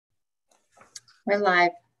We're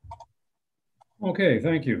live. Okay,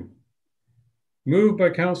 thank you. Moved by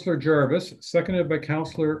Councillor Jarvis, seconded by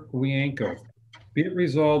Councillor Wienko. Be it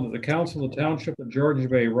resolved that the Council of the Township of Georgian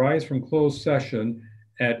Bay rise from closed session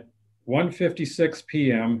at 1:56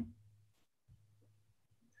 p.m.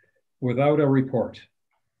 without a report.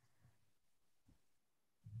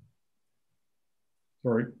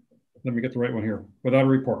 Sorry, let me get the right one here. Without a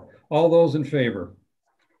report. All those in favor?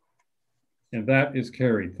 And that is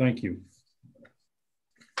carried. Thank you.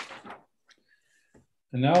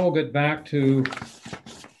 And now we'll get back to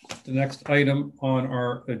the next item on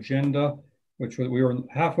our agenda, which we were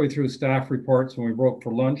halfway through staff reports when we broke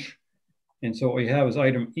for lunch. And so what we have is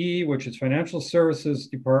item E, which is Financial Services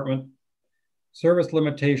Department, service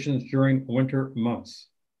limitations during winter months.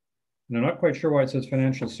 And I'm not quite sure why it says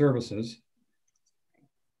financial services,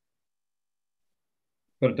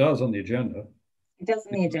 but it does on the agenda. It does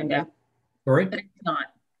on the agenda. Sorry? But it's not.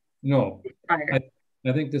 No. It's prior.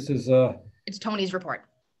 I think this is... It's Tony's report.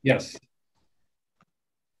 Yes.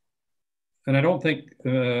 And I don't think,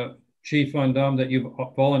 Chief Van Dam, that you've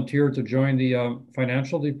volunteered to join the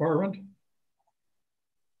financial department.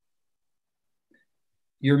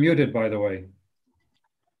 You're muted, by the way.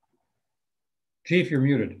 Chief, you're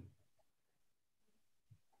muted.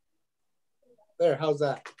 There, how's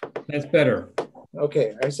that? That's better.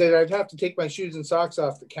 Okay, I said I'd have to take my shoes and socks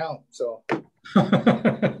off to count, so.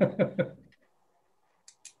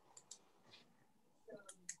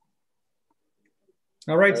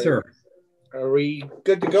 All right, sir. Are we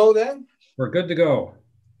good to go then? We're good to go.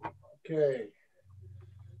 Okay.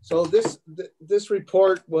 So this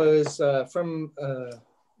report was from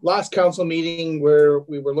last council meeting where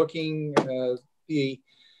we were looking,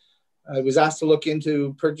 I was asked to look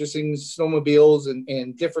into purchasing snowmobiles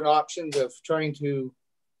and different options of trying to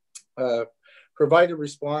provide a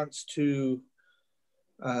response to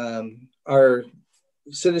our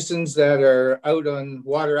citizens that are out on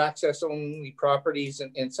water access only properties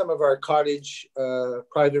and some of our cottage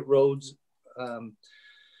private roads.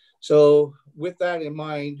 So with that in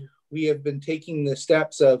mind, we have been taking the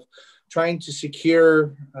steps of trying to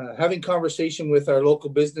secure, having conversation with our local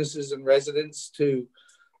businesses and residents to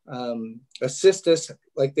assist us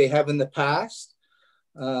like they have in the past.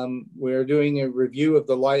 We're doing a review of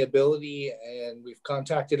the liability and we've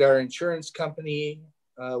contacted our insurance company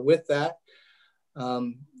with that.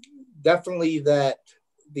 Definitely that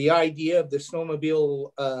the idea of the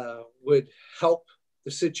snowmobile would help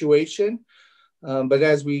the situation. But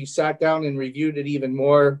as we sat down and reviewed it even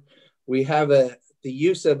more, we have the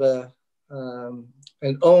use of an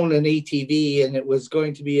ATV, and it was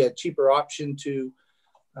going to be a cheaper option to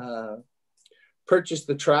purchase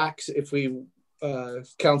the tracks if we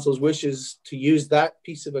council's wishes to use that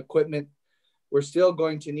piece of equipment. We're still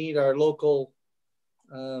going to need our local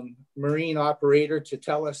marine operator to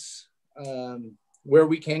tell us where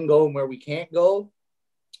we can go and where we can't go,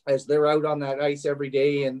 as they're out on that ice every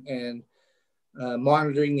day and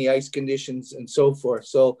monitoring the ice conditions and so forth.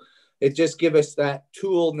 So it just gives us that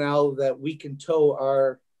tool now that we can tow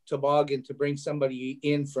our toboggan to bring somebody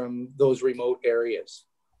in from those remote areas.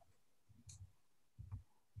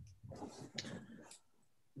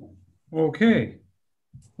 Okay.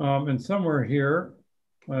 And somewhere here,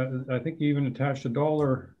 I think you even attached a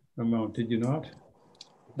dollar amount, did you not?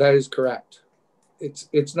 That is correct.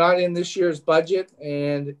 It's not in this year's budget,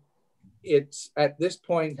 and it's at this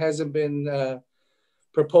point hasn't been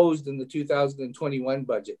proposed in the 2021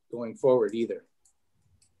 budget going forward either.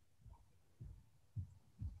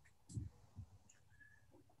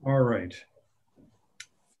 All right.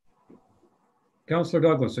 Councillor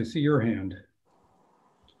Douglas, I see your hand.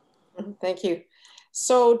 Thank you.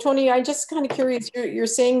 So Tony, I'm just kind of curious, you're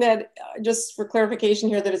saying that, just for clarification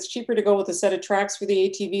here, that it's cheaper to go with a set of tracks for the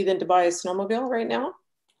ATV than to buy a snowmobile right now?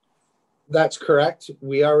 That's correct.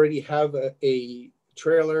 We already have a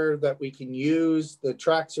trailer that we can use. The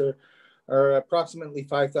tracks are approximately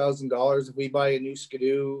 $5,000. If we buy a new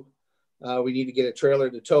Skidoo, we need to get a trailer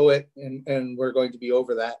to tow it, and we're going to be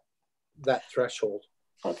over that threshold.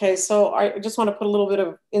 Okay, so I just want to put a little bit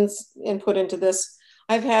of input into this.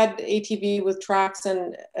 I've had ATV with tracks,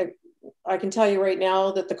 and I can tell you right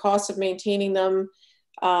now that the cost of maintaining them,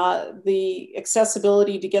 the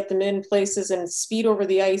accessibility to get them in places, and speed over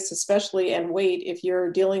the ice especially, and weight, if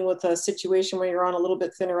you're dealing with a situation where you're on a little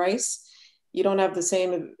bit thinner ice, you don't have the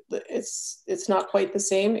same, it's not quite the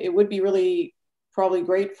same. It would be really probably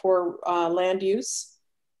great for land use.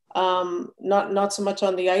 Not so much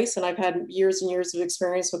on the ice, and I've had years and years of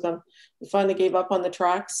experience with them. We finally gave up on the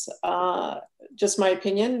tracks, just my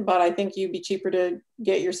opinion, but I think you'd be cheaper to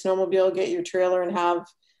get your snowmobile, get your trailer, and have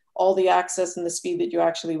all the access and the speed that you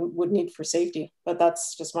actually would need for safety. But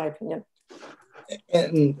that's just my opinion.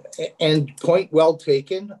 And point well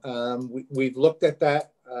taken. We've looked at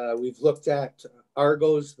that. We've looked at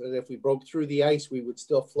Argos, that if we broke through the ice, we would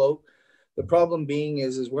still float. The problem being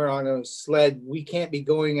is we're on a sled. We can't be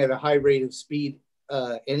going at a high rate of speed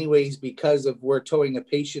anyways, because of we're towing a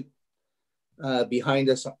patient behind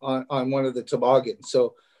us on one of the toboggans.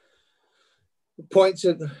 So points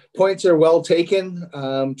are well taken.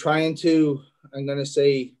 Trying to, I'm going to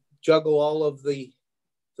say, juggle all of the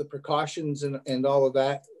precautions and all of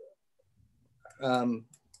that.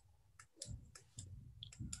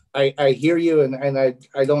 I hear you, and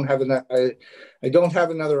I don't have I don't have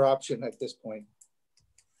another option at this point.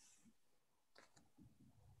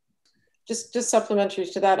 Just supplementary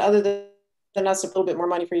to that, other than us, a little bit more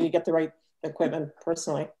money for you to get the right equipment.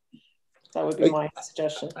 Personally, that would be my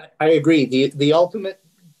suggestion. I agree. The ultimate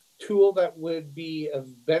tool that would be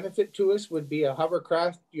of benefit to us would be a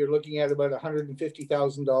hovercraft. You're looking at about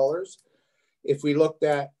 $150,000. If we looked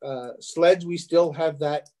at sleds, we still have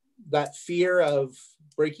that fear of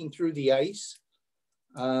breaking through the ice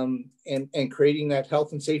and creating that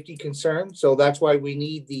health and safety concern. So that's why we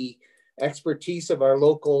need the expertise of our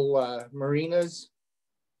local marinas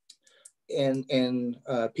and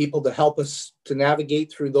people to help us to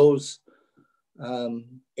navigate through those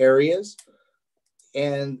areas.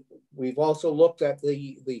 And we've also looked at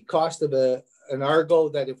the cost of an Argo,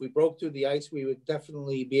 that if we broke through the ice, we would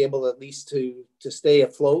definitely be able at least to stay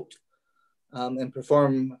afloat and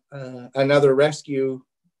perform another rescue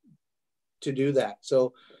to do that.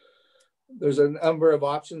 So there's a number of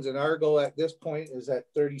options, and Argo at this point is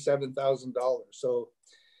at $37,000. So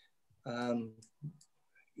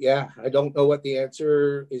yeah, I don't know what the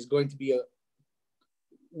answer is going to be.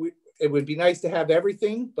 It would be nice to have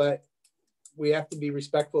everything, but we have to be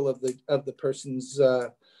respectful of the person's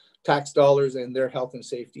tax dollars and their health and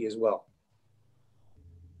safety as well.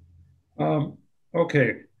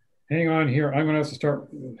 Okay, hang on here. I'm going to have to start.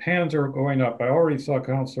 Hands are going up. I already saw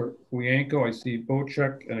Councillor Wienko. I see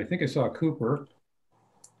Bochek, and I think I saw Cooper.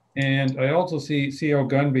 And I also see CO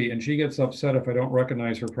Gunby, and she gets upset if I don't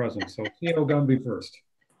recognize her presence. So CO Gunby first.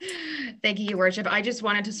 Thank you, Your Worship. I just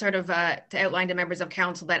wanted to sort of to outline to members of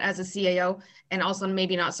council that as a CAO, and also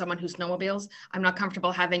maybe not someone who snowmobiles, I'm not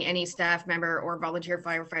comfortable having any staff member or volunteer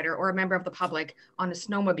firefighter or a member of the public on a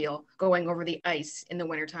snowmobile going over the ice in the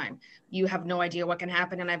wintertime. You have no idea what can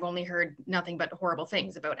happen, and I've only heard nothing but horrible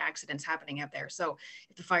things about accidents happening out there. So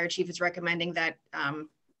if the fire chief is recommending that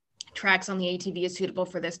tracks on the ATV is suitable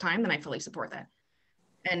for this time, then I fully support that.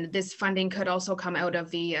 And this funding could also come out of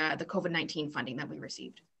the COVID-19 funding that we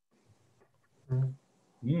received.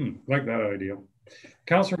 Like that idea.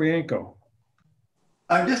 Councillor Bianco.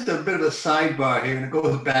 Just a bit of a sidebar here, and it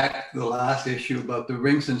goes back to the last issue about the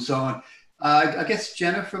rinks and so on. I guess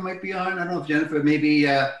Jennifer might be on. I don't know if Jennifer, maybe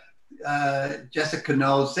Jessica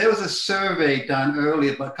knows. There was a survey done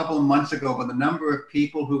earlier, about a couple of months ago, about the number of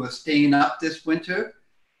people who are staying up this winter.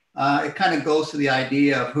 It kind of goes to the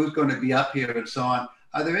idea of who's going to be up here and so on.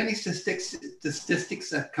 Are there any statistics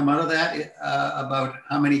that come out of that about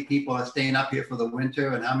how many people are staying up here for the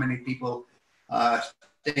winter and how many people are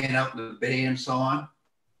staying out in the bay and so on?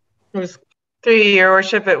 It was, through Your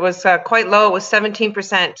Worship, it was quite low. It was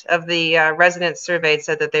 17% of the residents surveyed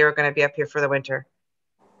said that they were going to be up here for the winter.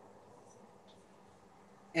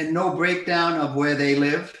 And no breakdown of where they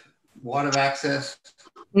live, water access?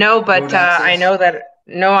 No, but I know that,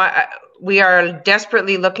 we are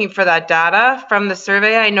desperately looking for that data from the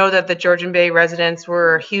survey. I know that the Georgian Bay residents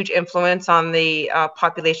were a huge influence on the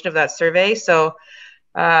population of that survey. So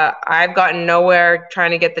I've gotten nowhere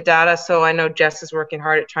trying to get the data. So I know Jess is working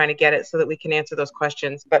hard at trying to get it so that we can answer those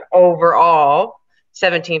questions. But overall,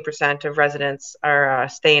 17% of residents are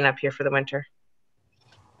staying up here for the winter.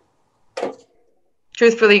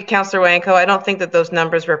 Truthfully, Councillor Wanko, I don't think that those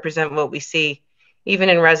numbers represent what we see. Even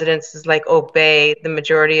in residences like Oak Bay, the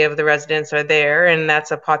majority of the residents are there, and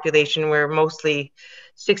that's a population where mostly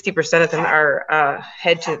 60% of them are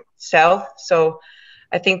head to south. So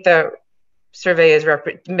I think the survey is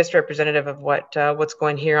misrepresentative of what's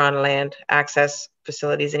going here on land access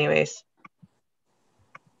facilities anyways.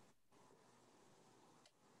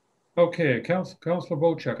 Okay, Councillor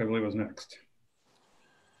Bochek, I believe, was next.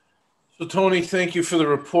 So Tony, thank you for the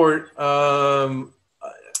report.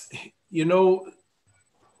 You know,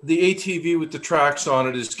 the ATV with the tracks on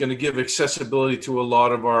it is going to give accessibility to a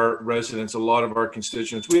lot of our residents, a lot of our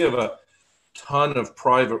constituents. We have a ton of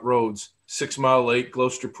private roads, 6 Mile Lake,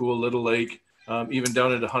 Gloucester Pool, Little Lake, even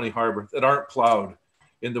down into Honey Harbor, that aren't plowed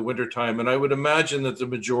in the wintertime. And I would imagine that the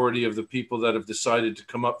majority of the people that have decided to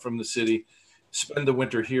come up from the city spend the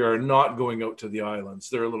winter here are not going out to the islands.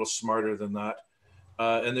 They're a little smarter than that.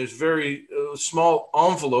 And there's very small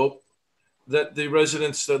envelope that the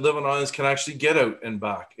residents that live on islands can actually get out and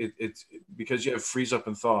back. It's because you have freeze up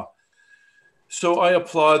and thaw. So I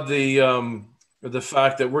applaud the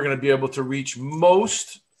fact that we're going to be able to reach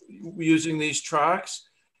most using these tracks,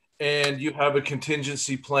 and you have a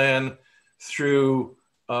contingency plan through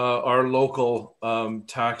our local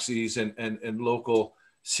taxis and local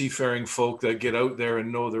seafaring folk that get out there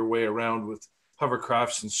and know their way around with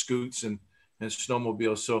hovercrafts and scoots and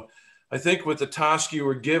snowmobiles. So I think with the task you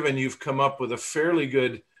were given, you've come up with a fairly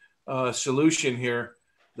good solution here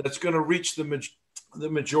that's going to reach the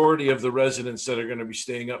majority of the residents that are going to be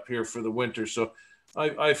staying up here for the winter. So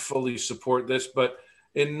I fully support this, but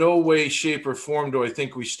in no way, shape, or form do I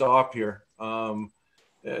think we stop here.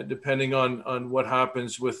 Depending on what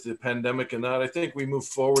happens with the pandemic and that, I think we move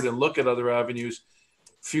forward and look at other avenues,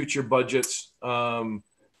 future budgets, to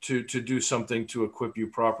do something to equip you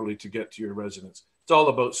properly to get to your residents. It's all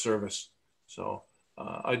about service. So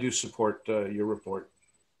I do support your report.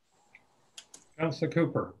 Councillor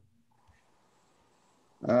Cooper.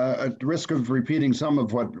 At the risk of repeating some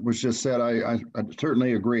of what was just said, I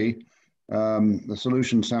certainly agree. The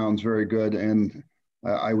solution sounds very good. And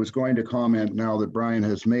I was going to comment, now that Brian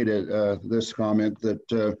has made it, this comment, that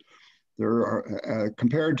there are,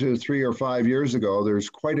 compared to 3 or 5 years ago, there's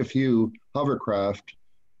quite a few hovercraft,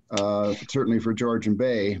 certainly for Georgian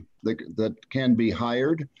Bay, that can be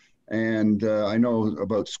hired. And I know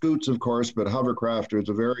about scoots, of course, but hovercraft is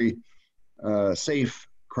a very safe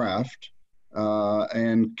craft.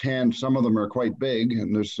 And some of them are quite big,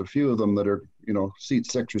 and there's a few of them that are, seat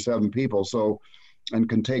 6 or 7 people. So, and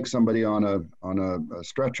can take somebody on a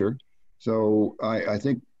stretcher. So I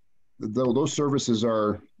think those services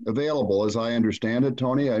are available, as I understand it,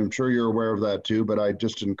 Tony. I'm sure you're aware of that too, but I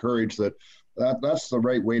just encourage that's the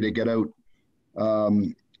right way to get out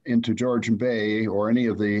into Georgian Bay or any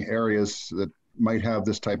of the areas that might have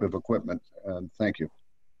this type of equipment. Thank you.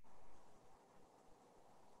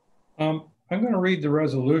 I'm going to read the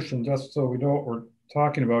resolution just so we know what we're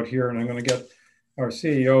talking about here, and I'm going to get our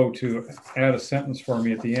CEO to add a sentence for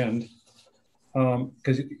me at the end, or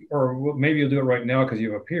maybe you'll do it right now because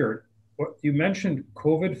you've appeared. You mentioned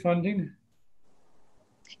COVID funding?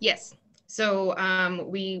 Yes. So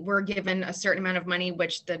we were given a certain amount of money,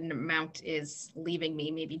 which the amount is leaving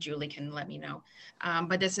me. Maybe Julie can let me know.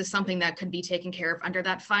 But this is something that could be taken care of under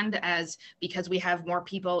that fund, because we have more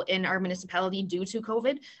people in our municipality due to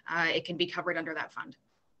COVID, it can be covered under that fund.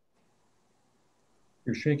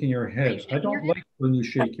 You're shaking your head. I don't like when you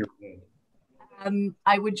shake your head.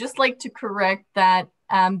 I would just like to correct that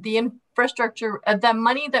the infrastructure, the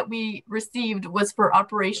money that we received was for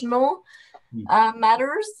operational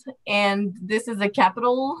matters, and this is a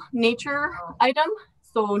capital nature item.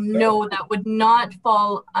 So no, that would not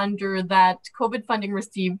fall under that COVID funding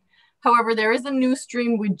received. However, there is a new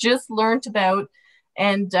stream we just learned about,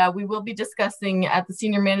 and we will be discussing at the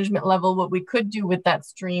senior management level what we could do with that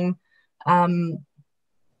stream.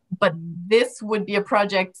 But this would be a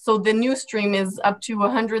project. So the new stream is up to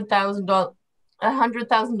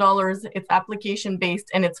 $100,000. It's application based,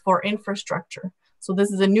 and it's for infrastructure. So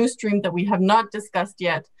this is a new stream that we have not discussed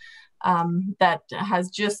yet, that has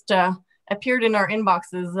just appeared in our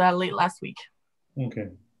inboxes late last week. Okay,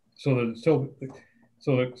 so it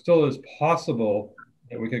still is possible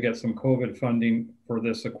that we could get some COVID funding for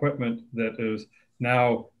this equipment that is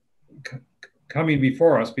now coming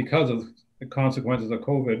before us because of the consequences of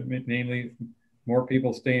COVID, namely more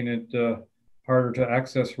people staying at harder to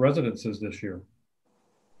access residences this year.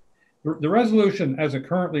 The resolution as it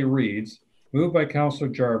currently reads, moved by Councillor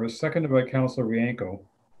Jarvis, seconded by Councillor Bianco.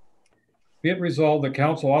 Be it resolved that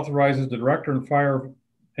Council authorizes the Director of Fire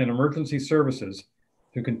and Emergency Services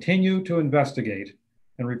to continue to investigate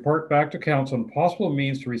and report back to Council on possible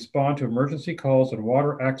means to respond to emergency calls on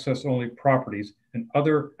water access only properties and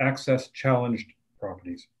other access challenged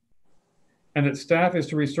properties. And that staff is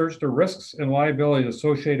to research the risks and liabilities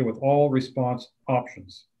associated with all response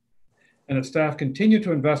options. And that staff continue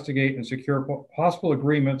to investigate and secure possible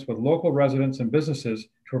agreements with local residents and businesses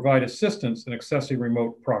to provide assistance in accessing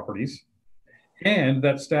remote properties. And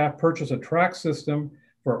that staff purchase a track system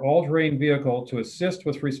for all-terrain vehicle to assist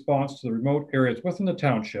with response to the remote areas within the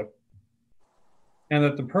township. And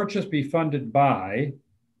that the purchase be funded by,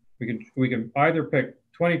 we can either pick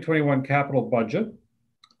 2021 capital budget,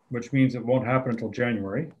 which means it won't happen until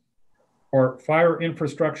January, or fire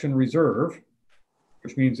infrastructure reserve,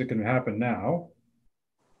 which means it can happen now.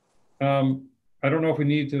 I don't know if we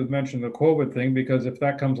need to mention the COVID thing, because if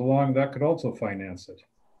that comes along, that could also finance it.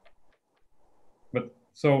 But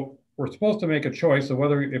so we're supposed to make a choice of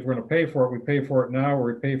whether, if we're going to pay for it, we pay for it now or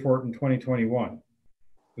we pay for it in 2021,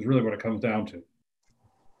 is really what it comes down to.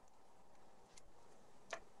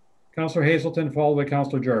 Councillor Hazelton, followed by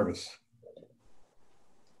Councillor Jarvis.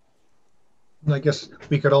 I guess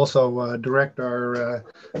we could also direct our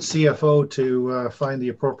CFO to find the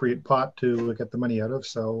appropriate pot to get the money out of.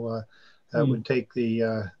 So that would take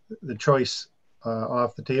the choice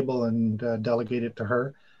off the table and delegate it to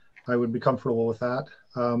her. I would be comfortable with that.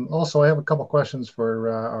 Also, I have a couple questions for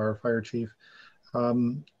our fire chief.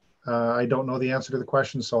 I don't know the answer to the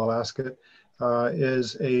question, so I'll ask it.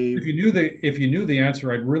 If you knew the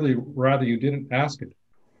answer, I'd really rather you didn't ask it.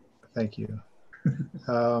 Thank you.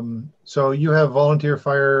 So you have volunteer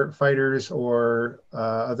firefighters or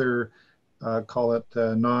other, call it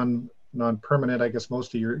non-permanent. I guess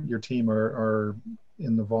most of your team are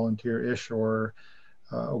in the volunteer-ish or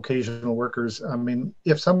occasional workers. I mean,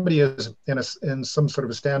 if somebody is in some sort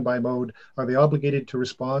of a standby mode, are they obligated to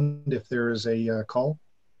respond if there is a call?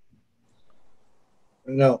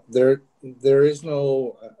 No, there's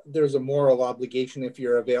a moral obligation if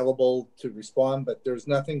you're available to respond, but there's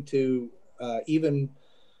nothing to even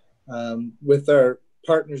with our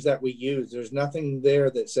partners that we use, there's nothing there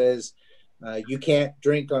that says you can't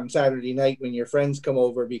drink on Saturday night when your friends come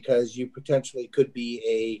over because you potentially could be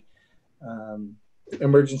a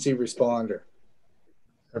emergency responder.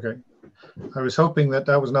 Okay. I was hoping that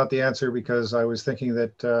was not the answer, because I was thinking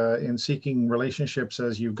that in seeking relationships,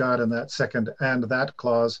 as you've got in that second and that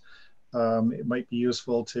clause, it might be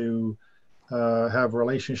useful to have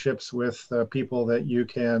relationships with people that you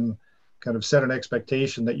can kind of set an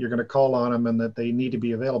expectation that you're going to call on them and that they need to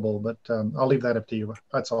be available. But I'll leave that up to you.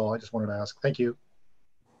 That's all I just wanted to ask. Thank you.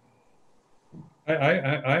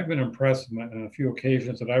 I've been impressed on a few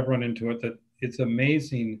occasions that I've run into it, that it's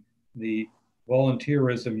amazing the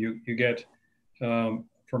volunteerism you get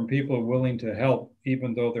from people willing to help,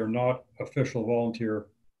 even though they're not official volunteer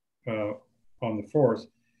on the force,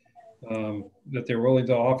 that they're willing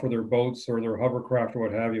to offer their boats or their hovercraft or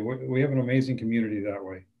what have you. We have an amazing community that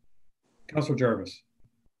way. Councillor Jarvis.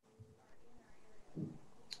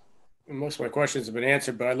 Most of my questions have been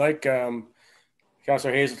answered, but I like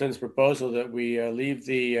Councillor Hazelton's proposal that we leave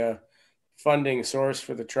the funding source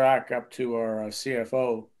for the track up to our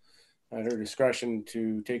CFO at her discretion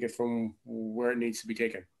to take it from where it needs to be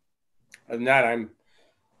taken. Other than that, I'm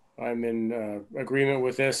in agreement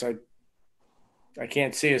with this. I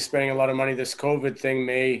can't see us spending a lot of money. This COVID thing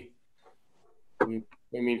may,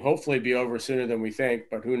 hopefully be over sooner than we think,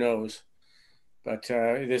 but who knows? But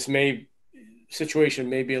this situation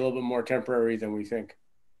may be a little bit more temporary than we think.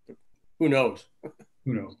 Who knows?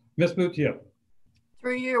 Who knows? Ms. Boutier.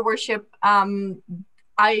 Through your worship,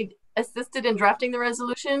 I assisted in drafting the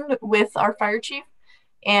resolution with our fire chief,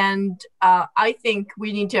 and I think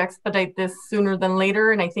we need to expedite this sooner than later,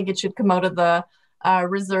 and I think it should come out of the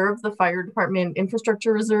reserve, the fire department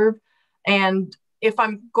infrastructure reserve. And if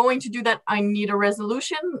I'm going to do that, I need a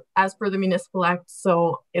resolution as per the municipal act,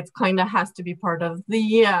 so it kind of has to be part of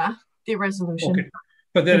the resolution. Okay.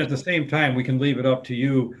 But then at the same time, we can leave it up to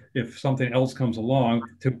you if something else comes along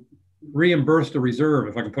to reimburse the reserve,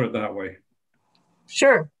 if I can put it that way.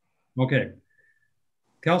 Sure. Okay.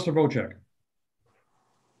 Councillor Wojcik.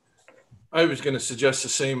 I was going to suggest the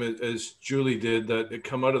same as Julie did, that it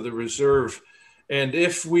come out of the reserve. And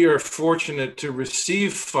if we are fortunate to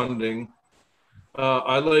receive funding,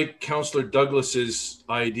 I like Councillor Douglas's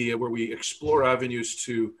idea where we explore avenues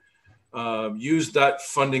to use that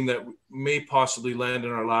funding that may possibly land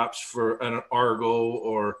in our laps for an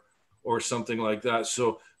Argo or something like that.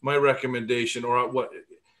 So my recommendation, or what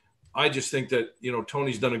I just think that,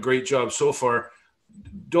 Tony's done a great job so far.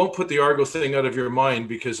 Don't put the Argo thing out of your mind,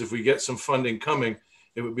 because if we get some funding coming,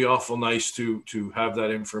 it would be awful nice to have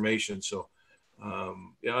that information. So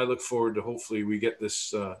I look forward to, hopefully we get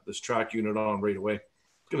this track unit on right away.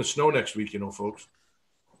 It's going to snow next week, folks.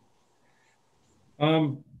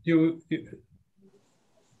 I'm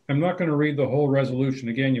not going to read the whole resolution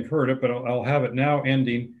again. You've heard it, but I'll have it now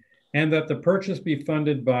ending. And that the purchase be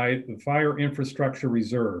funded by the Fire Infrastructure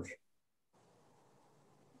Reserve.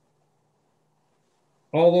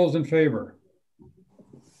 All those in favor?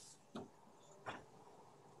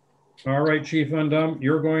 All right, Chief Van Dam,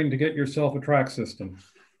 you're going to get yourself a track system.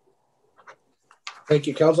 Thank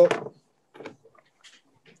you, Council.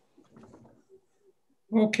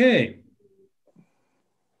 Okay.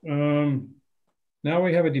 Now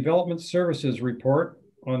we have a development services report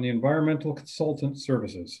on the environmental consultant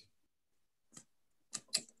services.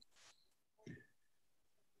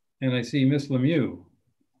 And I see Ms. Lemieux.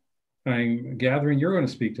 I'm gathering you're going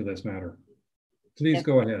to speak to this matter. Please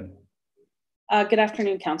go ahead. Good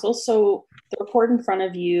afternoon, Council. So the report in front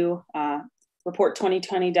of you, report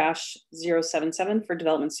 2020-077 for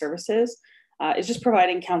Development Services, is just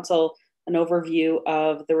providing Council an overview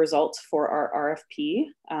of the results for our RFP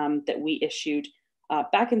that we issued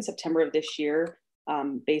back in September of this year,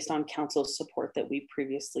 based on Council's support that we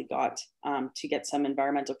previously got to get some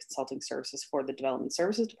environmental consulting services for the Development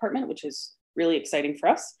Services Department, which is really exciting for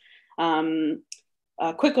us.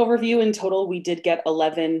 A quick overview: in total, we did get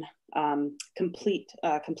 11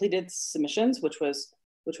 completed submissions, which was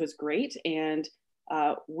great, and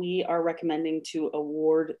we are recommending to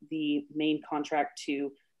award the main contract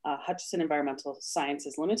to Hutchison Environmental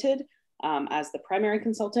Sciences Limited as the primary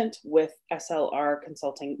consultant, with SLR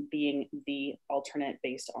Consulting being the alternate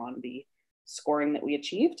based on the scoring that we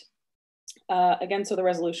achieved. Again, so the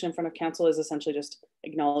resolution in front of Council is essentially just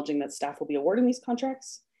acknowledging that staff will be awarding these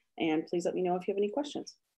contracts, and please let me know if you have any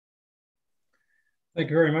questions. Thank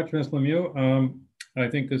you very much, Ms. Lemieux. I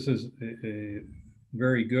think this is a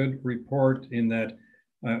very good report in that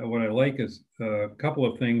what I like is a couple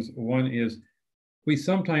of things. One is we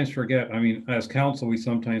sometimes forget, I mean, as council, we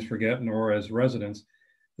sometimes forget, nor as residents,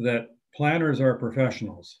 that planners are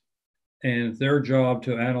professionals and it's their job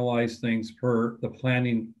to analyze things per the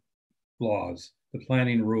planning laws, the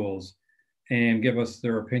planning rules, and give us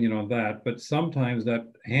their opinion on that. But sometimes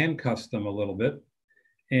that handcuffs them a little bit.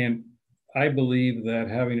 And I believe that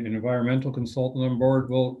having an environmental consultant on board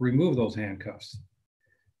will remove those handcuffs,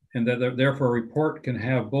 and that therefore a report can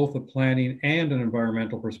have both a planning and an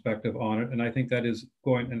environmental perspective on it. And I think that is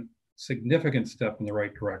going a significant step in the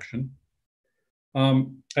right direction.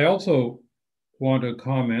 I also want to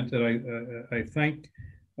comment that I thank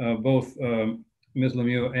both Ms.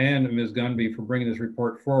 Lemieux and Ms. Gunby for bringing this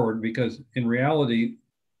report forward, because in reality,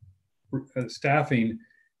 staffing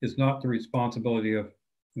is not the responsibility of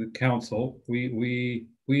the council. We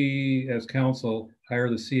as council hire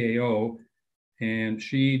the CAO, and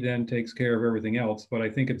she then takes care of everything else. But I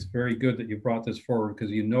think it's very good that you brought this forward, because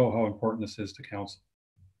you know how important this is to council.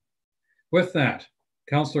 With that,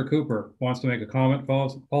 Councillor Cooper wants to make a comment,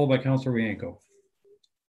 followed by Councillor Wienko.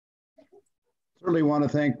 Certainly want to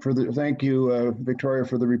thank you, Victoria,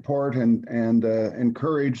 for the report, and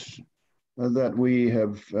encourage that we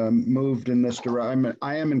have moved in this direction.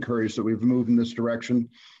 I am encouraged that we've moved in this direction.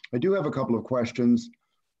 I do have a couple of questions.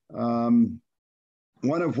 One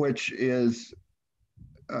of which is,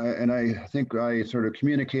 and I think I sort of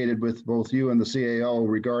communicated with both you and the CAO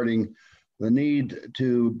regarding the need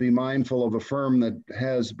to be mindful of a firm that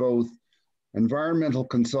has both environmental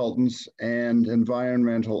consultants and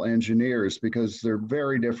environmental engineers, because they're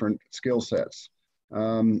very different skill sets.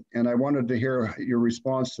 And I wanted to hear your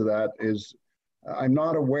response to that. Is I'm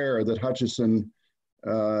not aware that Hutchison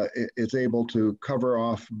is able to cover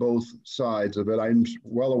off both sides of it. I'm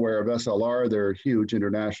well aware of SLR, they're a huge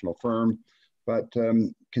international firm, but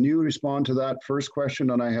can you respond to that first question?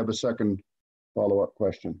 And I have a second follow-up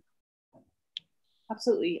question.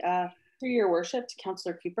 Absolutely. Through your worship, to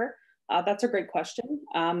Councillor Cooper, that's a great question.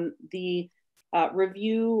 The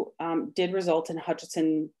review did result in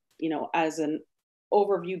Hutchison, as an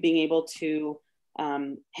overview, being able to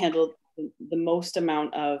handle the most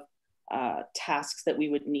amount of tasks that we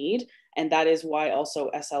would need. And that is why also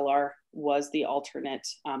SLR was the alternate,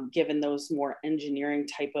 given those more engineering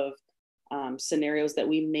type of scenarios that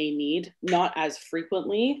we may need, not as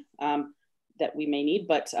frequently that we may need,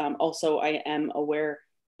 but also I am aware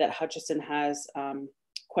that Hutchison has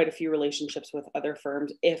quite a few relationships with other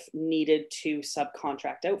firms if needed to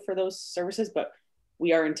subcontract out for those services, but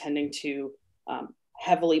we are intending to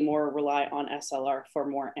heavily more rely on SLR for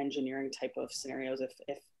more engineering type of scenarios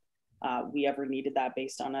if we ever needed that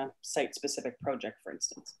based on a site-specific project, for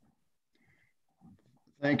instance.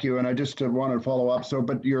 Thank you. And I just want to follow up. So,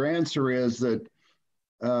 but your answer is that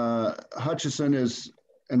Hutchison is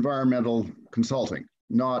environmental consulting,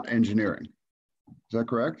 not engineering. Is that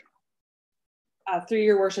correct? Through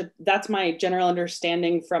your worship, that's my general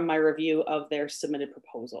understanding from my review of their submitted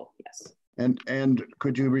proposal, yes. And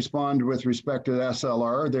could you respond with respect to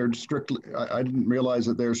SLR? They're strictly, I didn't realize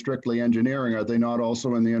that they're strictly engineering. Are they not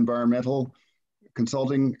also in the environmental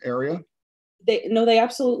consulting area? No, they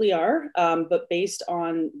absolutely are. But based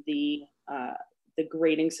on the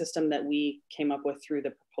grading system that we came up with through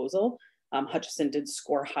the proposal, Hutchison did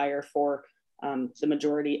score higher for the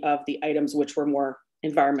majority of the items which were more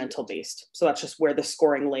environmental based. So that's just where the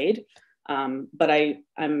scoring laid. But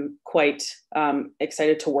I'm quite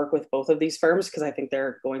excited to work with both of these firms, because I think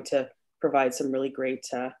they're going to provide some really great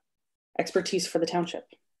expertise for the township.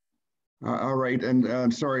 All right, and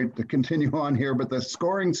I'm sorry to continue on here, but the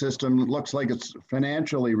scoring system looks like it's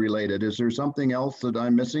financially related. Is there something else that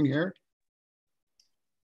I'm missing here?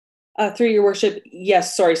 Through your worship,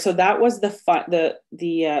 yes, sorry. So that was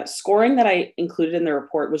the scoring that I included in the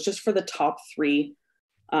report was just for the top 3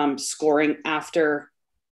 scoring after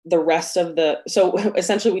the rest of so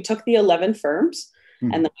essentially we took the 11 firms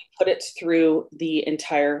and then we put it through the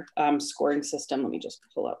entire scoring system. Let me just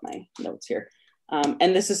pull up my notes here.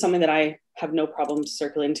 And this is something that I have no problem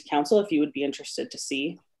circulating to council if you would be interested to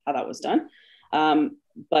see how that was done.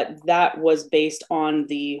 But that was based on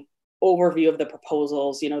the overview of the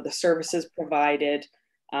proposals, you know, the services provided,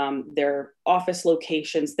 their office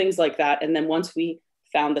locations, things like that. And then once we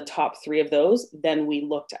found the top 3 of those, then we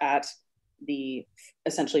looked at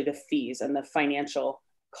essentially the fees and the financial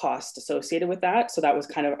cost associated with that. So that was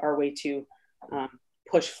kind of our way to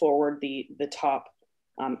push forward the top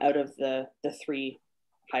out of the 3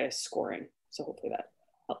 highest scoring. So hopefully that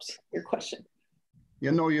helps your question.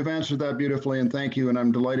 You know, you've answered that beautifully, and thank you. And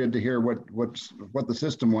I'm delighted to hear what the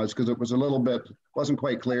system was, because it was a little bit, wasn't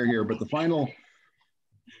quite clear here. But the final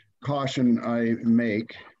caution I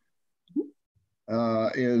make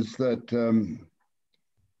is that, and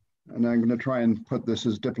I'm going to try and put this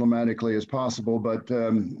as diplomatically as possible, but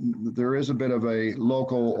there is a bit of a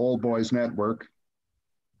local old boys network,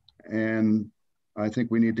 and I think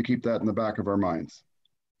we need to keep that in the back of our minds.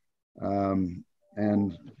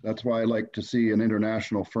 And that's why I like to see an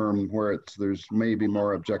international firm where there's maybe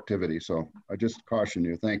more objectivity. So I just caution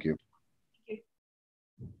you. Thank you.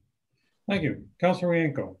 Thank you. Councillor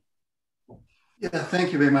Rienko. Yeah,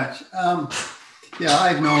 thank you very much. Yeah,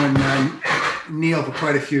 I've known Neil for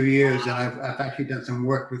quite a few years, and I've actually done some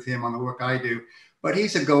work with him on the work I do. But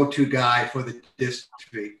he's a go-to guy for the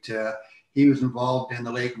district. He was involved in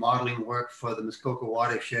the lake modeling work for the Muskoka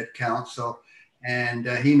Watershed Council. And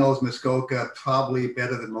he knows Muskoka probably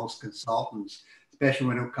better than most consultants, especially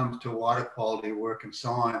when it comes to water quality work and so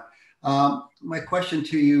on. My question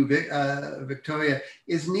to you, Victoria,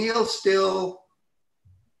 is Neil still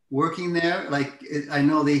working there? Like, I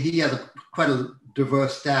know that he has quite a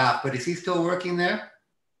diverse staff, but is he still working there?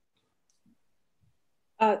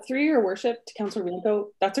 Through your worship, to Councillor Rienko,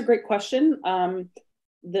 that's a great question.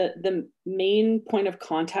 The main point of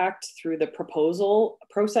contact through the proposal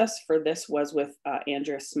process for this was with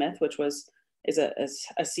Andrea Smith, which is a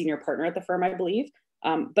senior partner at the firm, I believe.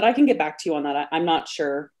 But I can get back to you on that. I'm not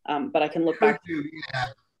sure, but I can look back. Yeah,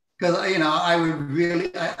 because I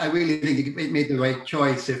really think he made the right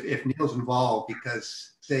choice if Neil's involved,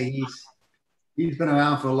 because say he's been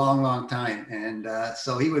around for a long time, and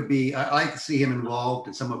so he would be. I like to see him involved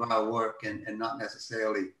in some of our work, and not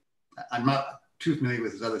necessarily. I'm not too familiar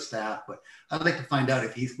with his other staff, but I'd like to find out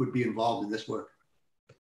if he would be involved in this work.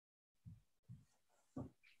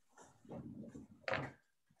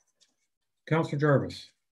 Councillor Jarvis.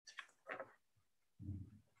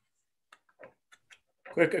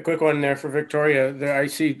 A quick one there for Victoria. There, I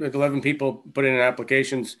see 11 people put in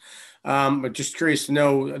applications. But just curious to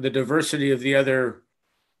know the diversity of the other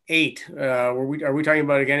 8. Are we talking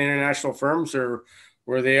about, again, international firms, or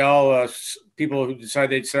were they all people who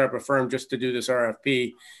decided they'd set up a firm just to do this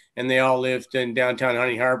RFP, and they all lived in downtown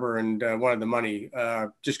Honey Harbor and wanted the money?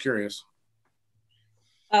 Just curious.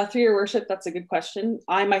 Through your worship, that's a good question.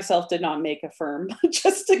 I myself did not make a firm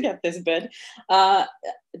just to get this bid.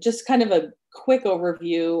 Just kind of a quick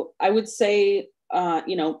overview. I would say,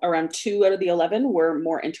 around 2 out of the 11 were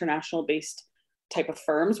more international based type of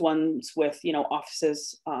firms, ones with,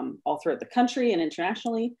 offices all throughout the country and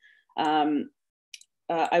internationally.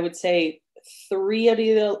 I would say 3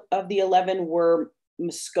 of the 11 were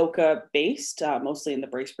Muskoka based, mostly in the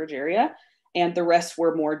Bracebridge area, and the rest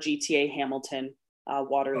were more GTA, Hamilton,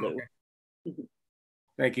 Waterloo. Oh, okay.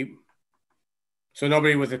 Thank you. So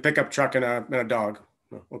nobody with a pickup truck and a dog.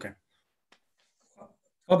 Oh, okay.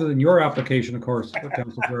 Other than your application, of course,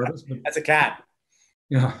 Councillor Jarvis. That's a cat.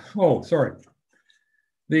 Yeah. Oh, sorry.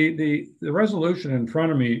 The resolution in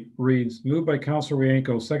front of me reads, moved by Councillor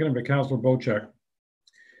Rienko, seconded by Councillor Bocek.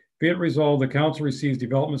 Be it resolved, the Council receives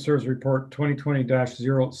Development Service Report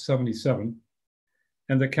 2020-077,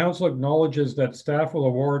 and the Council acknowledges that staff will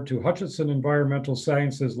award to Hutchison Environmental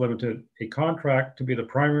Sciences Limited a contract to be the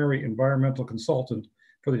primary environmental consultant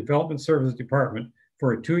for the Development Services Department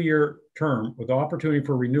for a 2-year term with opportunity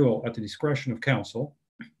for renewal at the discretion of Council.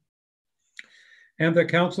 And the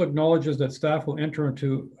Council acknowledges that staff will enter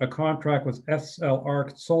into a contract with SLR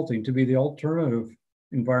Consulting to be the alternative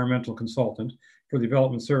environmental consultant for the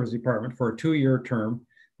Development Service Department for a 2-year term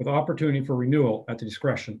with opportunity for renewal at the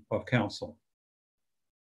discretion of Council.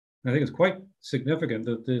 I think it's quite significant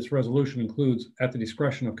that this resolution includes at the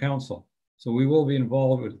discretion of Council. So we will be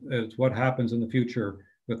involved with what happens in the future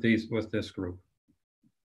with this group.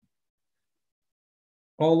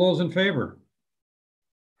 All those in favor?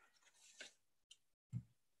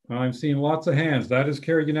 I'm seeing lots of hands. That is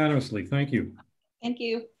carried unanimously. Thank you. Thank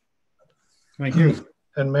you. Thank you.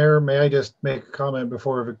 And Mayor, may I just make a comment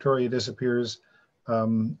before Victoria disappears?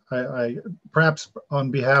 I perhaps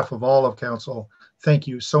on behalf of all of council, thank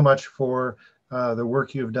you so much for the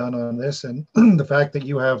work you've done on this and the fact that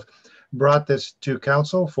you have brought this to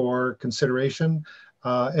council for consideration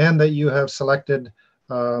and that you have selected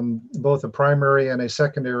both a primary and a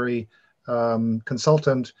secondary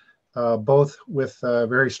consultant, both with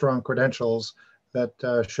very strong credentials that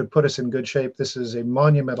should put us in good shape. This is a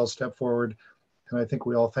monumental step forward, and I think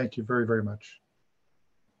we all thank you very, very much.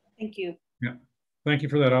 Thank you. Yeah, thank you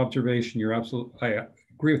for that observation. You're absolutely, I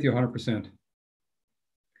agree with you 100%.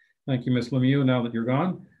 Thank you, Ms. Lemieux, now that you're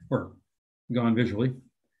gone, or gone visually.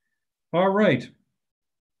 All right,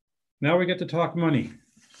 now we get to talk money.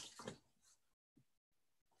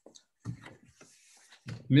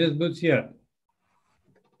 Ms. Boutiette,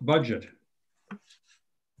 budget.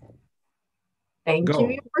 Thank you,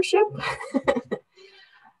 Your Worship.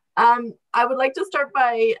 I would like to start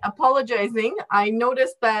by apologizing. I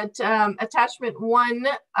noticed that attachment 1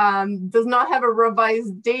 does not have a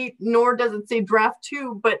revised date, nor does it say draft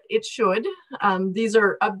 2, but it should. These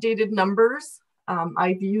are updated numbers.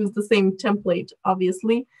 I've used the same template,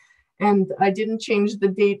 obviously, and I didn't change the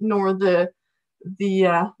date nor the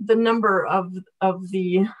number of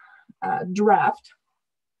the draft.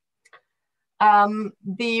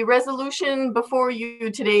 The resolution before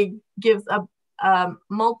you today gives a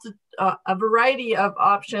variety of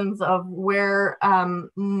options of where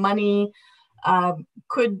money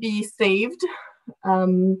could be saved.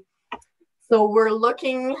 So we're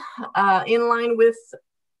looking in line with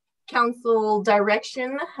council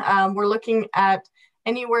direction. We're looking at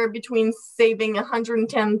anywhere between saving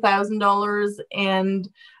 $110,000 and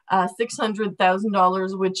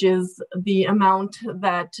 $600,000, which is the amount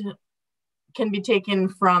that can be taken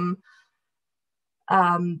from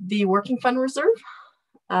the working fund reserve.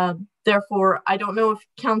 Therefore, I don't know if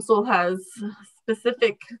council has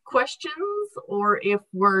specific questions or if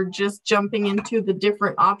we're just jumping into the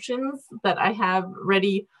different options that I have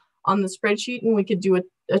ready on the spreadsheet and we could do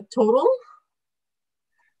a total.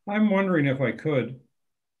 I'm wondering if I could.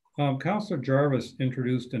 Councillor Jarvis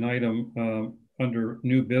introduced an item under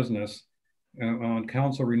new business on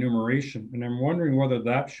council remuneration, and I'm wondering whether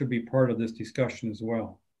that should be part of this discussion as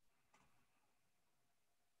well.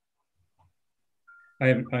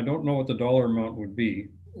 I don't know what the dollar amount would be.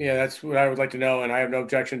 Yeah, that's what I would like to know, and I have no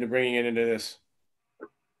objection to bringing it into this.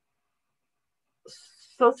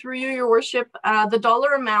 So through you, Your Worship, the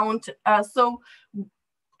dollar amount, so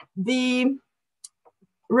the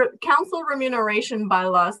council remuneration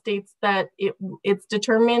bylaw states that it's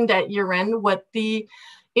determined at year end what the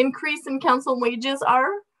increase in council wages are,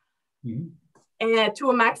 and to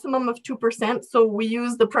a maximum of 2%. So we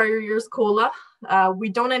use the prior year's COLA. We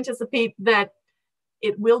don't anticipate that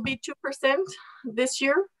it will be 2% this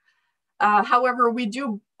year. However, we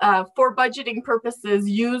do, for budgeting purposes,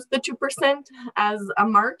 use the 2% as a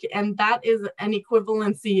mark, and that is an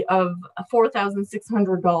equivalency of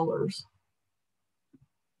 $4,600.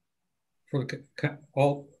 For the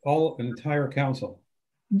all entire council?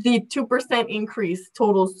 The 2% increase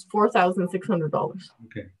totals $4,600.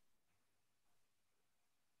 Okay.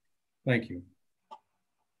 Thank you.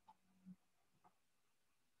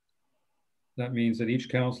 That means that each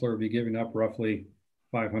councillor will be giving up roughly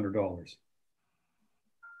 $500.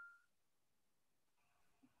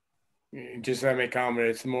 Just let me comment.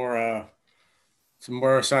 It's more a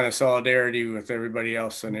sign of solidarity with everybody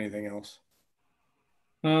else than anything else.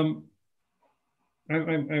 I'm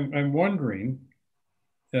wondering,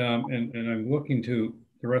 and I'm looking to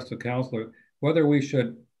the rest of the council, whether we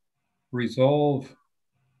should resolve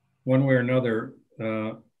one way or another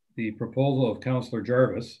the proposal of Councillor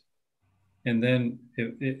Jarvis, and then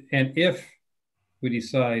if we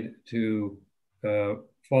decide to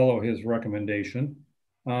follow his recommendation,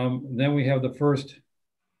 then we have the first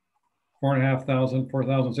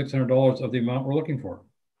 $4,600 of the amount we're looking for.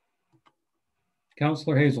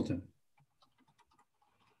 Councillor Hazelton.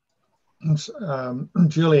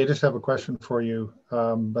 Julie, I just have a question for you,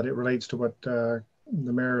 but it relates to what the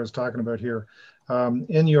mayor is talking about here.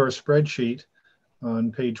 In your spreadsheet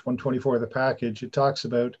on page 124 of the package, it talks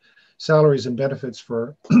about salaries and benefits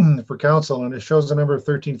for for council, and it shows the number of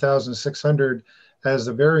 13,600 as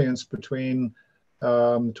the variance between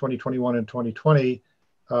 2021 and 2020,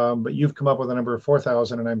 but you've come up with a number of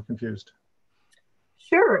 4,000, and I'm confused.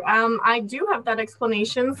 Sure, I do have that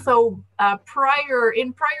explanation. So in prior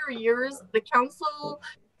years, the council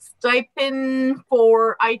stipend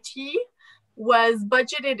for IT was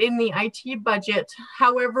budgeted in the IT budget.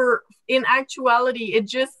 However, in actuality, it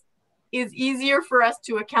just is easier for us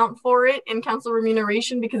to account for it in council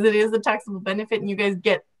remuneration because it is a taxable benefit and you guys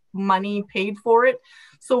get money paid for it.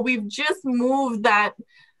 So we've just moved that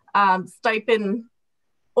stipend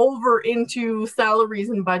over into salaries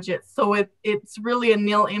and budgets. So it's really a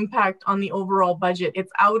nil impact on the overall budget.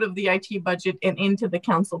 It's out of the IT budget and into the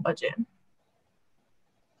council budget.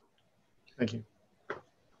 Thank you.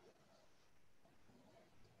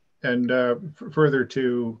 And further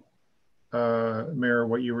to Mayor,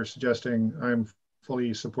 what you were suggesting, I'm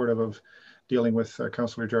fully supportive of dealing with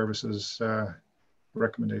Councillor Jarvis's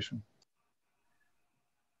recommendation.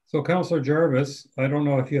 So Councillor Jarvis, I don't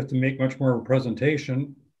know if you have to make much more of a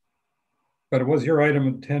presentation, but it was your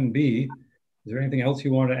item 10B. Is there anything else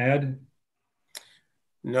you want to add?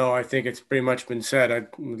 No, I think it's pretty much been said. I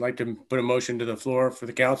would like to put a motion to the floor for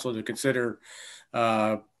the council to consider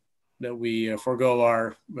that we forego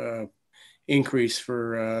our increase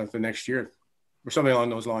for the next year or something along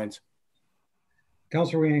those lines.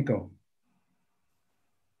 Councillor Wienko.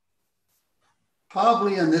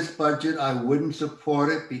 Probably in this budget, I wouldn't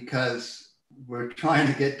support it because we're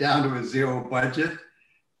trying to get down to a zero budget.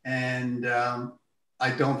 And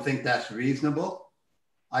I don't think that's reasonable.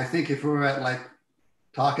 I think if we're at like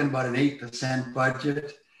talking about an 8%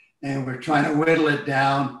 budget and we're trying to whittle it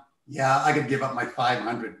down, yeah, I could give up my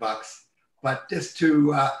 $500. But just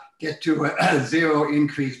to get to a zero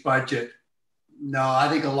increase budget, no, I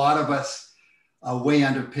think a lot of us are way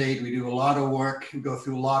underpaid. We do a lot of work, we go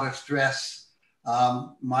through a lot of stress.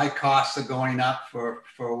 My costs are going up for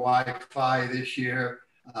Wi-Fi this year.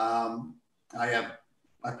 I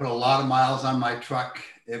put a lot of miles on my truck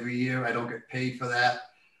every year. I don't get paid for that.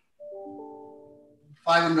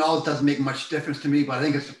 $500 doesn't make much difference to me, but I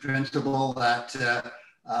think it's a principle that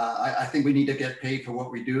I think we need to get paid for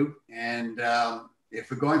what we do. And if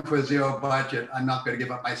we're going for a zero budget, I'm not going to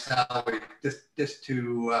give up my salary just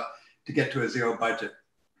to get to a zero budget.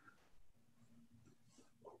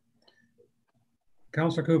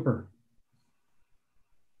 Councillor Cooper.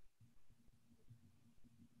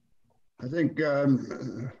 I think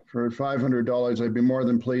for $500, I'd be more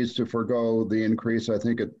than pleased to forego the increase. I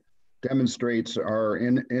think it demonstrates our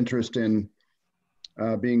interest in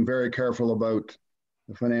being very careful about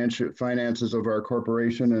the finances of our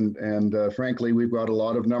corporation. And frankly, we've got a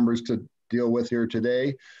lot of numbers to deal with here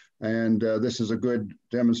today. And this is a good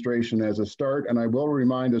demonstration as a start. And I will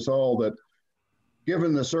remind us all that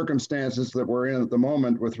given the circumstances that we're in at the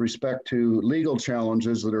moment with respect to legal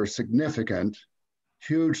challenges that are significant,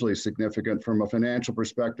 hugely significant from a financial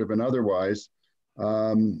perspective and otherwise,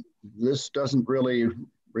 this doesn't really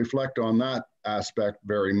reflect on that aspect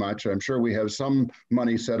very much. I'm sure we have some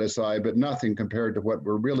money set aside, but nothing compared to what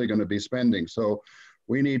we're really going to be spending. So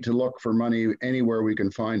we need to look for money anywhere we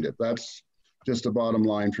can find it. That's just a bottom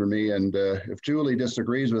line for me. And if Julie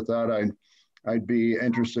disagrees with that, I'd be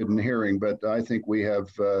interested in hearing, but I think we're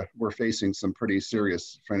facing some pretty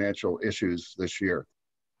serious financial issues this year.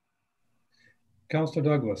 Councillor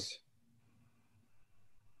Douglas.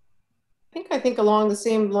 I think along the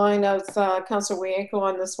same line as Councillor Wienko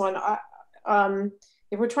on this one.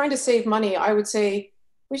 If we're trying to save money, I would say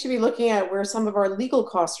we should be looking at where some of our legal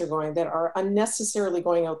costs are going that are unnecessarily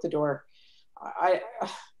going out the door. I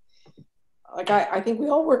think we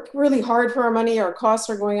all work really hard for our money. Our costs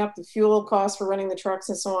are going up, the fuel costs for running the trucks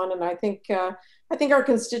and so on. And I think our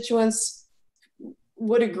constituents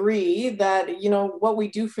would agree that, you know, what we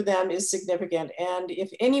do for them is significant. And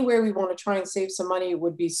if anywhere we want to try and save some money, it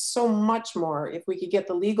would be so much more if we could get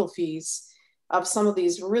the legal fees of some of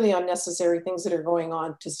these really unnecessary things that are going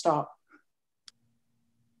on to stop.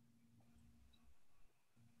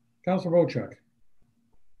 Councillor Wojcik.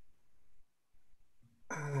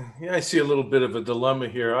 Yeah, I see a little bit of a dilemma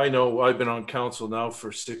here. I know I've been on council now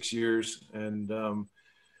for 6 years, and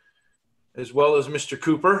as well as Mr.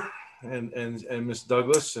 Cooper and Ms.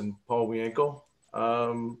 Douglas and Paul Wienko,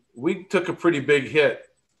 we took a pretty big hit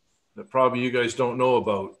that probably you guys don't know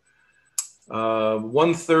about.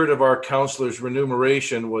 1/3 of our councillors'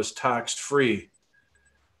 remuneration was tax-free.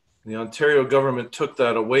 The Ontario government took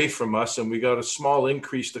that away from us, and we got a small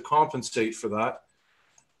increase to compensate for that.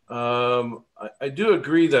 I do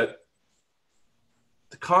agree that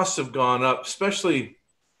the costs have gone up, especially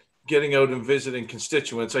getting out and visiting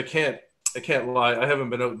constituents. I can't lie. I haven't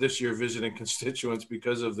been out this year visiting constituents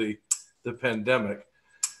because of the pandemic.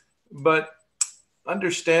 But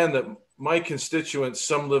understand that my constituents,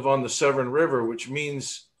 some live on the Severn River, which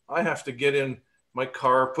means I have to get in my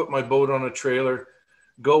car, put my boat on a trailer,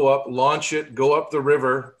 go up, launch it, go up the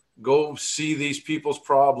river, go see these people's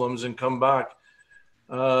problems and come back.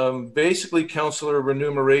 Basically, councillor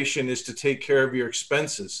remuneration is to take care of your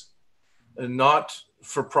expenses and not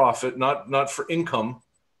for profit, not for income.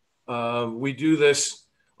 We do this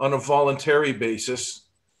on a voluntary basis,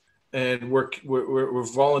 and we're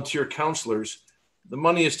volunteer counselors. The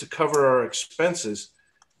money is to cover our expenses.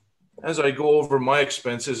 As I go over my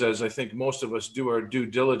expenses, as I think most of us do our due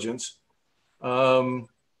diligence, I'm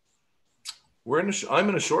in a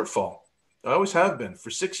shortfall. I always have been for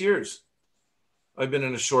 6 years. I've been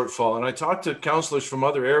in a shortfall, and I talk to counselors from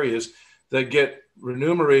other areas that get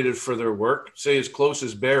remunerated for their work, say as close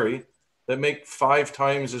as Barrie, that make 5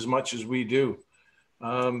 times as much as we do.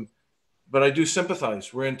 But I do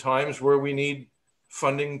sympathize. We're in times where we need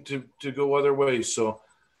funding to go other ways. So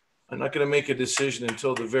I'm not going to make a decision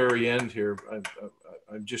until the very end here.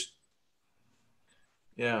 I'm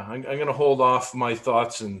going to hold off my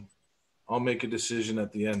thoughts, and I'll make a decision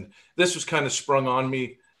at the end. This was kind of sprung on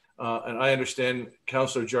me. And I understand,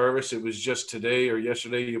 Councillor Jarvis, it was just today or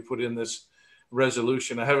yesterday you put in this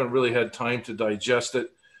resolution. I haven't really had time to digest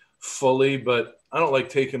it fully, but I don't like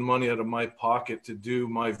taking money out of my pocket to do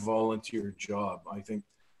my volunteer job. I think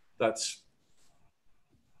that's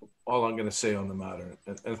all I'm going to say on the matter.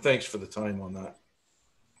 And thanks for the time on that.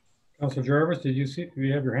 Councillor Jarvis, do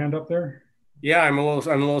you have your hand up there? Yeah, I'm a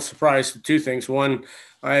little surprised at 2 things. One,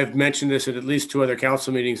 I have mentioned this at least 2 other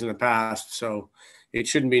council meetings in the past, so it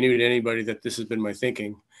shouldn't be new to anybody that this has been my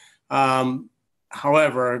thinking.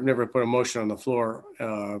 However, I've never put a motion on the floor,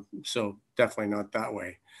 so definitely not that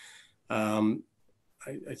way.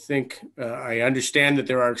 I think I understand that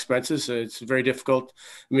there are expenses. It's very difficult.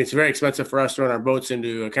 I mean, it's very expensive for us to run our boats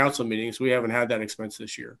into council meetings. We haven't had that expense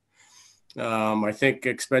this year. I think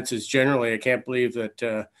expenses generally, I can't believe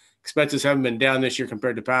that expenses haven't been down this year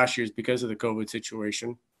compared to past years because of the COVID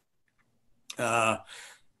situation.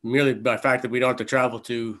 Merely by the fact that we don't have to travel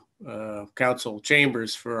to council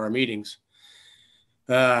chambers for our meetings.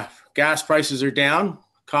 Gas prices are down.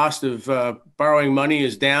 Cost of borrowing money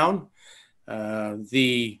is down.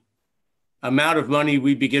 The amount of money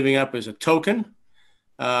we'd be giving up is a token,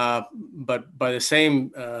 but by the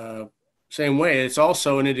same way, it's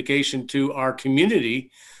also an indication to our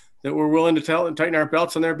community that we're willing to tighten our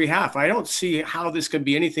belts on their behalf. I don't see how this could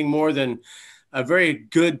be anything more than a very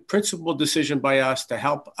good principled decision by us to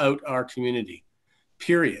help out our community,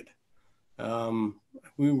 period.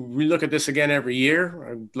 We look at this again every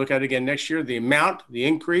year. I look at it again next year. The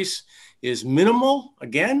increase is minimal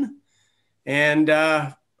again. And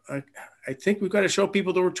I think we've got to show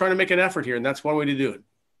people that we're trying to make an effort here, and that's one way to do it.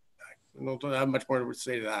 I don't have much more to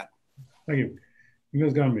say to that. Thank you.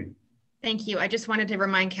 Ms. Gunby. Thank you. I just wanted to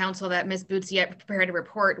remind council that Ms. Boutsiet prepared a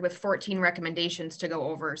report with 14 recommendations to go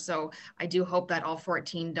over. So I do hope that all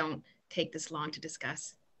 14 don't take this long to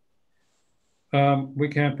discuss. We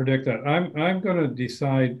can't predict that. I'm going to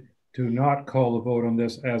decide to not call the vote on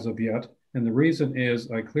this as of yet. And the reason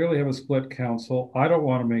is I clearly have a split council. I don't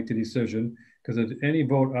want to make the decision because any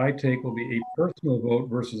vote I take will be a personal vote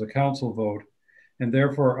versus a council vote. And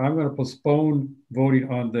therefore, I'm going to postpone voting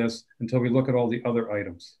on this until we look at all the other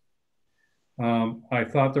items. I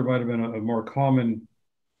thought there might have been a more common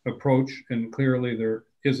approach, and clearly there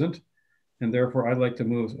isn't. And therefore, I'd like to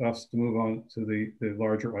move on to the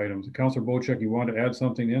larger items. Councillor Bocek, you want to add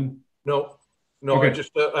something in? No, okay.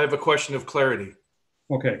 I have a question of clarity.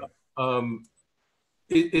 Okay.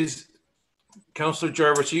 Is Councillor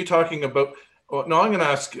Jarvis, are you talking about, no, I'm going to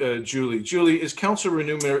ask Julie. Julie, is council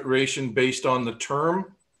remuneration based on the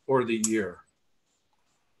term or the year?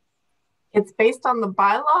 It's based on the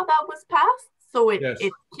bylaw that was passed. So it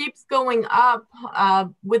keeps going up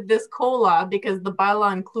with this COLA because the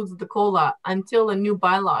bylaw includes the COLA until a new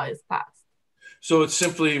bylaw is passed. So it's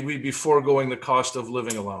simply we'd be foregoing the cost of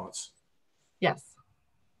living allowance. Yes.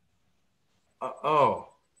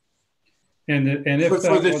 And if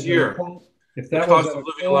for this year, if that was the cost of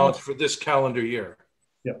living allowance for this calendar year.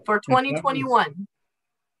 Yeah. For 2021.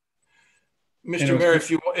 Mr. Mayor,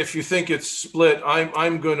 if you think it's split,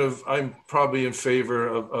 I'm probably in favor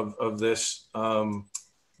of this,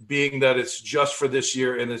 being that it's just for this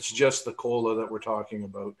year and it's just the COLA that we're talking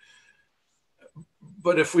about.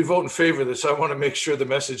 But if we vote in favor of this, I want to make sure the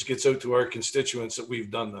message gets out to our constituents that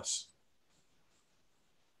we've done this.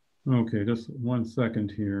 Okay, just 1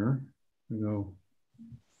 second here. Go.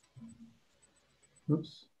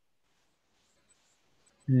 Oops.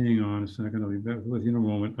 Hang on a second. I'll be back with you in a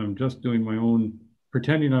moment. I'm just doing my own,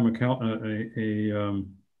 pretending I'm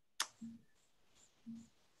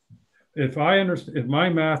if I understand, if my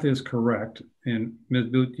math is correct, and Ms.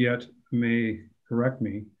 Boutsiet may correct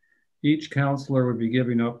me, each councillor would be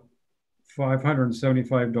giving up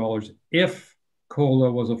 $575 if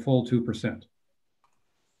COLA was a full 2%.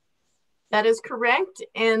 That is correct.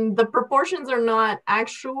 And the proportions are not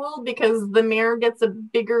actual because the mayor gets a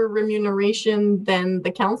bigger remuneration than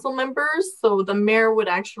the council members. So the mayor would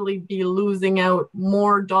actually be losing out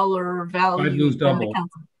more dollar value. I'd lose than double. the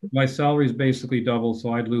council. My salary is basically double,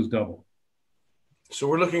 so I'd lose double. So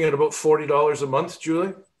we're looking at about $40 a month,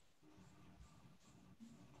 Julie?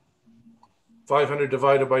 500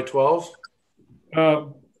 divided by 12?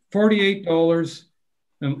 $48,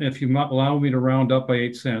 and if you allow me to round up by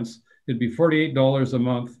 8 cents, it'd be $48 a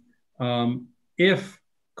month if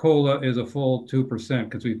COLA is a full 2%,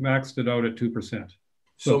 because we've maxed it out at 2%.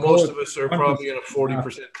 So most of us are probably in a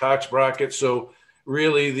 40% tax bracket. So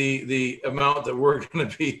really the amount that we're going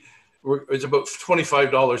to be, it's about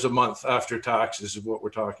 $25 a month after taxes is what we're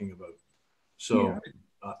talking about. So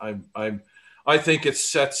yeah. I think it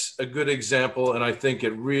sets a good example, and I think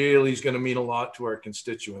it really is going to mean a lot to our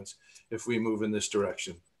constituents if we move in this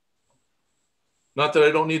direction. Not that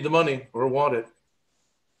I don't need the money or want it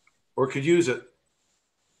or could use it.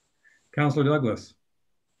 Councillor Douglas.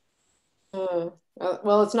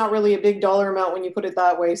 Well, it's not really a big dollar amount when you put it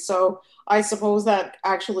that way. So I suppose that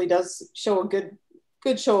actually does show a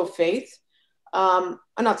good show of faith. I'm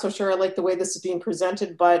not so sure I like the way this is being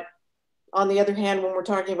presented, but on the other hand, when we're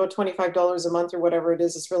talking about $25 a month or whatever it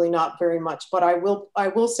is, it's really not very much. But I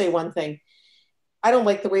will say one thing. I don't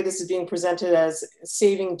like the way this is being presented as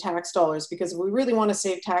saving tax dollars, because if we really want to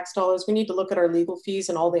save tax dollars, we need to look at our legal fees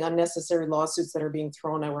and all the unnecessary lawsuits that are being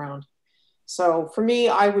thrown around. So for me,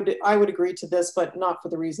 I would agree to this, but not for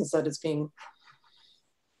the reasons that it's being,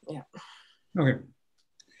 yeah. Okay.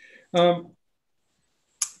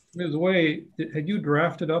 Ms. Way, had you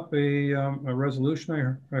drafted up a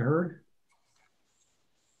resolution, I heard?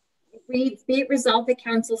 Reads, be it resolved that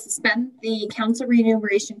council suspend the council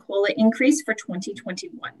remuneration COLA increase for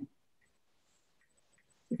 2021.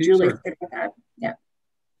 Julie, that. Yeah.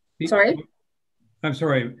 Sorry? I'm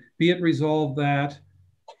sorry. Be it resolved that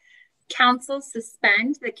council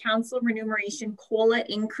suspend the council remuneration COLA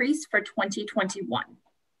increase for 2021.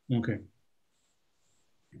 Okay.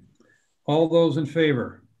 All those in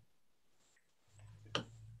favor?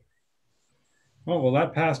 Oh, well,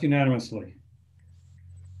 that passed unanimously.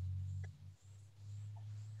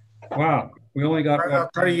 Wow, we only got. I'll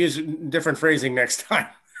try to use different phrasing next time.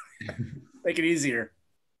 Make it easier.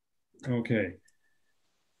 Okay.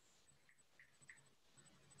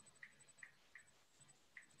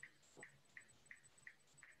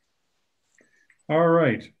 All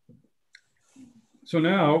right. So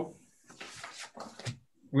now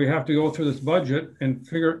we have to go through this budget and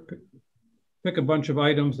pick a bunch of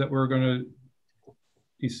items that we're going to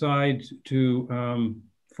decide to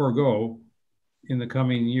forego in the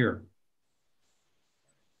coming year.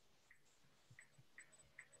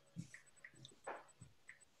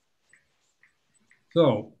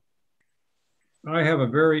 So I have a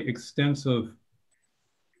very extensive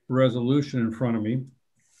resolution in front of me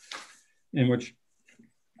in which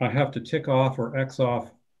I have to tick off or X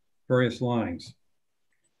off various lines.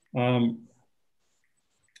 And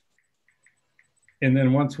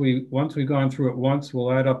then once we've gone through it once,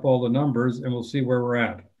 we'll add up all the numbers and we'll see where we're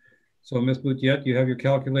at. So Ms. Boutiette, you have your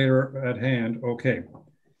calculator at hand. Okay.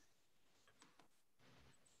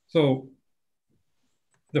 So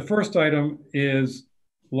the first item is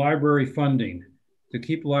library funding. To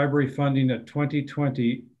keep library funding at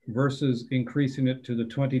 2020 versus increasing it to the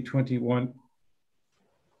 2021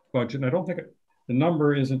 budget. And I don't think the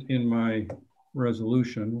number isn't in my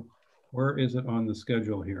resolution. Where is it on the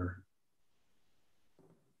schedule here?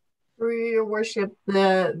 For your worship,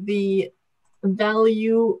 the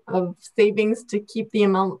value of savings to keep the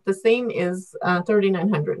amount the same is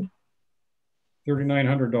 $3,900.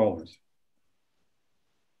 $3,900.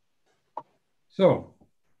 So,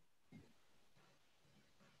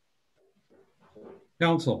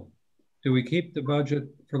 council, do we keep the budget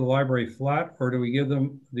for the library flat, or do we give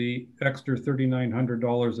them the extra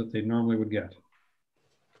 $3,900 that they normally would get?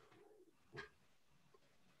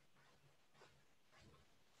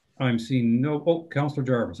 I'm seeing no, oh, Councillor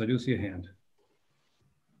Jarvis, I do see a hand.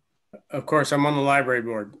 Of course, I'm on the library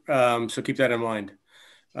board, so keep that in mind.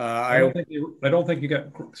 I don't think you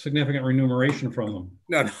got significant remuneration from them.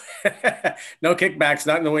 No, no kickbacks,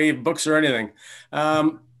 not in the way of books or anything.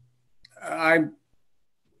 I'm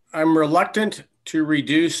reluctant to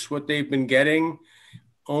reduce what they've been getting,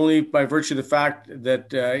 only by virtue of the fact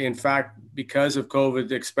that, in fact, because of COVID,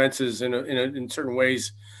 the expenses in certain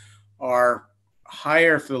ways are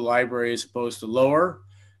higher for the library as opposed to lower.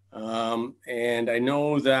 And I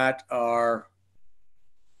know that our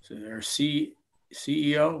CEO,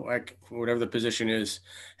 whatever the position is,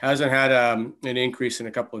 hasn't had an increase in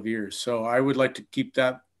a couple of years. So I would like to keep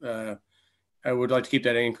that I would like to keep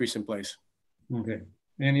that increase in place. Okay.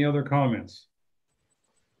 Any other comments?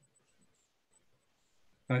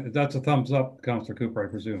 That's a thumbs up, Councillor Cooper, I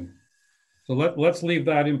presume. So let's leave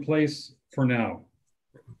that in place for now.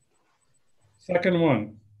 Second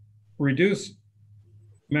one, reduce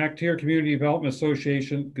MacTier Community Development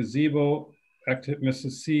Association gazebo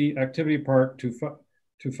Mrs. C activity park to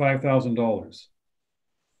 $5,000.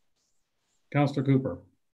 Councillor Cooper.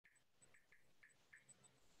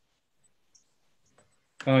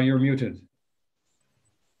 You're muted.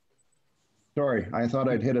 Sorry, I thought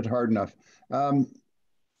I'd hit it hard enough.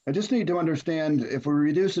 I just need to understand, if we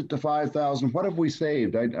reduce it to 5,000, what have we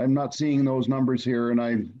saved? I'm not seeing those numbers here, and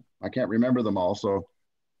I can't remember them all. So,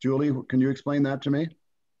 Julie, can you explain that to me?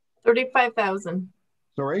 35,000.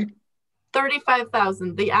 Sorry?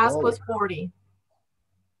 35,000. The ask was 40.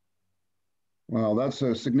 Well, that's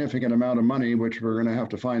a significant amount of money, which we're going to have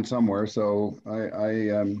to find somewhere. So,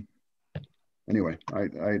 anyway,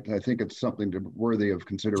 I think it's something worthy of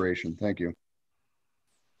consideration. Thank you.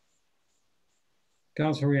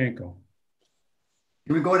 Councillor Rienko.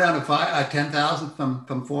 Can we go down to 10,000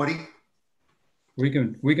 from 40? We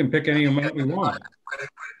can pick any amount we want. Quite a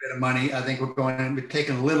bit of money. I think we're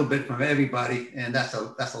taking a little bit from everybody, and that's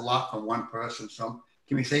a lot from one person. So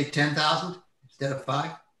can we say 10,000 instead of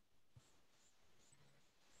 5?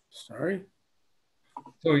 Sorry.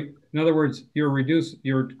 So in other words,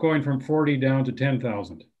 you're going from 40 down to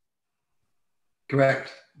 10,000.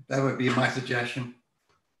 Correct. That would be my suggestion.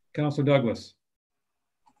 Councillor Douglas.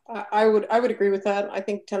 I would agree with that. I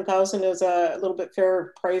think 10,000 is a little bit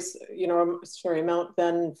fairer price, amount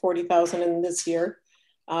than 40,000 in this year,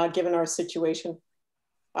 given our situation.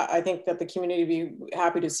 I think that the community would be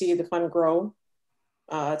happy to see the fund grow.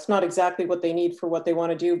 It's not exactly what they need for what they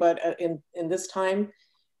want to do, but in this time,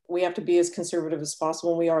 we have to be as conservative as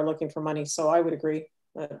possible. And we are looking for money, so I would agree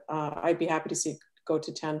that I'd be happy to see it go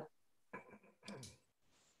to 10.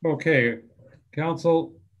 Okay,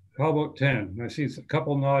 Council. How about 10? I see a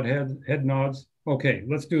couple head nods. Okay,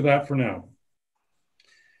 let's do that for now.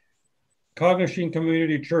 Cognisheen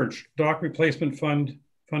Community Church, dock replacement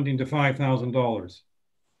funding to $5,000.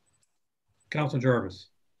 Councillor Jarvis.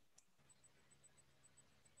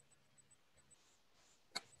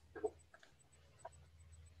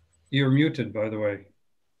 You're muted, by the way.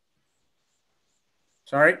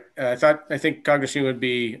 Sorry, I think Cognisheen would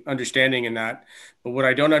be understanding in that, but what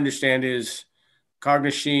I don't understand is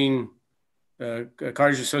Cognisheen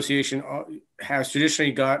Cottage Association has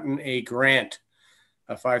traditionally gotten a grant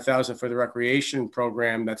of $5,000 for the recreation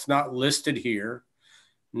program that's not listed here.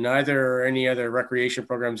 Neither are any other recreation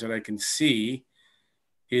programs that I can see.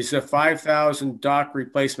 Is the $5,000 dock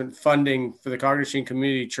replacement funding for the Cognisheen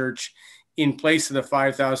Community Church in place of the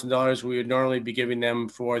 $5,000 we would normally be giving them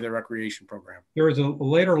for the recreation program? There is a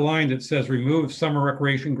later line that says remove summer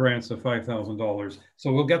recreation grants of $5,000.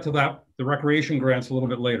 So we'll get to that, the recreation grants, a little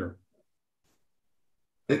bit later.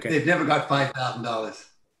 Okay. They've never got $5,000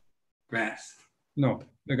 grants. No,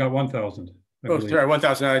 they got 1,000. Oh, sorry,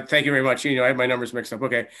 1,000. Thank you very much. I have my numbers mixed up.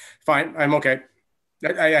 Okay, fine. I'm okay.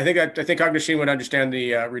 I think Cognisheen would understand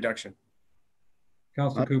the reduction.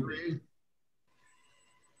 Councillor Cooper.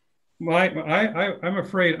 I'm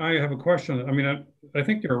afraid I have a question. I mean, I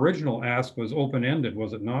think your original ask was open-ended,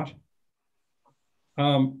 was it not?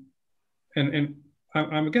 And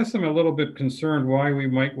I guess I'm a little bit concerned why we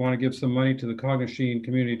might want to give some money to the Cognisheen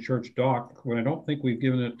Community Church dock when I don't think we've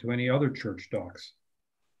given it to any other church docks,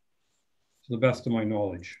 to the best of my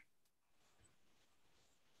knowledge.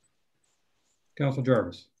 Councillor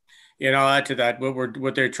Jarvis. Yeah, and I'll add to that.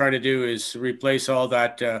 What they're trying to do is replace all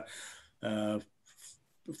that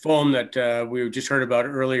foam that we just heard about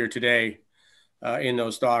earlier today in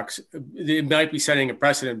those docks. They might be setting a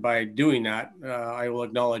precedent by doing that. I will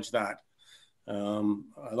acknowledge that.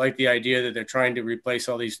 I like the idea that they're trying to replace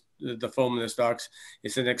all the foam in the docks.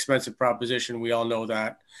 It's an expensive proposition. We all know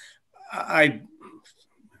that. I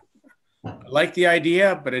like the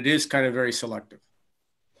idea, but it is kind of very selective.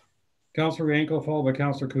 Councillor Rienko, followed by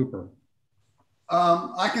Councillor Cooper.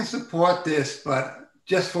 I can support this, but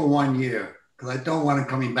just for 1 year, because I don't want them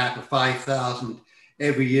coming back to 5,000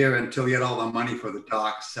 every year until we get all the money for the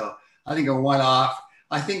docks. So I think a one-off.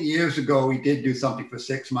 I think years ago we did do something for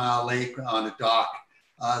 6 Mile Lake on a dock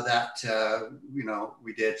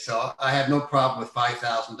we did. So I have no problem with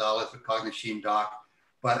 $5,000 for Cognisheen dock,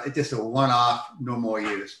 but it's just a one-off, no more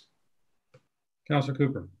years. Councillor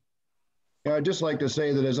Cooper. Yeah, I'd just like to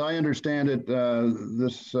say that as I understand it,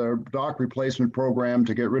 this dock replacement program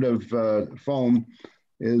to get rid of foam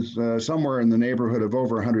is somewhere in the neighborhood of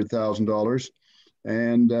over $100,000.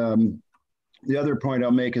 And the other point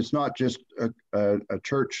I'll make, it's not just a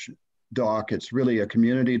church dock. It's really a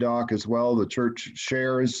community dock as well. The church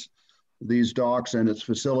shares these docks and its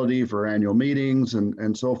facility for annual meetings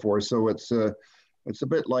and so forth. So it's a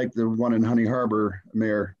bit like the one in Honey Harbor,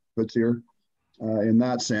 Mayor Putzier, in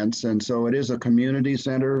that sense. And so it is a community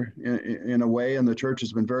center in a way, and the church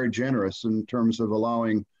has been very generous in terms of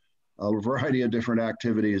allowing a variety of different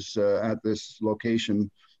activities at this location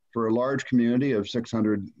for a large community of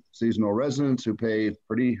 600 seasonal residents who pay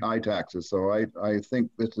pretty high taxes. So I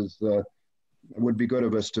think this is would be good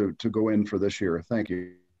of us to go in for this year. Thank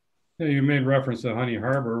you. Yeah, you made reference to Honey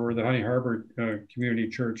Harbor, where the Honey Harbor Community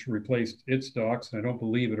Church replaced its docks. I don't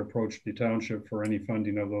believe it approached the township for any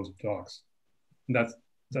funding of those docks. And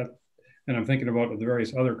and I'm thinking about the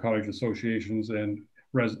various other cottage associations and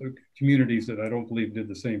communities that I don't believe did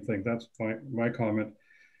the same thing. That's my comment.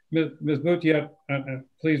 Ms. Boutiette,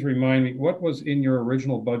 please remind me, what was in your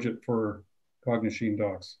original budget for Cognachine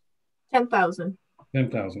docks? 10,000.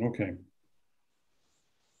 10,000, okay.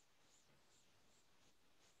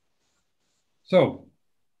 So,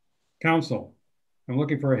 council, I'm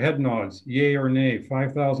looking for a head nods, yay or nay,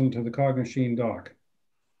 5,000 to the Cognachine dock.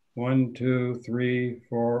 1, 2, 3,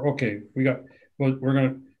 4, okay, we're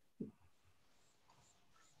gonna,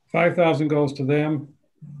 5,000 goes to them.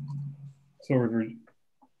 So we're,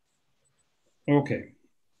 okay.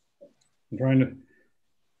 I'm trying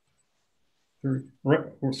to,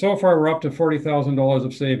 so far we're up to $40,000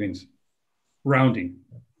 of savings, rounding.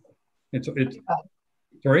 It's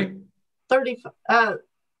sorry? 30.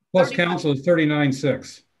 Plus council is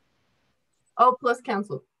 39.6. Oh, plus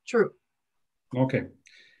council, true. Okay,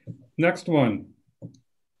 next one.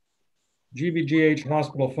 GBGH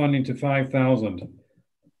hospital funding to 5,000. To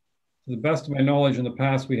the best of my knowledge, in the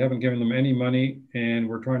past, we haven't given them any money, and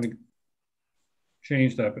we're trying to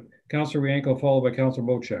change that. But Councillor Wienkel, followed by Councillor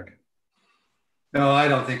Bocek. No, I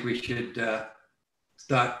don't think we should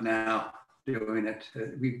start now doing it.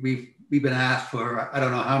 We've been asked for, I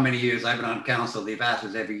don't know how many years I've been on council. They've asked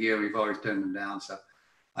us every year. We've always turned them down. So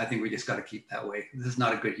I think we just got to keep that way. This is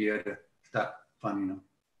not a good year to start funding them.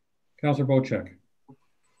 Councillor Bocek.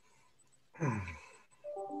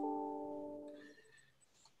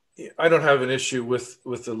 I don't have an issue with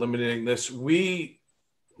eliminating this. We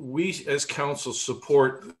as council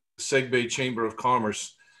support the Seg Bay Chamber of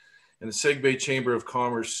Commerce, and the Seg Bay Chamber of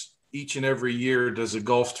Commerce each and every year does a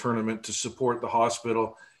golf tournament to support the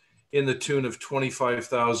hospital in the tune of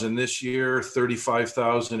 25,000 this year,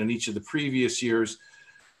 35,000 in each of the previous years.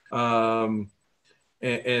 We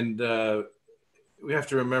have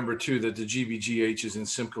to remember too that the GBGH is in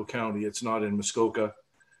Simcoe County. It's not in Muskoka.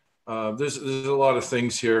 There's a lot of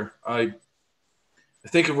things here. I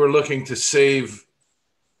think if we're looking to save,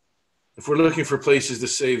 if we're looking for places to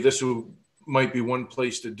save, this might be one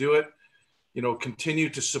place to do it. You know, continue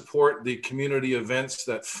to support the community events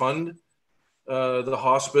that fund the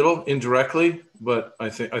hospital indirectly. But I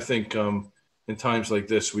think in times like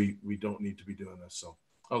this, we don't need to be doing this. So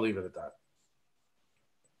I'll leave it at that.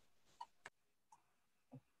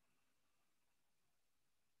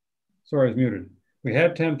 Sorry, I was muted. We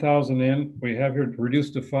had 10,000 in. We have here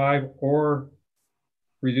reduced to 5 or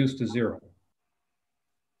reduced to 0.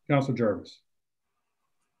 Councillor Jarvis.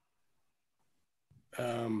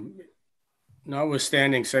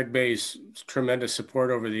 Notwithstanding Seg Bay's tremendous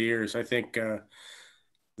support over the years, I think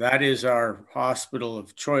that is our hospital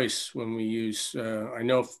of choice when we use, I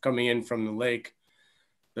know coming in from the lake,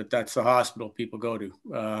 that's the hospital people go to.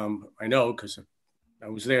 I know because I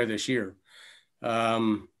was there this year.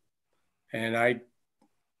 And I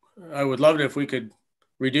would love it if we could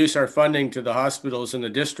reduce our funding to the hospitals in the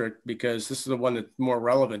district, because this is the one that's more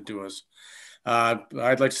relevant to us.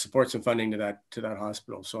 I'd like to support some funding to that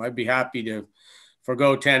hospital. So I'd be happy to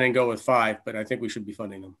forgo 10 and go with 5, but I think we should be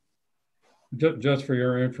funding them. Just for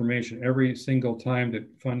your information, every single time that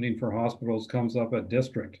funding for hospitals comes up at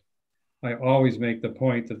district, I always make the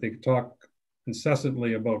point that they talk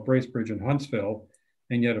incessantly about Bracebridge and Huntsville,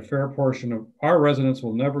 and yet a fair portion of our residents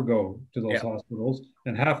will never go to those hospitals,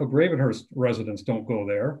 and half of Gravenhurst residents don't go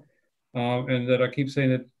there. And that I keep saying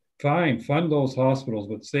that, fine, fund those hospitals,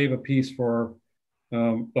 but save a piece for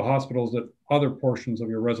the hospitals that other portions of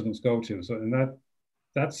your residents go to. So, and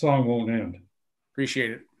that song won't end.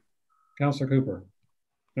 Appreciate it. Councillor Cooper.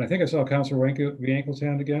 And I think I saw Councillor Wienkel's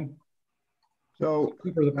hand again. So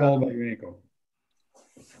Cooper, the call by Wienkel.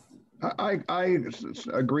 I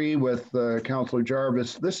agree with Councillor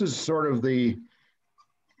Jarvis. This is sort of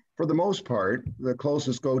for the most part, the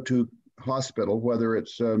closest go-to hospital, whether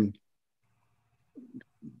it's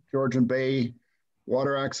Georgian Bay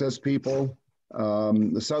water access people,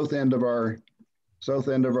 the south end of our south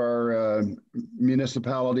end of our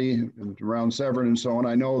municipality, around Severn and so on.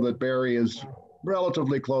 I know that Barrie is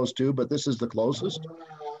relatively close to, but this is the closest.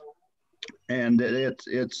 And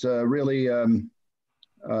it's really,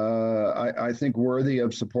 I think, worthy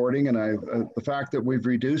of supporting. And the fact that we've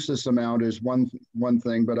reduced this amount is one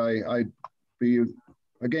thing, but I'd be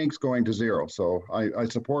against going to zero. So I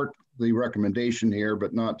support the recommendation here,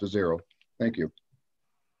 but not to zero. Thank you.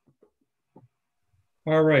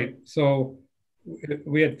 All right. So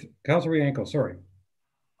we had Councilor Yanko, sorry.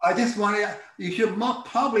 I just wanted, you should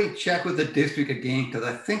probably check with the district again, because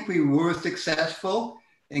I think we were successful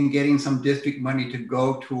in getting some district money to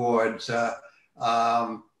go towards the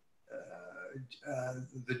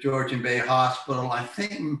Georgian Bay Hospital. I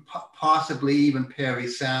think possibly even Parry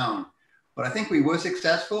Sound. But I think we were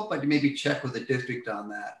successful, but maybe check with the district on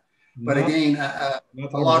that. But again,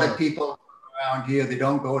 a lot of people around here, they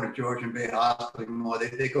don't go to Georgian Bay Hospital anymore.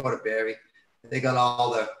 They go to Barrie. They got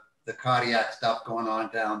all the cardiac stuff going on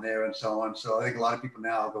down there and so on. So I think a lot of people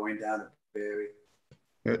now are going down to Barrie.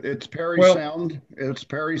 It's Parry Sound. It's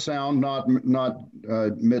Parry Sound, not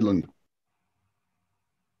Midland.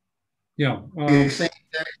 Yeah. You're saying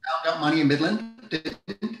Parry Sound got money in Midland?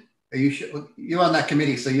 Are you sure? You're on that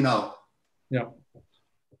committee, so you know. Yeah.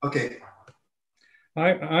 Okay.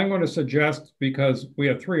 I'm going to suggest, because we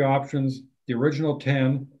have three options, the original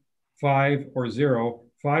 10, 5, or 0.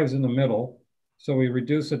 5 is in the middle. So we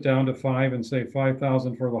reduce it down to 5 and say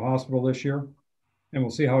 5,000 for the hospital this year. And we'll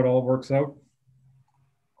see how it all works out.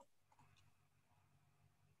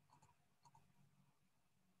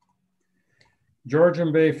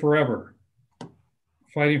 Georgian Bay Forever,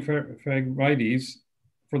 fighting phragmites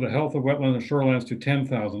for the health of wetland and shorelines to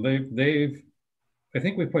 10,000. I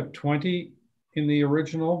think we put 20 in the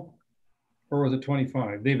original, or was it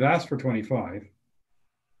 25? They've asked for 25.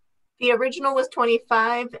 The original was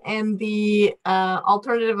 25 and the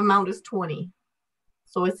alternative amount is 20.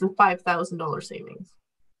 So it's a $5,000 savings.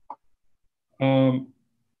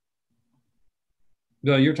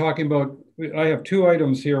 You're talking about, I have two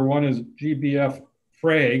items here. One is GBF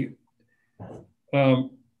frag down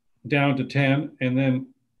to 10, and then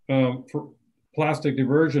for plastic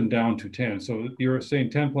diversion down to 10. So you're saying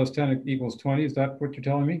 10 plus 10 equals 20. Is that what you're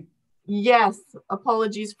telling me? Yes,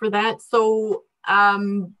 apologies for that. So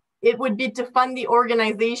it would be to fund the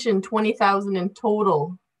organization 20,000 in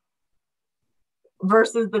total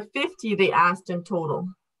versus the 50 they asked in total.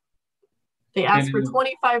 They asked for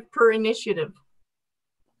 25 per initiative.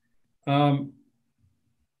 Okay,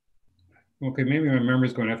 maybe my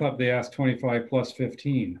memory's going. I thought they asked 25 plus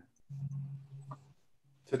 15.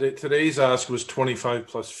 Today's ask was 25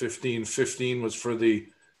 plus 15. 15 was for the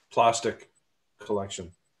plastic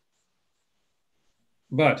collection.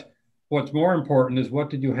 But what's more important is, what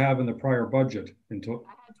did you have in the prior budget? I had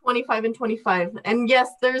 25 and 25. And yes,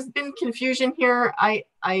 there's been confusion here. I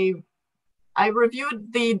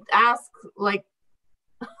reviewed the ask like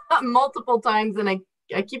multiple times, and I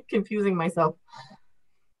keep confusing myself.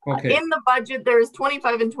 Okay. In the budget, there is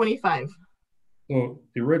 25 and 25. So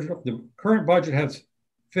the current budget has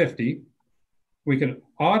 50. We can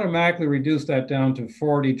automatically reduce that down to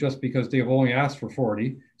 40 just because they've only asked for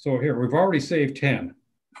 40. So here, we've already saved 10.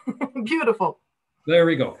 Beautiful. There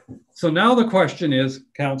we go. So now the question is,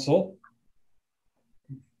 Council,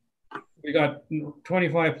 we got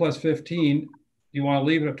 25 plus 15. Do you want to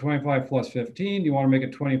leave it at 25 plus 15? Do you want to make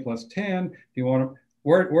it 20 plus 10? Do you want to,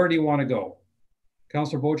 where do you want to go?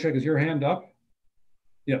 Councillor Bocek, is your hand up?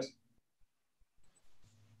 Yes.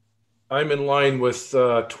 I'm in line with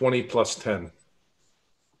 20 plus 10.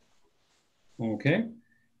 Okay.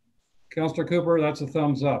 Councillor Cooper, that's a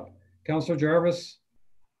thumbs up. Councillor Jarvis?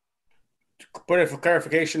 Put it for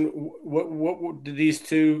clarification, what did these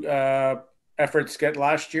two efforts get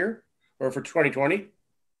last year or for 2020?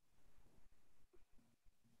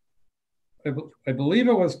 I believe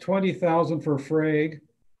it was 20,000 for frag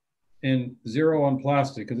and 0 on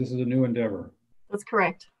plastic, because this is a new endeavor. That's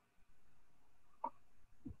correct.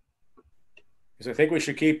 Because I think we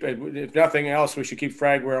should keep, if nothing else, we should keep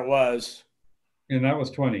frag where it was. And that was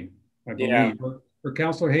 20, I believe. Yeah. For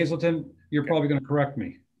Councillor Hazelton, you're probably going to correct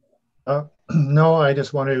me. No, I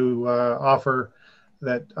just want to offer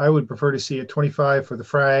that I would prefer to see a 25 for the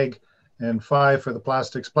frag and 5 for the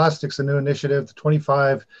plastics. Plastics, a new initiative. The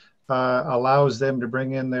 25 allows them to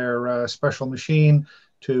bring in their special machine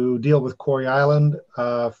to deal with Quarry Island.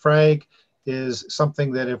 Frag is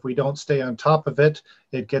something that if we don't stay on top of it,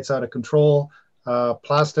 it gets out of control.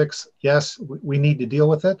 Plastics, yes, we need to deal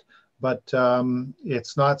with it, but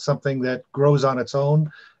it's not something that grows on its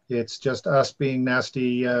own. It's just us being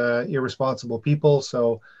nasty, irresponsible people.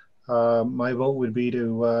 So my vote would be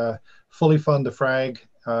to fully fund the frag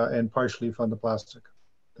and partially fund the plastic.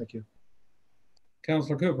 Thank you.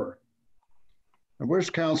 Councillor Cooper. I wish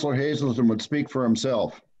Councillor Hazelton would speak for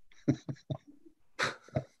himself. I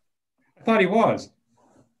thought he was.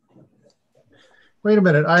 Wait a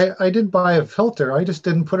minute, I did buy a filter. I just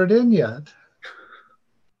didn't put it in yet.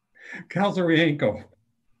 Councillor Rienko.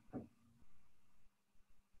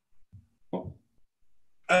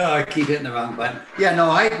 I keep hitting the wrong button. Yeah, no,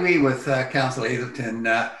 I agree with Councillor Hazelton.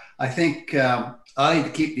 I think I need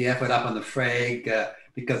to keep the effort up on the frag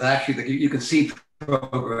because actually you can see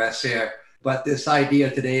progress there. But this idea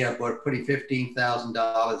today about putting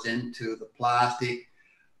 $15,000 into the plastic,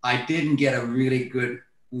 I didn't get a really good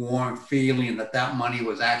warm feeling that that money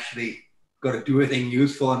was actually going to do anything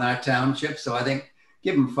useful in our township. So I think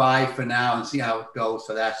give them 5 for now and see how it goes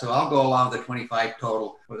for that. So I'll go along with the 25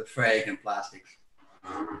 total for the frag and plastics.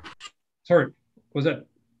 Sorry, was that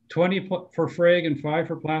 20 for frag and 5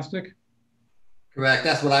 for plastic? Correct.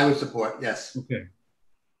 That's what I would support. Yes. Okay.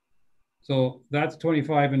 So that's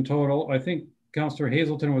 25 in total. I think Councillor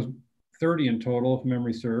Hazelton was 30 in total, if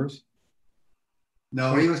memory serves.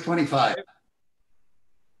 No, he was 25.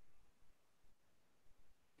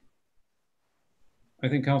 I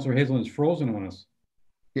think Councillor Hazelton's frozen on us.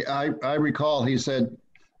 Yeah, I recall he said,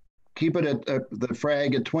 keep it at the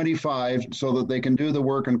frag at 25 so that they can do the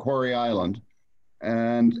work in Quarry Island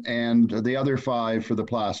and the other 5 for the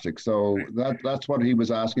plastic. So that's what he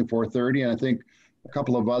was asking for, 30. And I think a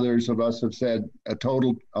couple of others of us have said a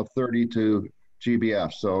total of 30 to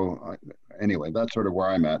GBF. So anyway, that's sort of where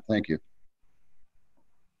I'm at. Thank you.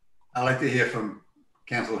 I'd like to hear from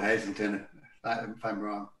Councillor Hazelton if I'm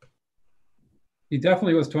wrong. He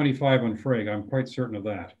definitely was 25 on frag. I'm quite certain of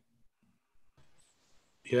that.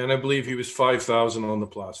 Yeah, and I believe he was 5,000 on the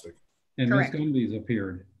plastic. And Ms. Gumby's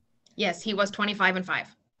appeared. Yes, he was 25 and 5.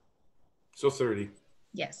 So 30.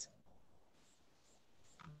 Yes.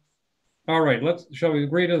 All right, shall we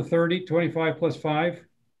agree to the 30, 25 plus 5?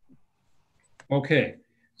 Okay,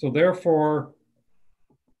 so therefore,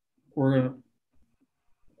 we're going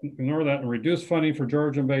to ignore that and reduce funding for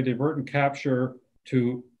Georgian Bay divert and capture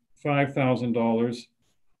to $5,000.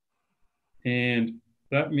 And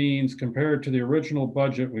that means compared to the original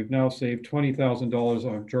budget, we've now saved $20,000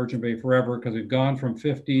 on Georgian Bay Forever because we've gone from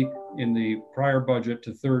 50 in the prior budget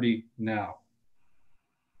to 30 now.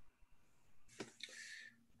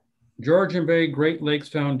 Georgian Bay Great Lakes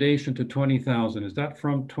Foundation to 20,000. Is that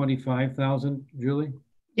from 25,000, Julie?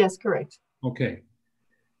 Yes, correct. Okay.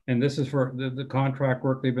 And this is for the contract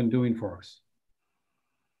work they've been doing for us.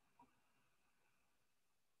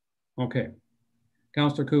 Okay.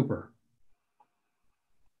 Councillor Cooper.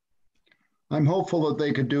 I'm hopeful that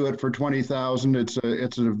they could do it for 20,000.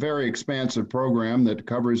 It's a very expansive program that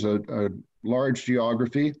covers a large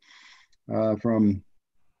geography from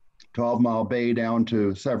 12 Mile Bay down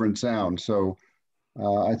to Severn Sound. So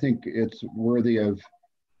I think it's worthy of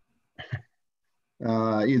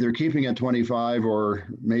either keeping at 25 or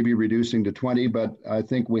maybe reducing to 20, but I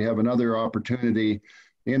think we have another opportunity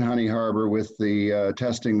in Honey Harbor with the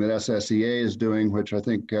testing that SSEA is doing, which I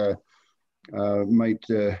think might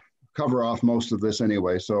cover off most of this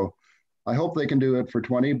anyway. So I hope they can do it for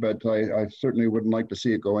 20, but I certainly wouldn't like to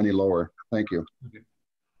see it go any lower. Thank you. Okay.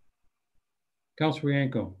 Councillor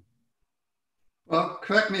Rienko. Well,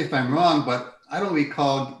 correct me if I'm wrong, but I don't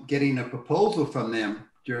recall getting a proposal from them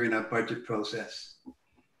during our budget process.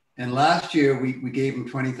 And last year we gave them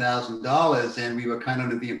 $20,000 and we were kind of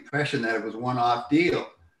under the impression that it was a one-off deal.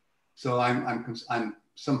 So I'm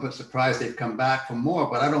somewhat surprised they've come back for more,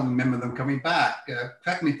 but I don't remember them coming back.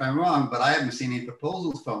 Correct me if I'm wrong, but I haven't seen any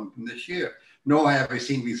proposals from this year, nor have I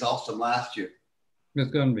seen results from last year. Ms.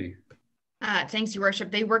 Gunby. Thanks, Your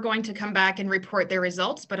Worship. They were going to come back and report their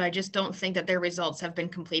results, but I just don't think that their results have been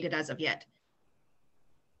completed as of yet.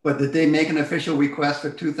 But did they make an official request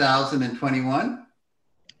for 2021?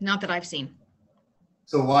 Not that I've seen.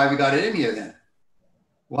 So why have we got it in here then?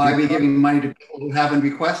 Why are we giving money to people who haven't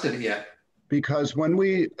requested it yet? Because when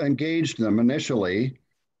we engaged them initially,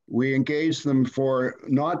 we engaged them for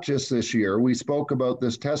not just this year. We spoke about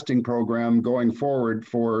this testing program going forward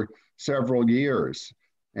for several years.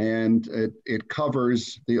 And it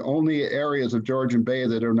covers the only areas of Georgian Bay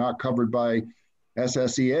that are not covered by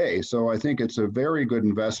SSEA. So I think it's a very good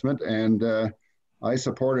investment, and I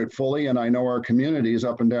support it fully, and I know our communities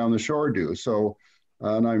up and down the shore do. So,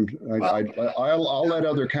 and I'll let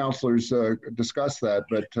other councillors discuss that,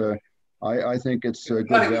 but I think it's a good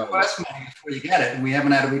value. Request money before you get it, and we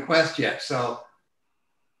haven't had a request yet. So,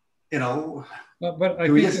 you know, but I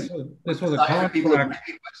think this was a contract.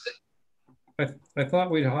 I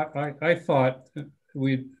thought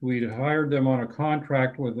we'd hired them on a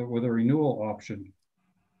contract with a renewal option.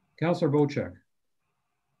 Councillor Bocek.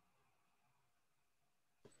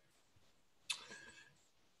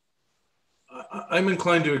 I'm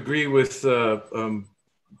inclined to agree with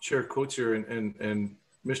Chair Coetzee and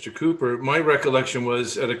Mr. Cooper. My recollection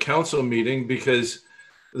was at a council meeting, because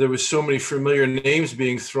there was so many familiar names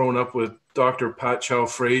being thrown up with Dr. Pat Chow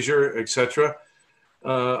Fraser, etc.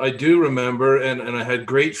 I do remember, and I had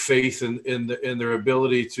great faith in their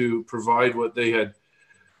ability to provide what they had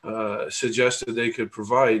suggested they could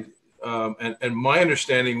provide. And my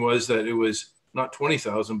understanding was that it was not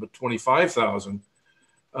 20,000, but 25,000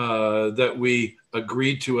 that we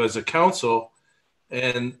agreed to as a council,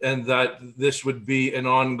 and that this would be an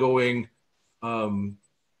ongoing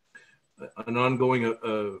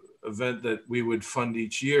event that we would fund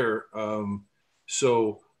each year.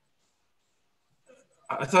 So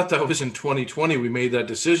I thought that was in 2020 we made that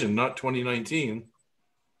decision, not 2019.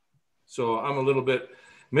 So I'm a little bit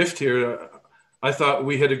miffed here. I thought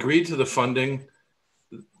we had agreed to the funding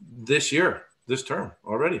this year, this term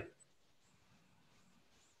already.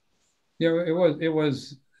 Yeah, it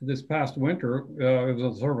was this past winter. It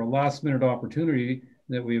was a sort of a last minute opportunity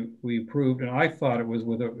that we approved, and I thought it was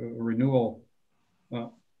with a renewal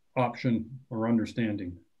option or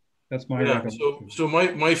understanding. That's my recollection. So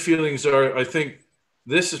my feelings are, I think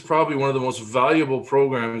this is probably one of the most valuable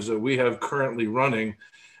programs that we have currently running,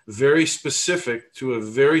 very specific to a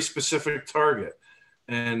very specific target.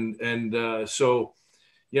 And so,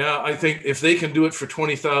 yeah, I think if they can do it for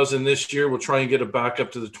 20,000 this year, we'll try and get it back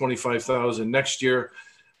up to the 25,000 next year.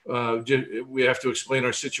 We have to explain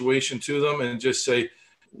our situation to them and just say,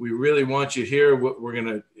 we really want you here. We're going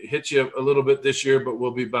to hit you a little bit this year, but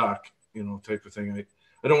we'll be back, you know, type of thing.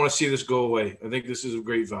 I don't want to see this go away. I think this is of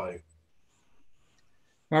great value.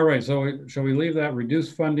 All right, so shall we leave that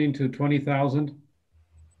reduced funding to 20,000?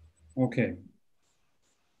 Okay.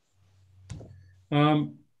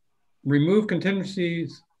 Remove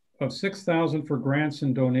contingencies of 6,000 for grants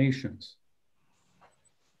and donations.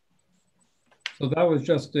 So that was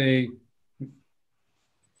just a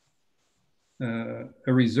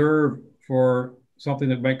reserve for something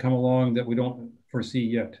that might come along that we don't foresee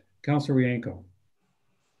yet. Councillor Wienko.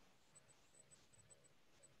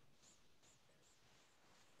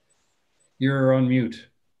 You're on mute,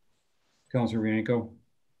 Councillor Wienko.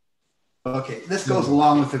 Okay, this goes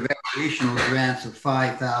along with the recreational grants of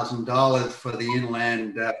 $5,000 for the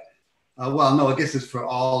inland. Well, no, I guess it's for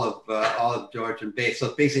all of Georgian Bay.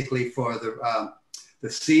 So basically for the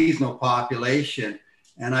seasonal population.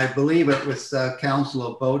 And I believe it was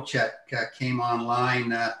Councillor Bocek came online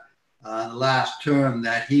last term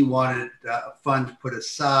that he wanted funds put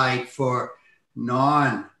aside for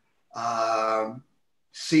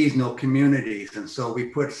seasonal communities, and so we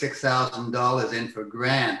put $6,000 in for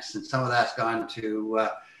grants, and some of that's gone to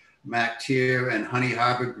MacTier and Honey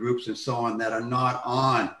Harbor groups and so on that are not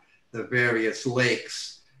on the various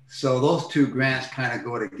lakes. So those two grants kind of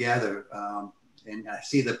go together, and I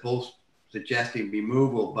see that both suggesting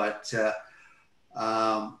removal, but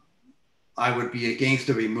I would be against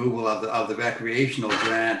the removal of the recreational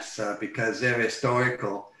grants because they're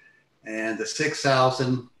historical, and the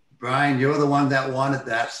 6,000. Brian, you're the one that wanted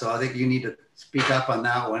that, so I think you need to speak up on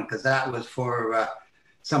that one, because that was for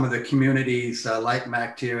some of the communities like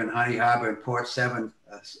MacTier and Honey Harbor and Port 7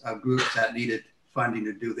 groups that needed funding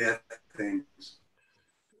to do their things.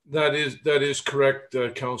 That is correct,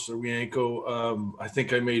 Councillor Wienko. I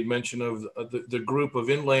think I made mention of the group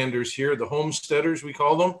of inlanders here, the homesteaders we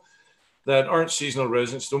call them, that aren't seasonal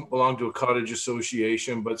residents, don't belong to a cottage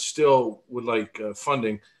association, but still would like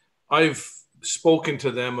funding. I've spoken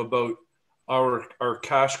to them about our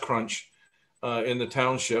cash crunch in the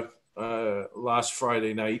township last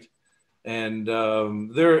Friday night, and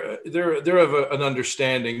they're of an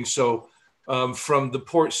understanding. So from the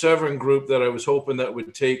Port Severn group that I was hoping that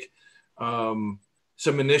would take some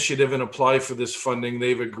initiative and apply for this funding,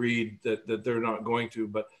 they've agreed that they're not going to,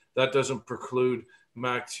 but that doesn't preclude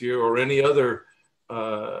MacTier or any other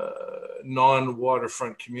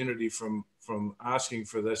non-waterfront community from asking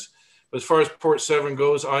for this. As far as Port Severn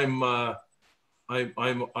goes, I'm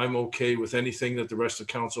okay with anything that the rest of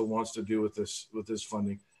council wants to do with this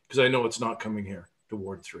funding, because I know it's not coming here to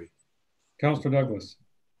Ward 3. Councillor Douglas.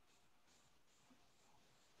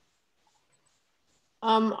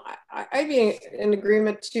 I'd be in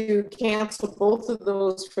agreement to cancel both of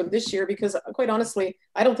those for this year, because quite honestly,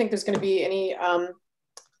 I don't think there's going to be any.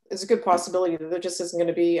 There's a good possibility that there just isn't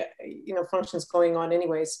going to be, functions going on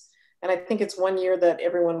anyways. And I think it's 1 year that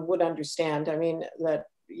everyone would understand. I mean, that,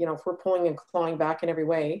 if we're pulling and clawing back in every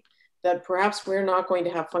way, that perhaps we're not going to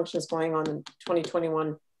have functions going on in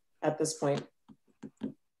 2021 at this point.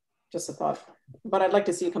 Just a thought. But I'd like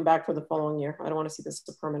to see it come back for the following year. I don't want to see this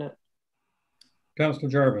permanent. Councillor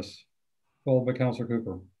Jarvis, followed by Councillor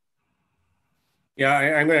Cooper. Yeah,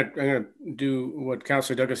 I'm gonna do what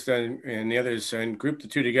Councillor Douglas did and the others and group the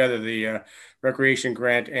two together, the recreation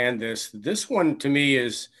grant and this. This one to me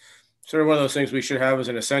is sort of one of those things we should have as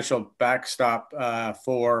an essential backstop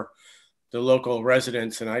for the local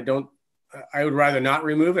residents. And I would rather not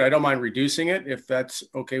remove it. I don't mind reducing it if that's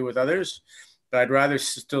okay with others, but I'd rather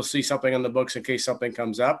still see something on the books in case something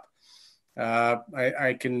comes up.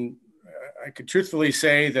 I could truthfully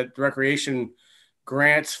say that recreation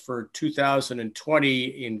grants for 2020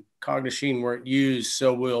 in Cognachine weren't used,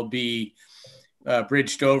 so will be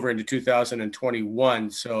bridged over into 2021.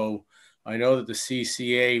 So I know that the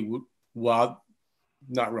CCA, while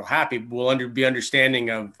not real happy, will be understanding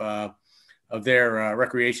of their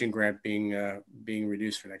recreation grant being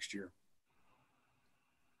reduced for next year.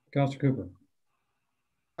 Councillor Cooper.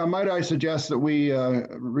 Might I suggest that we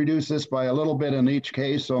reduce this by a little bit in each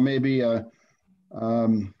case? So maybe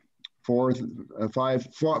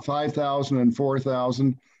 5,000 and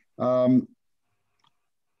 4,000. I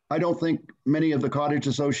don't think many of the cottage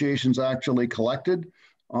associations actually collected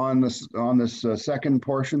on this second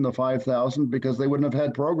portion, the 5,000, because they wouldn't have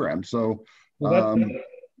had programs. So well,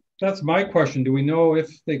 that's my question. Do we know if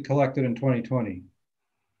they collected in 2020?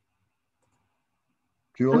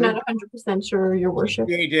 Julie? I'm not 100% sure, Your Worship.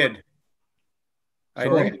 They did.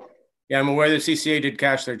 Yeah, I'm aware the CCA did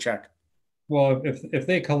cash their check. Well, if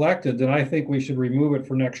they collected, then I think we should remove it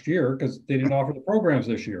for next year because they didn't offer the programs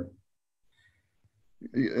this year.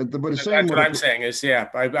 But that's what I'm saying is, yeah,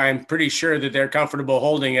 I'm pretty sure that they're comfortable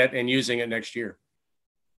holding it and using it next year.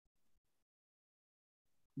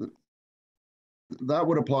 That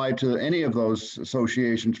would apply to any of those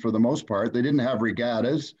associations for the most part. They didn't have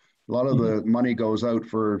regattas. A lot of the money goes out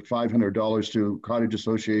for $500 to cottage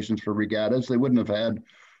associations for regattas. They wouldn't have had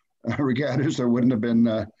regattas. There wouldn't have been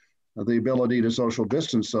the ability to social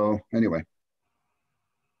distance. So anyway.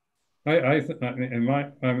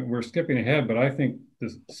 We're skipping ahead, but I think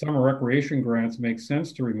the summer recreation grants make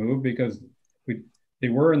sense to remove because they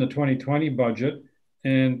were in the 2020 budget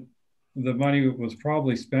and the money was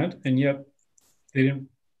probably spent, and yet they didn't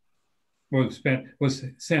was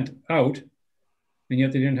sent out, and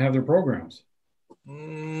yet they didn't have their programs.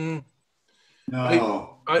 No,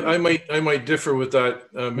 I might differ with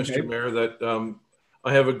that, Mr. Okay. Mayor. That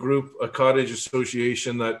I have a group, a cottage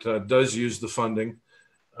association that does use the funding.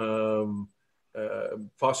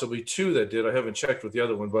 Possibly two that did. I haven't checked with the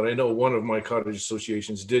other one, but I know one of my cottage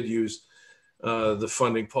associations did use the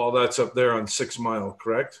funding. Paul, that's up there on 6 Mile,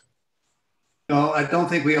 correct? No, I don't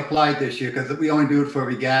think we applied this year because we only do it for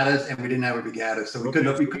regattas, and we didn't have a regatta, so we couldn't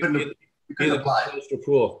apply.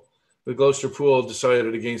 The Gloucester Pool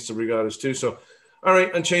decided against the regattas too. So, all right,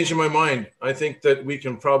 I'm changing my mind. I think that we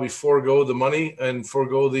can probably forego the money and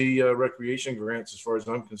forego the recreation grants, as far as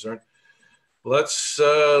I'm concerned. Let's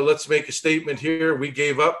make a statement here. We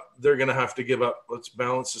gave up. They're going to have to give up. Let's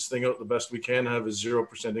balance this thing out the best we can. Have a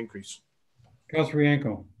 0% increase. Councillor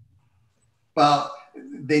Yanko. Well,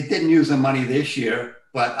 they didn't use the money this year,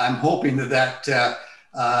 but I'm hoping that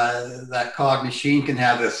Cognachine can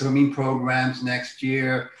have the swimming programs next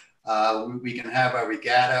year. We can have a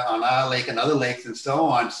regatta on our lake and other lakes and so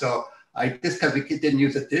on. So just because we didn't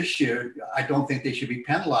use it this year, I don't think they should be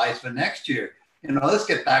penalized for next year. You know, let's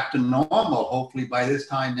get back to normal. Hopefully by this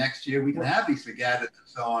time next year, we can have these regattas and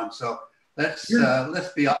so on. So let's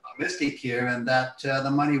be optimistic here and that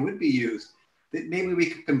the money would be used. Maybe we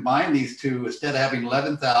could combine these two. Instead of having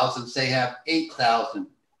 11,000, say have 8,000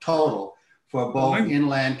 total for both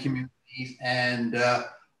inland communities and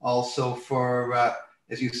also for,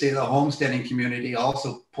 as you say, the homesteading community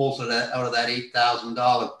also pulls it out of that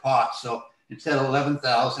 $8,000 pot. So instead of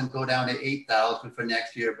 11,000, go down to 8,000 for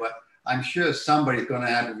next year. But I'm sure somebody's going to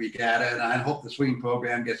have a regatta, and I hope the swimming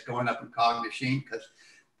program gets going up in Cognachine because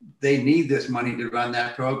they need this money to run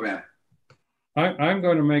that program. I'm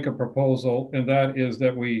going to make a proposal, and that is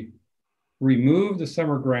that we remove the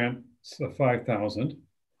summer grant of 5,000.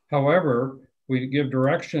 However, we give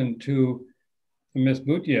direction to Ms.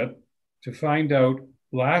 Boutiet to find out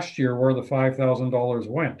last year where the $5,000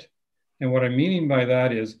 went. And what I'm meaning by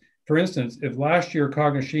that is, for instance, if last year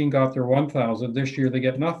Cognachine got their 1,000, this year they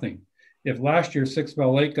get nothing. If last year 6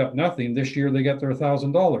 Mile Lake got nothing, this year they get their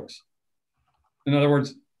 $1,000. In other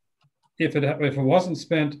words, if it wasn't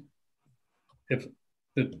spent, if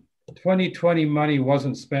the 2020 money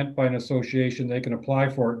wasn't spent by an association, they can apply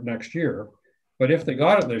for it next year. But if they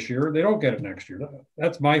got it this year, they don't get it next year.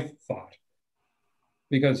 That's my thought.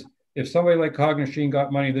 Because if somebody like Cognizant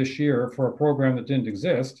got money this year for a program that didn't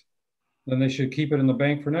exist, then they should keep it in the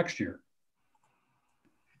bank for next year.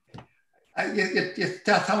 You're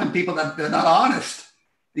telling people that they're not honest.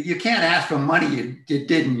 You can't ask for money you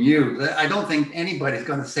didn't use. I don't think anybody's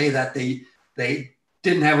going to say that they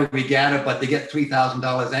didn't have a regatta, but they get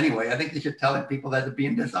 $3,000 anyway. I think they should tell people that they're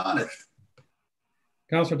being dishonest.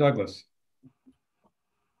 Councillor Douglas.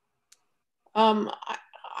 I'd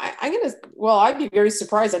be very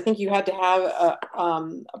surprised. I think you had to have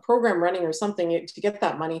a program running or something to get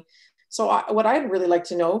that money. So what I'd really like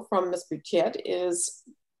to know from Ms. Boutiette is,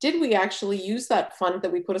 did we actually use that fund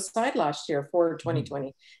that we put aside last year for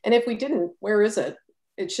 2020? And if we didn't, where is it?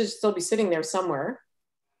 It should still be sitting there somewhere.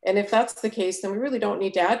 And if that's the case, then we really don't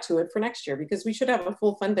need to add to it for next year, because we should have a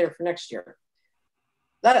full fund there for next year.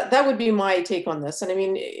 That would be my take on this. And I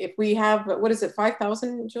mean, if we have, what is it,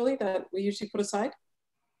 5,000, Julie, that we usually put aside?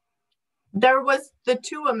 There was the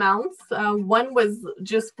two amounts. One was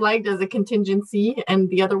just flagged as a contingency, and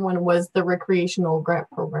the other one was the recreational grant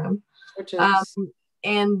program. Which is...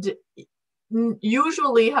 and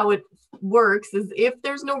usually how it works is if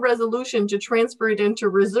there's no resolution to transfer it into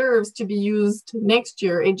reserves to be used next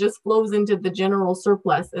year, it just flows into the general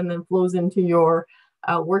surplus and then flows into your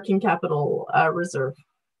working capital reserve.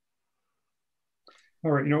 All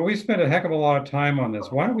right, we spent a heck of a lot of time on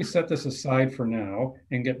this. Why don't we set this aside for now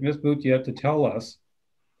and get Ms. Boutiette to tell us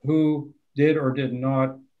who did or did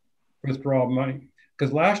not withdraw money?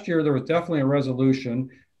 Because last year there was definitely a resolution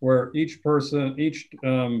where each person,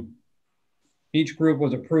 each group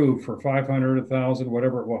was approved for 500, 1,000,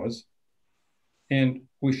 whatever it was. And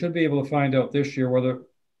we should be able to find out this year whether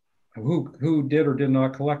who did or did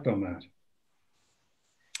not collect on that.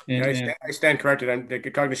 And, I stand corrected. The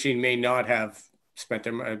Cognizant may not have spent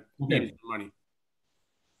their money.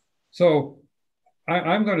 So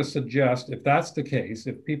I'm going to suggest, if that's the case,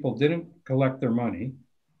 if people didn't collect their money,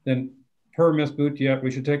 then per Ms. Boutiette,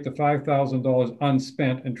 we should take the $5,000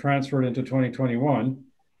 unspent and transfer it into 2021,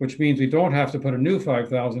 which means we don't have to put a new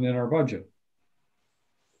 $5,000 in our budget.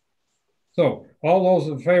 So all those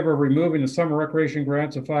in favor of removing the summer recreation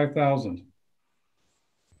grants of $5,000?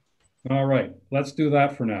 All right, let's do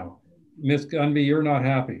that for now. Ms. Gunby, you're not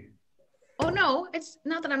happy. Oh, no, it's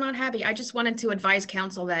not that I'm not happy. I just wanted to advise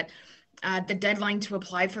council that the deadline to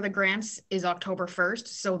apply for the grants is October 1st.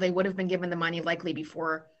 So they would have been given the money likely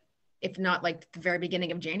before, if not like the very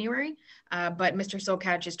beginning of January. But Mr.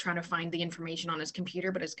 Sokach is trying to find the information on his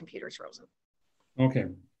computer, but his computer's frozen. Okay.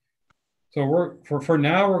 So for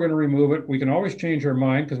now, we're going to remove it. We can always change our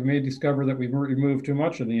mind because we may discover that we've removed too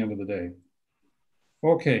much at the end of the day.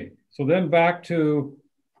 Okay, so then back to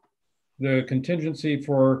the contingency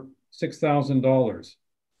for $6,000.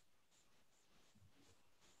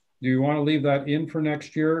 Do you want to leave that in for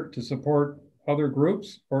next year to support other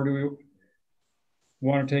groups, or do we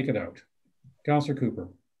want to take it out? Councillor Cooper.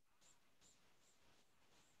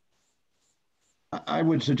 I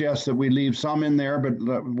would suggest that we leave some in there,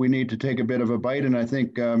 but we need to take a bit of a bite. And I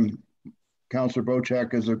think Councillor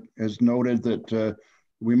Bochac has noted that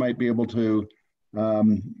we might be able to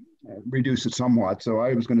reduce it somewhat. So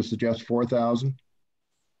I was going to suggest 4,000.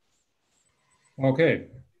 Okay,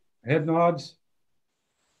 head nods.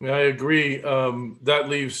 I agree. That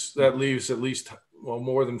leaves at least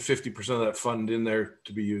more than 50% of that fund in there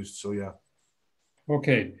to be used. So yeah.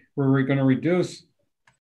 Okay, we're going to reduce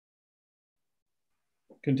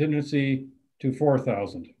contingency to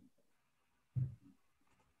 4,000.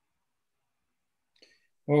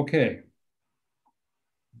 Okay.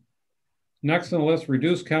 Next on the list,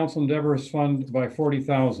 reduce council endeavors fund by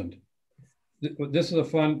 40,000. This is a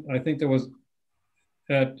fund I think that was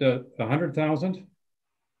at 100,000.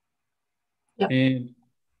 Yep. And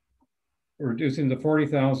reducing the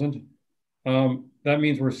 40,000. That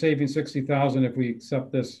means we're saving 60,000 if we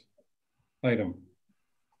accept this item.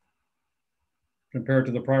 Compared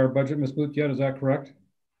to the prior budget, Ms. Boutiette, is that correct?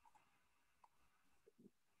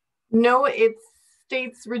 No, it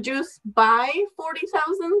states reduced by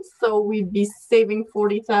 40,000. So we'd be saving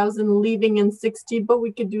 40,000, leaving in 60, but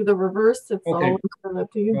we could do the reverse. It's okay. All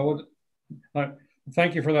up to you. Well,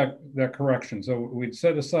 thank you for that correction. So we'd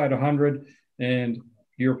set aside 100 and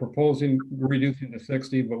you're proposing reducing to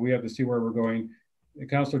 60, but we have to see where we're going.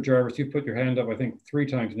 Councillor Jarvis, you put your hand up, I think 3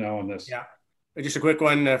 times now on this. Yeah. Just a quick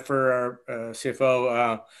one for our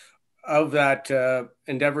CFO. Of that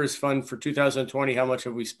Endeavors Fund for 2020, how much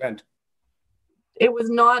have we spent? It was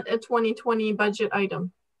not a 2020 budget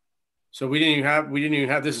item. So we didn't even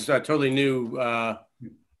have, this is totally new.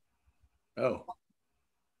 So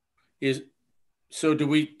do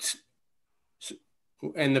we,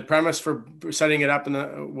 and the premise for setting it up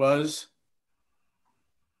was?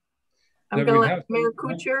 I'm going to let Mayor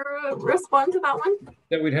Kuchar respond to that one.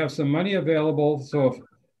 That we'd have some money available. So if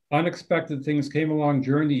unexpected things came along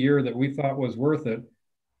during the year that we thought was worth it,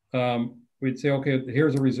 we'd say, okay,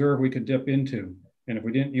 here's a reserve we could dip into. And if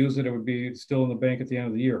we didn't use it, it would be still in the bank at the end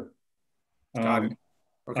of the year. Got it.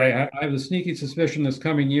 Okay. I have the sneaky suspicion this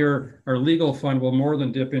coming year, our legal fund will more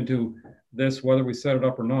than dip into this, whether we set it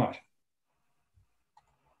up or not.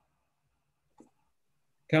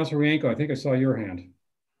 Councilor Rienko, I think I saw your hand.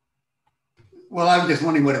 Well, I'm just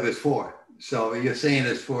wondering what it was for. So you're saying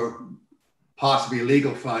it's for possibly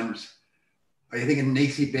legal funds. Are you thinking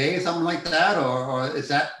Nacy Bay or something like that? Or is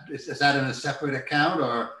that in a separate account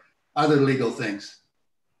or other legal things?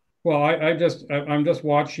 Well, I'm just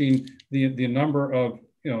watching the number of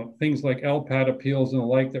things like LPAT appeals and the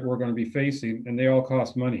like that we're going to be facing, and they all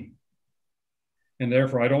cost money. And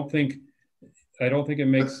therefore, I don't think it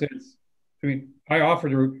makes sense. I mean, I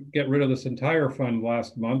offered to get rid of this entire fund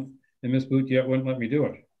last month, and Ms. Boutier wouldn't let me do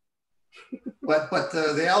it. But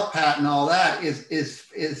the LPAT and all that is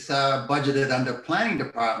budgeted under planning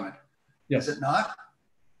department, yes. Is it not?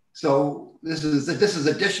 So this is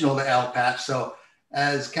additional to LPAT. So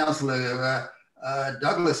as Councillor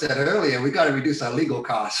Douglas said earlier, we got to reduce our legal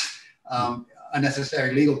costs,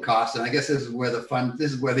 unnecessary legal costs, and I guess this is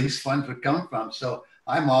where these funds would come from. So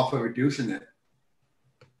I'm all for reducing it.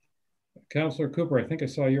 Councillor Cooper, I think I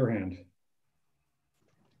saw your hand.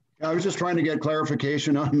 I was just trying to get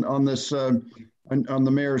clarification on this on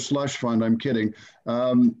the mayor's slush fund. I'm kidding.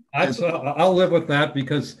 I'll live with that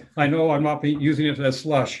because I know I'm not using it as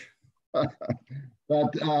slush.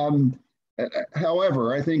 But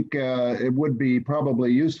however, I think it would be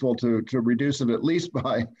probably useful to reduce it at least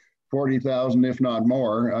by 40,000, if not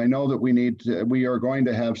more. I know that we are going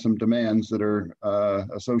to have some demands that are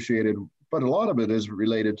associated, but a lot of it is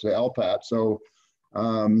related to LPAT. So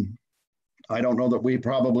I don't know that we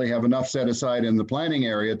probably have enough set aside in the planning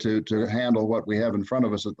area to handle what we have in front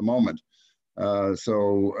of us at the moment.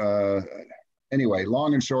 Anyway,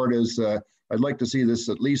 long and short is I'd like to see this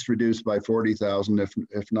at least reduced by 40,000,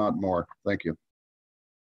 if not more. Thank you.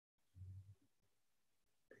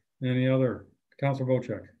 Any other? Councillor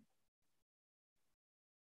Wojcik.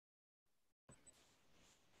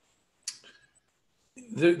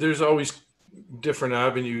 There's always different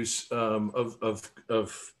avenues of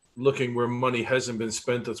looking where money hasn't been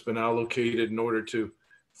spent that's been allocated in order to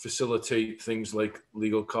facilitate things like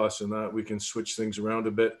legal costs and that. We can switch things around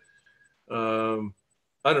a bit.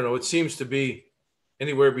 I don't know, it seems to be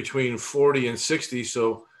anywhere between 40 and 60.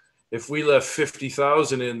 So if we left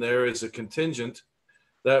 50,000 in there as a contingent,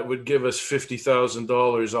 that would give us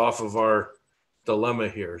 $50,000 off of our dilemma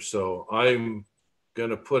here. So I'm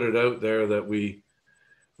going to put it out there that we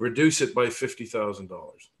reduce it by $50,000.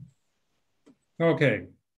 Okay,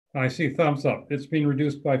 I see thumbs up. It's been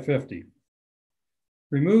reduced by 50.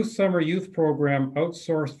 Remove summer youth program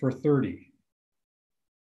outsourced for 30.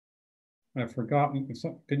 I've forgotten.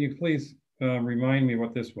 Can you please remind me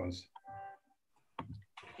what this was?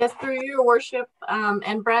 Yes, through your worship,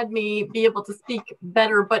 and Brad may be able to speak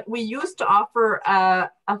better, but we used to offer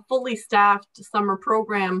a fully staffed summer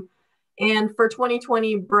program. And for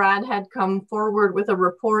 2020, Brad had come forward with a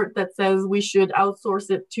report that says we should outsource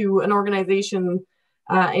it to an organization.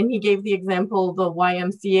 And he gave the example, the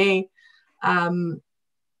YMCA.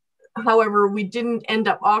 However, we didn't end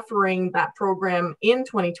up offering that program in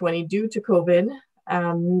 2020 due to COVID.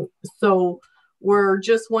 So we're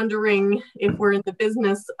just wondering if we're in the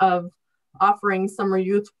business of offering summer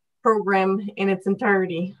youth program in its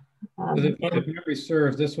entirety. If memory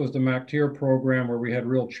serves, this was the MacTier program where we had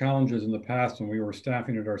real challenges in the past when we were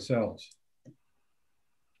staffing it ourselves.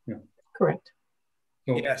 Yeah. Correct.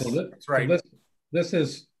 So, yes, that's right. So this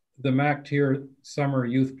is the MacTier summer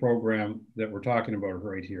youth program that we're talking about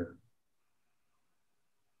right here.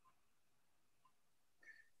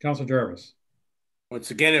 Councillor Jarvis. Once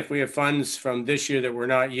again, if we have funds from this year that were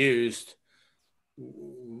not used,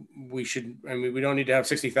 we should, we don't need to have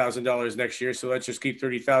 $60,000 next year. So let's just keep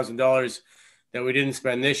 $30,000 that we didn't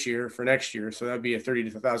spend this year for next year. So that'd be a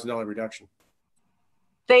 $30,000 reduction.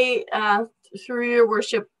 They, through your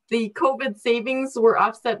worship, the COVID savings were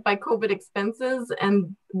offset by COVID expenses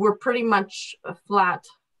and were pretty much flat,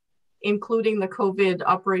 including the COVID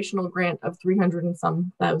operational grant of 300 and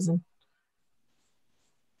some thousand.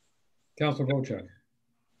 Councillor Wojcik.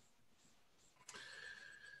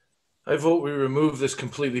 I vote we remove this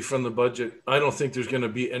completely from the budget. I don't think there's going to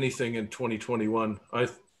be anything in 2021.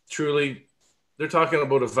 They're talking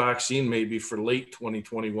about a vaccine maybe for late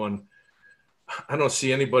 2021. I don't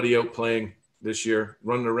see anybody out playing this year,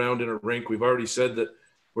 running around in a rink. We've already said that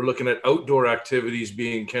we're looking at outdoor activities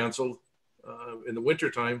being canceled in the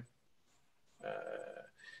wintertime.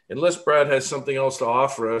 Unless Brad has something else to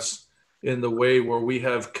offer us in the way where we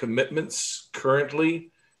have commitments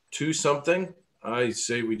currently to something, I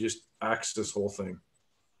say we just axe this whole thing.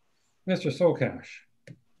 Mr. Sokash,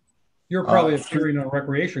 you're probably appearing on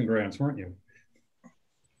recreation grants, weren't you?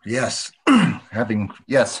 Yes,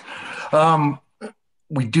 yes.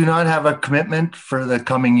 We do not have a commitment for the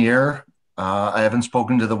coming year. I haven't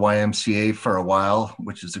spoken to the YMCA for a while,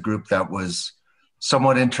 which is a group that was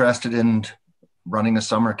somewhat interested in running a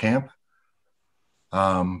summer camp.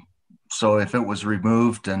 So if it was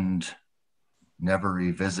removed and never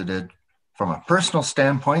revisited, from a personal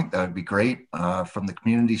standpoint, that would be great. From the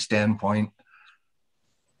community standpoint,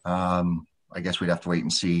 I guess we'd have to wait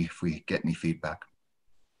and see if we get any feedback.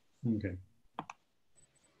 Okay.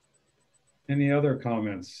 Any other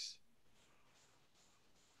comments?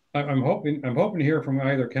 I'm hoping to hear from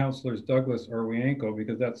either Councillors Douglas or Wienko,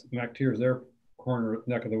 because that's MacTier's their corner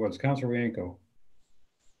neck of the woods. Councillor Wienko,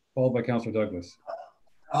 followed by Councillor Douglas.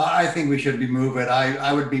 I think we should remove it.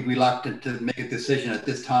 I would be reluctant to make a decision at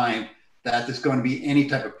this time that there's going to be any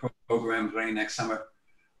type of programs running next summer.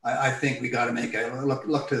 I think we got to make a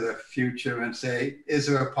look to the future and say, is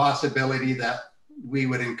there a possibility that we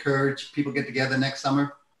would encourage people to get together next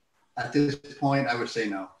summer? At this point, I would say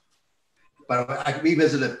no. But I could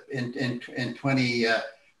revisit it in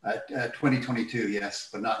 2022, yes,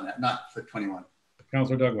 but not for 21.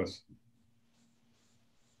 Councillor Douglas.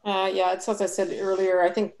 Yeah, it's as I said earlier, I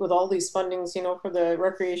think with all these fundings, you know, for the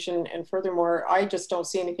recreation and furthermore, I just don't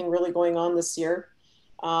see anything really going on this year.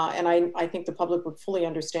 And I think the public would fully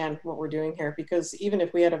understand what we're doing here, because even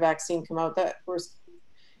if we had a vaccine come out, I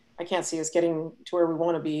can't see us getting to where we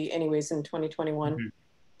want to be anyways in 2021. Mm-hmm.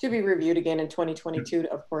 To be reviewed again in 2022,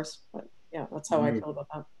 of course. But yeah, that's how I feel about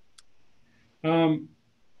that.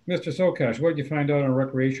 Mr. Sokash, what did you find out on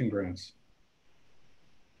recreation grants?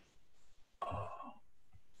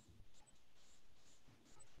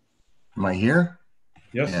 Am I here?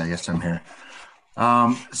 Yes. Yeah, yes, I'm here.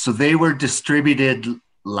 So they were distributed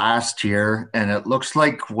last year, and it looks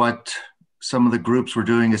like what some of the groups were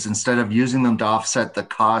doing is instead of using them to offset the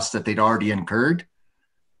costs that they'd already incurred,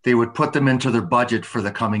 they would put them into their budget for the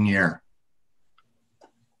coming year.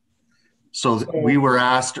 So we were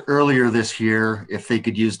asked earlier this year if they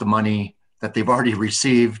could use the money that they've already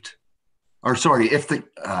received, or sorry, if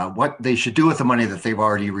what they should do with the money that they've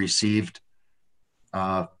already received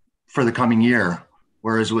for the coming year,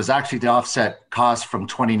 whereas it was actually to offset costs from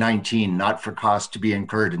 2019, not for costs to be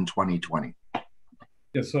incurred in 2020.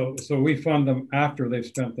 Yeah, so we fund them after they've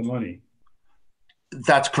spent the money.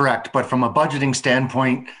 That's correct. But from a budgeting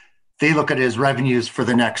standpoint, they look at it as revenues for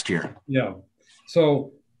the next year. Yeah.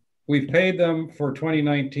 So we've paid them for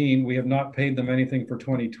 2019. We have not paid them anything for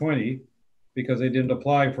 2020 because they didn't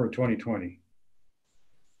apply for 2020.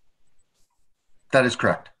 That is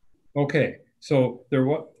correct. Okay. So the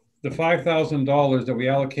 $5,000 that we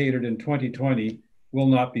allocated in 2020 will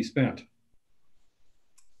not be spent.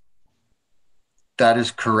 That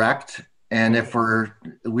is correct. And if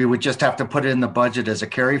we would just have to put it in the budget as a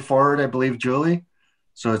carry forward, I believe, Julie.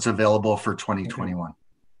 So it's available for 2021. Okay.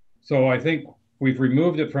 So I think we've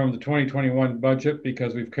removed it from the 2021 budget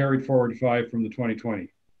because we've carried forward 5 from the 2020.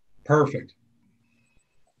 Perfect.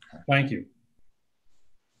 Thank you.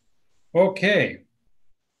 Okay.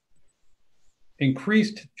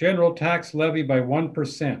 Increased general tax levy by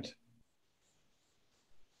 1%.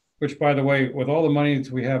 Which, by the way, with all the money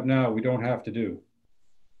that we have now, we don't have to do.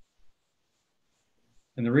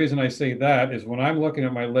 And the reason I say that is when I'm looking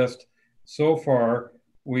at my list, so far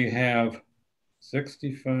we have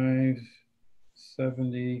 65,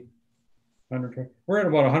 70, 100, we're at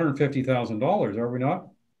about $150,000, are we not?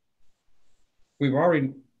 We've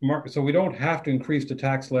already marked, so we don't have to increase the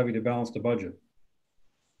tax levy to balance the budget.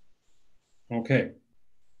 Okay.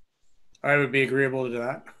 I would be agreeable to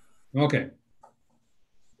that. Okay.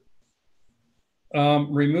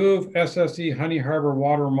 Remove SSE Honey Harbor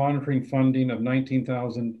water monitoring funding of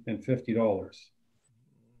 $19,050.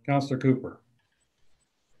 Councillor Cooper.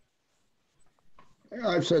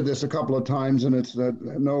 I've said this a couple of times, and it's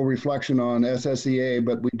no reflection on SSEA,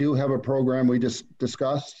 but we do have a program we just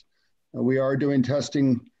discussed. We are doing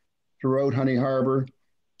testing throughout Honey Harbor.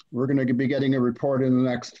 We're going to be getting a report in the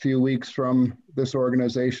next few weeks from this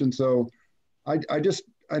organization. So I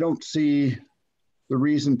don't see the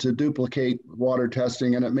reason to duplicate water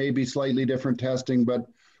testing, and it may be slightly different testing, but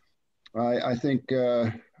I think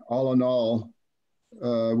all in all,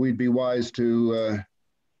 we'd be wise to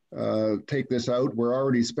take this out. We're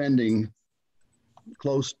already spending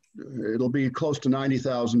it'll be close to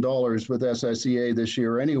 $90,000 with SSEA this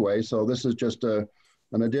year anyway. So this is just an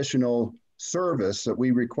additional service that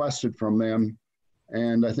we requested from them.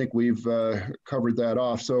 And I think we've covered that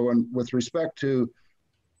off. So with respect to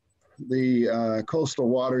the coastal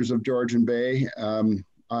waters of Georgian Bay,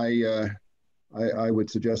 I would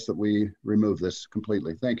suggest that we remove this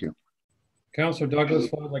completely. Thank you. Councillor Douglas,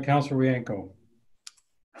 followed by Councillor Rianco.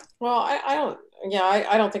 Well,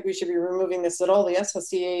 I don't think we should be removing this at all. The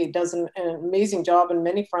SSCA does an amazing job in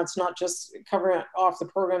many fronts, not just covering off the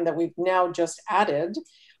program that we've now just added.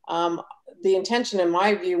 The intention, in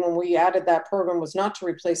my view, when we added that program was not to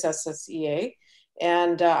replace SSCA.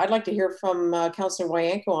 And I'd like to hear from Councillor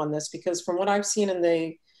Rianco on this, because from what I've seen in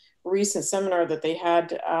the recent seminar that they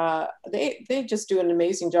had, they just do an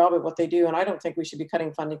amazing job at what they do, and I don't think we should be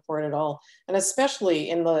cutting funding for it at all. And especially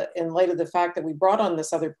in light of the fact that we brought on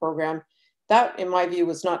this other program, that, in my view,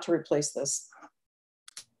 was not to replace this.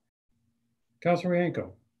 Councillor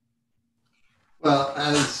Rianco. Well,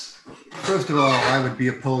 first of all, I would be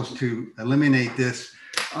opposed to eliminate this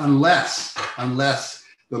unless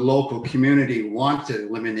the local community wants to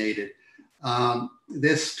eliminate it.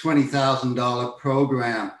 This $20,000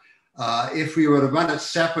 program, if we were to run it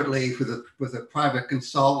separately with a private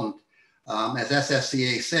consultant, as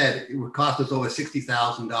SSCA said, it would cost us over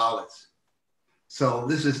 $60,000. So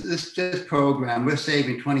this program, we're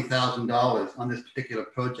saving $20,000 on this particular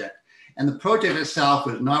project. And the project itself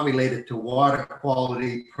was not related to water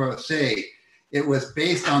quality per se. It was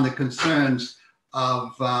based on the concerns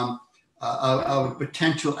of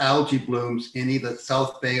potential algae blooms in either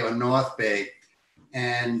South Bay or North Bay.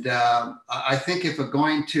 And I think if we're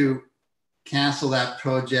going to cancel that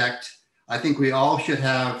project, I think we all should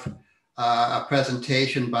have a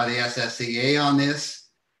presentation by the SSCA on this.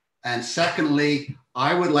 And secondly,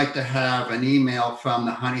 I would like to have an email from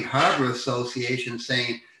the Honey Harbor Association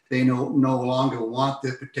saying they no longer want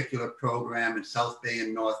this particular program in South Bay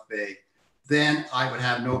and North Bay. Then I would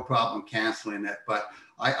have no problem canceling it. But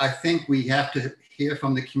I think we have to hear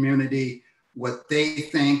from the community what they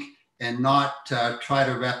think and not try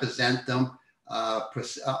to represent them per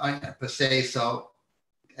se. So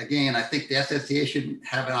again, I think the SSCA should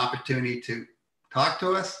have an opportunity to talk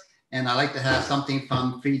to us. And I'd like to have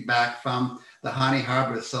feedback from the Honey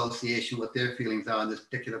Harbor Association, what their feelings are on this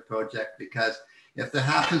particular project, because if there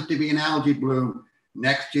happens to be an algae bloom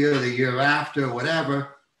next year, or the year after, or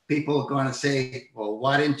whatever, people are going to say, well,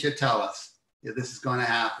 why didn't you tell us that this is going to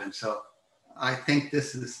happen? So I think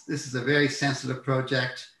this is a very sensitive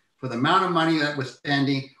project. For the amount of money that we're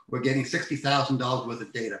spending, we're getting $60,000 worth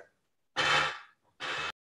of data.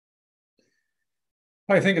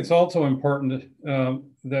 I think it's also important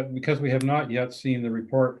that because we have not yet seen the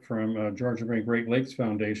report from Georgian Bay Great Lakes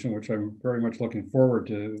Foundation, which I'm very much looking forward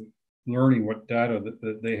to learning what data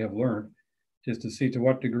that they have learned, just to see to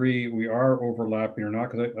what degree we are overlapping or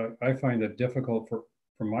not, because I find it difficult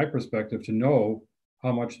from my perspective to know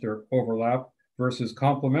how much they're overlap versus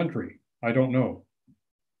complementary. I don't know.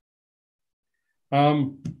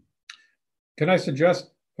 Can I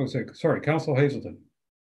suggest, sorry, Councillor Hazelton.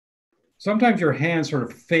 Sometimes your hand sort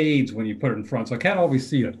of fades when you put it in front, so I can't always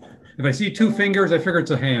see it. If I see two fingers, I figure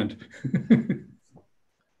it's a hand.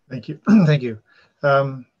 Thank you. Thank you.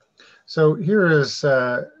 So here is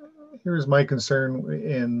my concern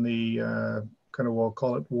in the kind of, we'll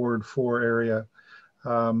call it Ward 4 area.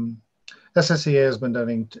 SSCA has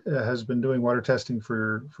been doing water testing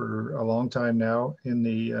for a long time now in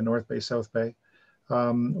the North Bay, South Bay.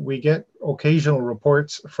 We get occasional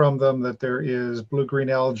reports from them that there is blue-green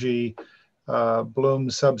algae bloom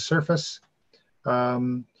subsurface.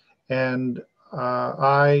 And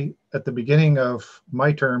I, at the beginning of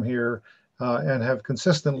my term here, and have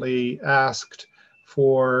consistently asked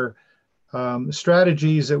for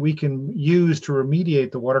strategies that we can use to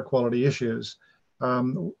remediate the water quality issues.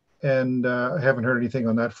 And I haven't heard anything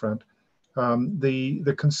on that front.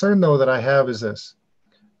 The concern, though, that I have is this.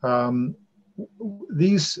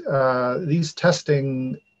 These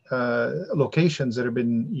testing locations that have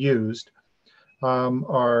been used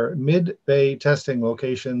are mid-bay testing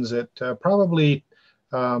locations that probably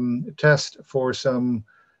test for some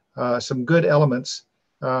good elements,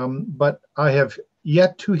 but I have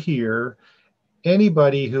yet to hear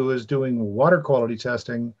anybody who is doing water quality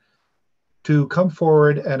testing to come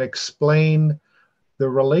forward and explain the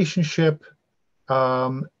relationship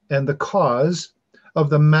and the cause of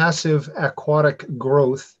the massive aquatic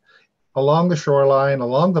growth along the shoreline,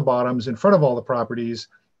 along the bottoms, in front of all the properties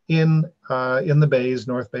in the bays,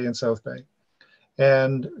 North Bay and South Bay.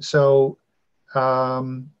 And so,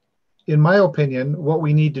 in my opinion, what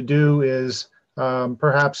we need to do is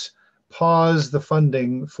perhaps pause the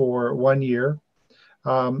funding for 1 year,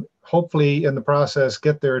 hopefully in the process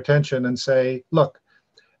get their attention and say, look,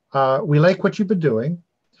 we like what you've been doing.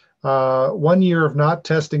 1 year of not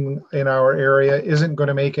testing in our area isn't going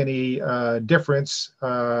to make any difference,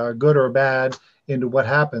 good or bad, into what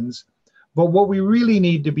happens. But what we really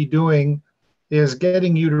need to be doing is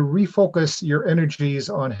getting you to refocus your energies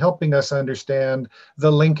on helping us understand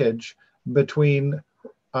the linkage between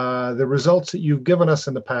the results that you've given us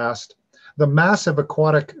in the past, the massive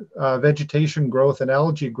aquatic vegetation growth and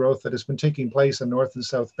algae growth that has been taking place in North and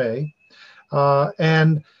South Bay,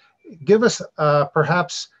 and give us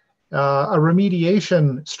perhaps a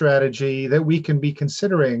remediation strategy that we can be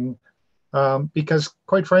considering, because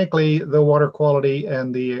quite frankly, the water quality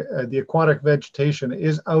and the aquatic vegetation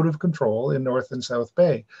is out of control in North and South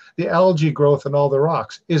Bay. The algae growth in all the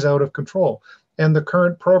rocks is out of control. And the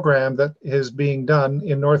current program that is being done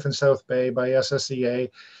in North and South Bay by SSEA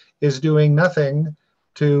is doing nothing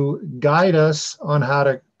to guide us on how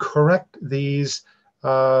to correct these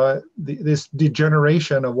this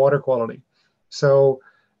degeneration of water quality. So,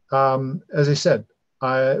 as I said,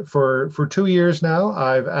 for 2 years now,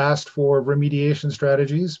 I've asked for remediation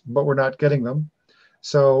strategies, but we're not getting them.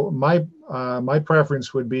 So my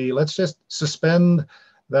preference would be, let's just suspend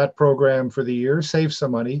that program for the year, save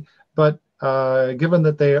some money. But given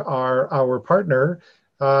that they are our partner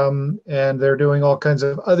and they're doing all kinds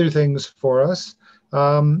of other things for us,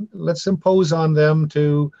 let's impose on them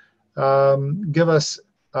to give us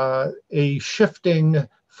a shifting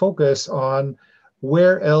focus on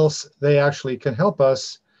where else they actually can help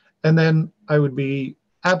us. And then I would be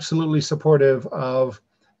absolutely supportive of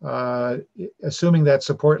assuming that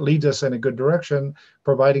support leads us in a good direction,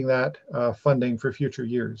 providing that funding for future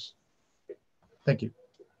years. Thank you.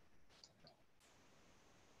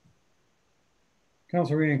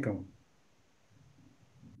 Councillor Rienko.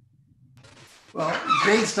 Well,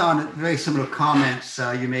 based on very similar comments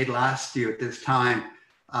you made last year at this time,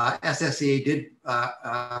 SSEA did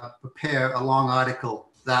prepare a long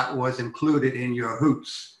article that was included in your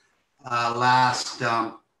hoots last,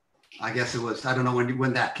 I guess it was, I don't know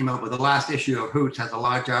when that came out, but the last issue of Hoots has a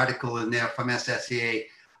large article in there from SSEA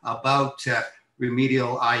about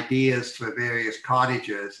remedial ideas for various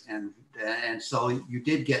cottages. And so you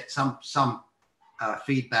did get some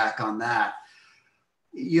feedback on that.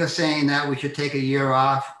 You're saying that we should take a year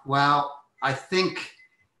off. Well, I think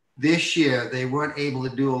this year they weren't able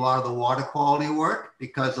to do a lot of the water quality work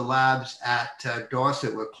because the labs at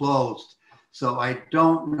Dorset were closed. So I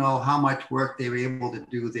don't know how much work they were able to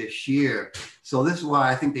do this year. So this is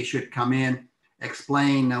why I think they should come in,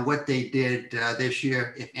 explain what they did this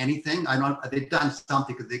year, if anything. I know they've done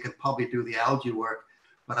something because they could probably do the algae work,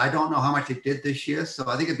 but I don't know how much they did this year. So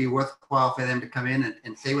I think it'd be worthwhile for them to come in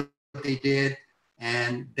and say what they did,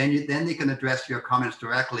 and then they can address your comments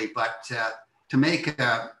directly. But to make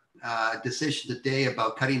a decision today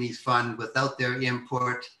about cutting these funds without their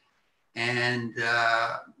input, and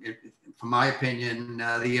from my opinion,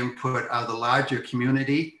 the input of the larger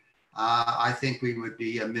community, I think we would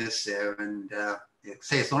be amiss there. And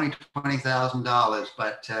say it's only $20,000,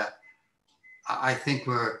 but I think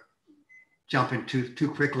we're jumping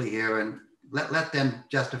too quickly here, and let them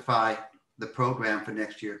justify the program for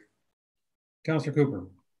next year. Councillor Cooper.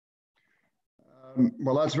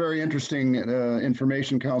 Well, that's very interesting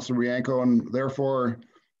information, Councillor Rienko, and therefore,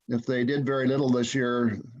 if they did very little this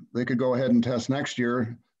year, they could go ahead and test next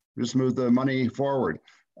year, just move the money forward.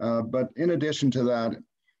 But in addition to that,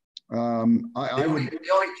 I would... They only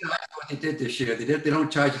charge what they did this year. They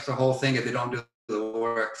don't charge us the whole thing if they don't do the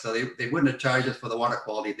work. So they wouldn't have charged us for the water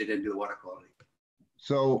quality if they didn't do the water quality.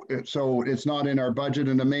 So it's not in our budget,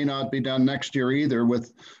 and it may not be done next year either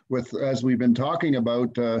with as we've been talking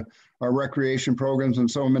about our recreation programs and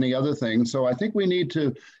so many other things. So I think we need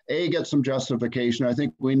to, get some justification. I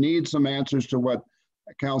think we need some answers to what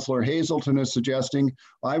Councillor Hazelton is suggesting.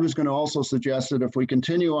 I was going to also suggest that if we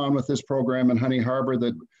continue on with this program in Honey Harbor,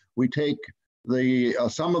 that we take the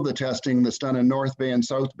some of the testing that's done in North Bay and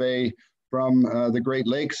South Bay from the Great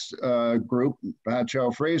Lakes group, Pat Chow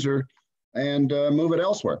Fraser, and move it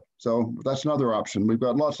elsewhere. So that's another option. We've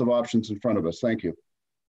got lots of options in front of us. Thank you.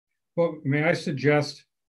 Well, may I suggest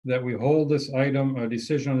that we hold this item, a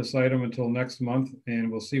decision on this item, until next month, and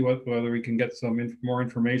we'll see whether we can get some more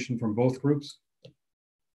information from both groups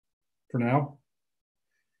for now.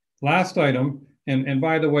 Last item, and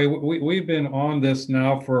by the way, we've been on this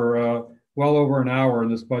now for well over an hour in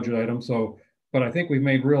this budget item, so, but I think we've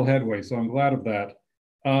made real headway, so I'm glad of that.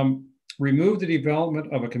 Remove the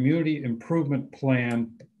development of a community improvement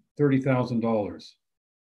plan, $30,000.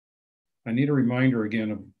 I need a reminder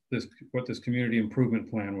again of this, what this community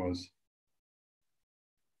improvement plan was.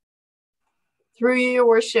 Through you, Your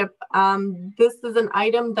Worship, this is an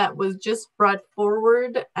item that was just brought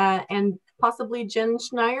forward, and possibly Jen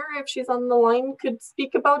Schneier, if she's on the line, could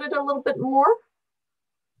speak about it a little bit more.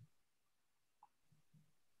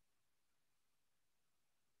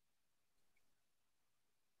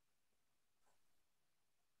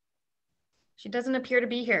 She doesn't appear to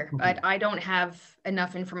be here, but I don't have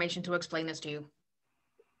enough information to explain this to you.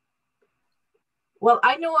 Well,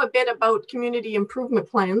 I know a bit about community improvement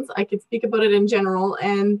plans. I could speak about it in general.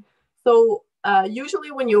 And so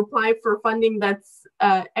usually when you apply for funding that's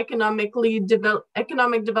economic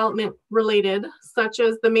development related, such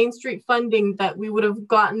as the Main Street funding that we would have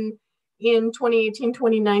gotten in 2018,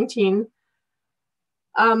 2019,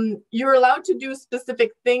 you're allowed to do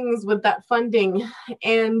specific things with that funding.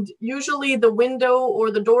 And usually the window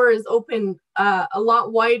or the door is open a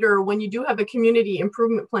lot wider when you do have a community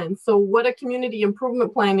improvement plan. So what a community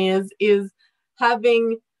improvement plan is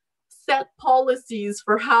having set policies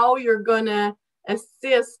for how you're gonna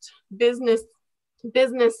assist businesses.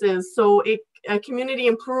 So a community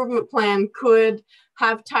improvement plan could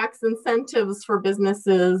have tax incentives for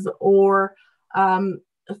businesses, or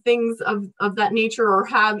things of that nature, or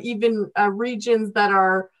have even regions that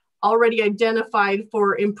are already identified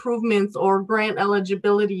for improvements or grant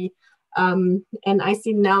eligibility. And I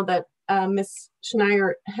see now that Ms.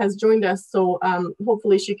 Schneier has joined us, so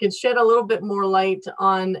hopefully she could shed a little bit more light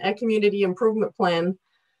on a community improvement plan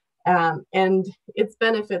and its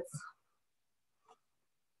benefits.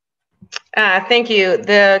 Thank you.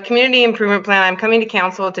 The community improvement plan, I'm coming to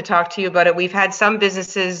council to talk to you about it. We've had some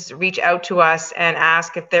businesses reach out to us and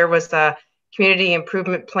ask if there was a community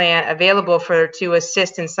improvement plan available to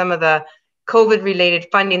assist in some of the COVID related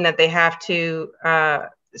funding that they have to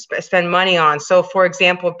spend money on. So for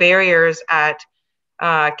example, barriers at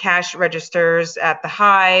cash registers at the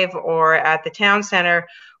Hive or at the town center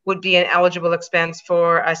would be an eligible expense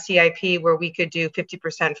for a CIP where we could do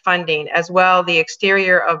 50% funding. As well, the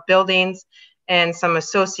exterior of buildings and some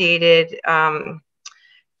associated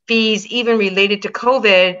fees, even related to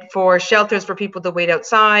COVID, for shelters for people to wait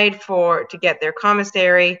outside to get their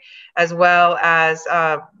commissary, as well as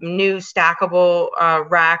new stackable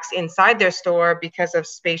racks inside their store because of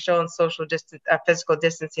spatial and social physical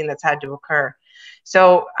distancing that's had to occur.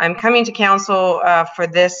 So I'm coming to council for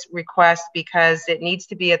this request because it needs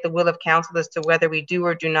to be at the will of council as to whether we do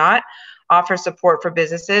or do not offer support for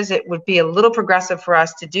businesses. It would be a little progressive for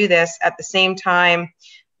us to do this. At the same time,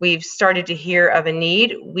 we've started to hear of a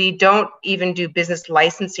need. We don't even do business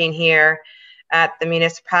licensing here at the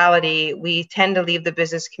municipality. We tend to leave the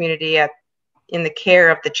business community in the care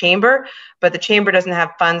of the chamber, but the chamber doesn't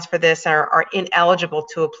have funds for this, are ineligible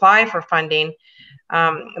to apply for funding.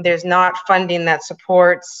 There's not funding that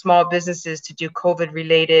supports small businesses to do COVID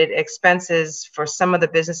related expenses for some of the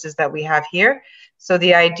businesses that we have here. So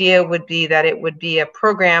the idea would be that it would be a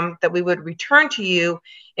program that we would return to you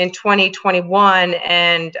in 2021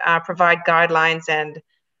 and provide guidelines and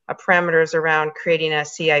parameters around creating a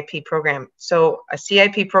CIP program. So a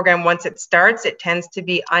CIP program, once it starts, it tends to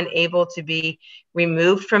be unable to be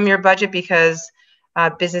removed from your budget because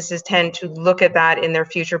businesses tend to look at that in their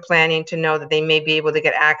future planning to know that they may be able to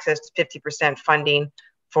get access to 50% funding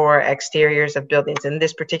for exteriors of buildings. In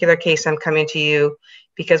this particular case, I'm coming to you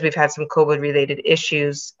because we've had some COVID-related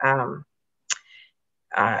issues. The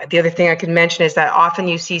other thing I could mention is that often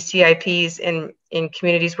you see CIPs in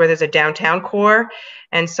communities where there's a downtown core.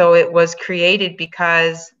 And so it was created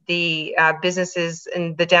because the businesses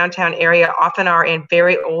in the downtown area often are in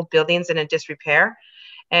very old buildings and in disrepair.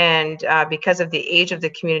 And because of the age of the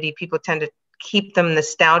community, people tend to keep them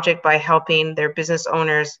nostalgic by helping their business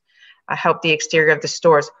owners help the exterior of the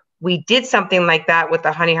stores. We did something like that with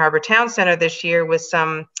the Honey Harbor Town Center this year with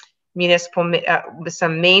some municipal, with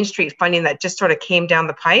some Main Street funding that just sort of came down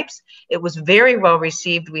the pipes. It was very well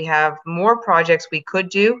received. We have more projects we could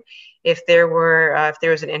do if there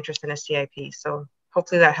was an interest in a CIP. So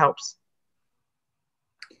hopefully that helps.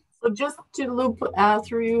 So just to loop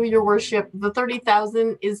through you, Your Worship, the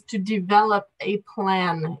 30,000 is to develop a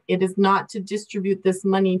plan. It is not to distribute this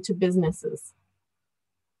money to businesses.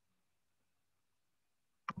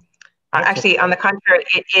 Actually, on the contrary,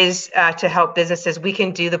 it is to help businesses. We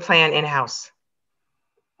can do the plan in-house.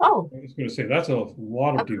 Oh. I was going to say, that's a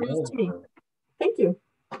lot of development. Thank you.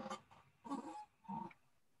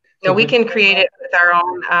 No, we can create it with our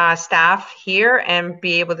own staff here and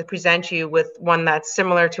be able to present you with one that's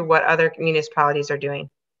similar to what other municipalities are doing.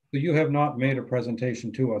 So you have not made a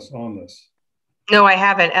presentation to us on this? No, I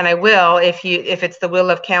haven't, and I will if it's the will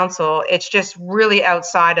of council. It's just really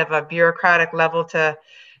outside of a bureaucratic level to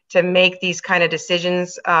to make these kind of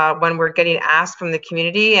decisions when we're getting asked from the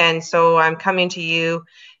community. And so I'm coming to you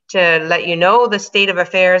to let you know the state of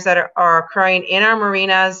affairs that are occurring in our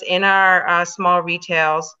marinas, in our small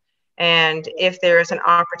retails. And if there is an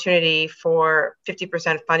opportunity for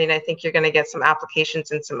 50% funding, I think you're going to get some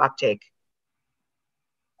applications and some uptake.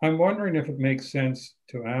 I'm wondering if it makes sense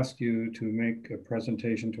to ask you to make a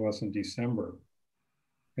presentation to us in December.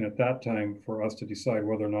 And at that time, for us to decide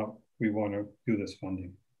whether or not we want to do this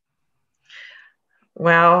funding.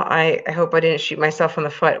 Well, I hope I didn't shoot myself in the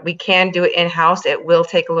foot. We can do it in-house. It will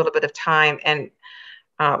take a little bit of time. And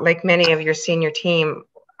like many of your senior team,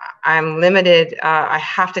 I'm limited. I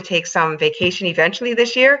have to take some vacation eventually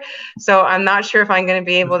this year. So I'm not sure if I'm going to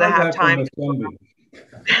be able to have time.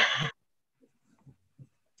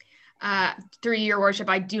 Through your worship,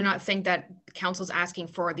 I do not think that council's asking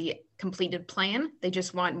for the completed plan. They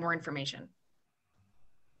just want more information.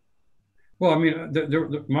 Well, I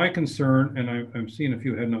mean, my concern, and I'm seeing a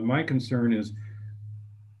few head nods, my concern is,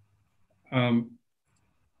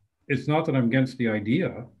 it's not that I'm against the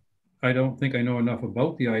idea. I don't think I know enough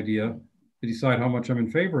about the idea to decide how much I'm in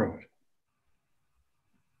favor of it.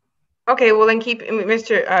 Okay, well then keep,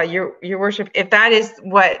 Mr. Your worship, if that is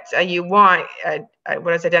what you want,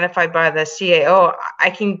 what is identified by the CAO, I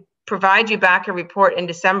can provide you back a report in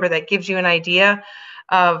December that gives you an idea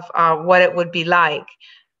of what it would be like.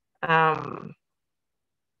 I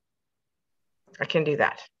can do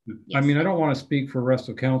that. Yes. I mean, I don't want to speak for the rest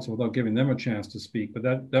of council without giving them a chance to speak, but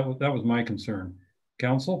that was my concern.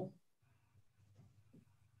 Council?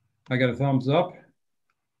 I got a thumbs up.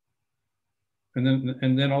 And then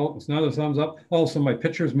it's another thumbs up. Also, my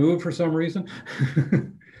pictures moved for some reason.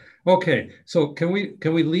 Okay, so can we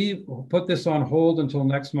put this on hold until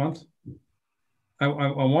next month? I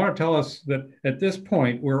want to tell us that at this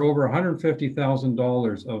point, we're over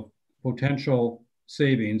 $150,000 of potential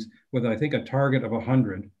savings with, I think, a target of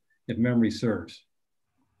 100, if memory serves.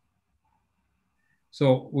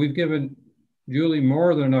 So we've given Julie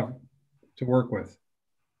more than enough to work with.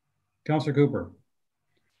 Councillor Cooper.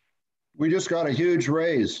 We just got a huge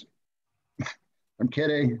raise. I'm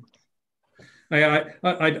kidding.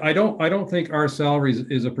 I don't think our salaries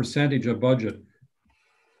is a percentage of budget.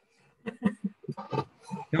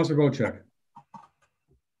 Councillor Bocek.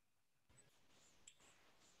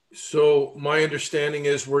 So my understanding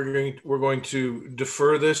is we're going to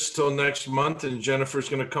defer this till next month, and Jennifer's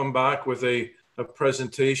going to come back with a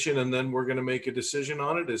presentation, and then we're going to make a decision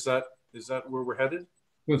on it. Is that where we're headed?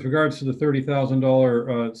 With regards to the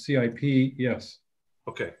 $30,000 CIP, yes.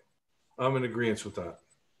 Okay, I'm in agreement with that.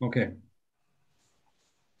 Okay.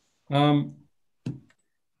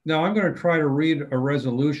 Now I'm going to try to read a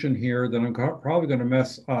resolution here that I'm probably going to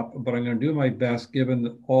mess up, but I'm going to do my best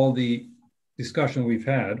given all the discussion we've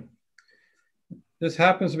had. This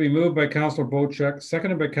happens to be moved by Councillor Bocek,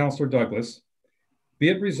 seconded by Councillor Douglas. Be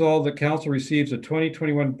it resolved that council receives a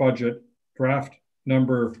 2021 budget draft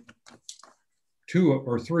number 2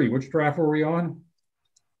 or 3. Which draft were we on?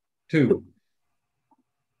 2.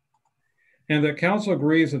 And that council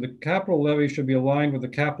agrees that the capital levy should be aligned with the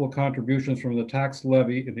capital contributions from the tax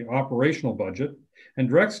levy in the operational budget, and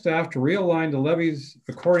direct staff to realign the levies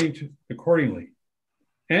accordingly.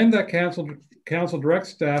 And that council directs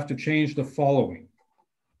staff to change the following.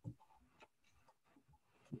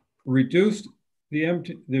 Reduce the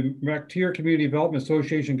MacTier Community Development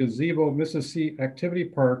Association Gazebo Mississippi Activity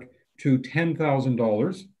Park to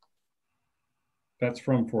 $10,000. That's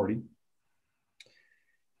from 40.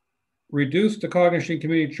 Reduce the Cognition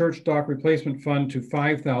Community Church Dock Replacement Fund to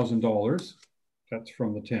 $5,000. That's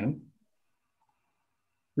from the 10.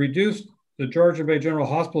 Reduce the Georgian Bay General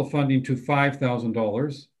Hospital funding to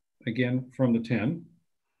 $5,000, again from the 10.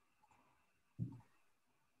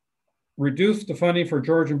 Reduce the funding for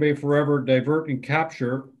Georgian Bay Forever Divert and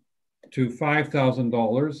Capture to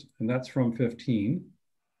 $5,000, and that's from 15.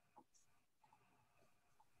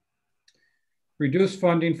 Reduce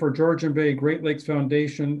funding for Georgian Bay Great Lakes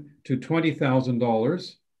Foundation to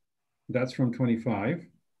 $20,000. That's from 25.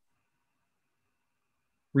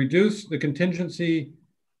 Reduce the contingency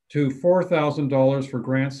to $4,000 for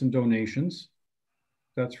grants and donations.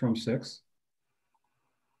 That's from 6.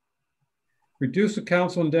 Reduce the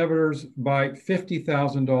council endeavors by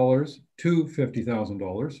 $50,000 to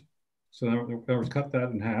 $50,000. So that was cut that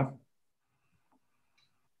in half.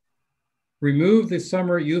 Remove the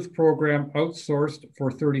summer youth program outsourced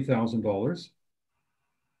for $30,000.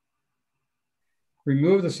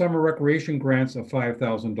 Remove the summer recreation grants of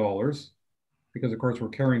 $5,000 because of course we're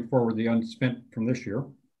carrying forward the unspent from this year.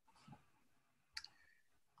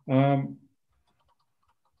 Yeah,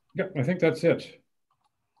 I think that's it.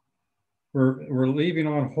 we're leaving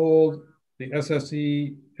on hold the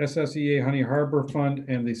SSEA Honey Harbor Fund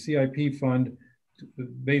and the CIP Fund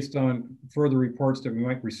based on further reports that we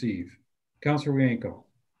might receive. Councillor Wienko.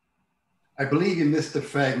 I believe you missed the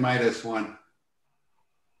Phragmites one.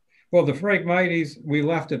 Well, the Phragmites, we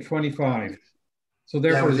left at 25. So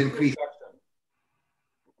therefore, that was increased.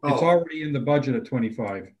 It's already in the budget at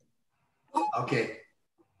 25. Okay.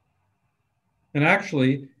 And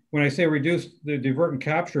actually, when I say reduce the divert and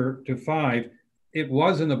capture to 5, it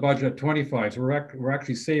was in the budget at 25. So we're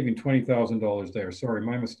actually saving $20,000 there. Sorry,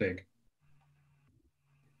 my mistake.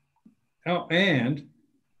 Oh, and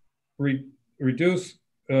reduce,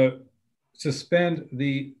 suspend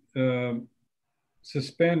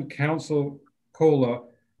council COLA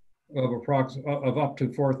of up to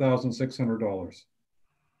 $4,600.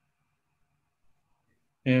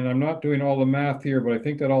 And I'm not doing all the math here, but I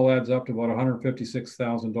think that all adds up to about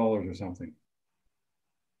 $156,000 or something.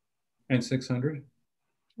 And 600?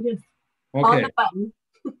 Yes. Okay. On the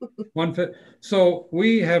button. So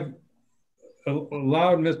we have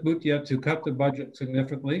allowed Ms. Boutilliette to cut the budget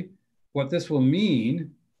significantly. What this will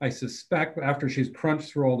mean, I suspect, after she's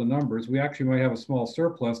crunched through all the numbers, we actually might have a small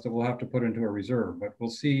surplus that we'll have to put into a reserve, but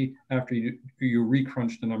we'll see after you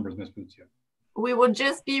re-crunch the numbers, Ms. Boutilliette. We will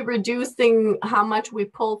just be reducing how much we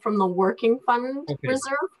pull from the working fund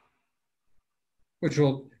reserve. Which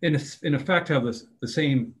will, in effect, have the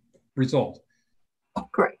same result.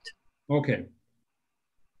 Correct. Okay.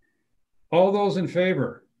 All those in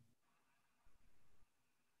favor?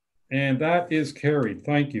 And that is carried.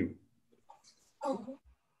 Thank you.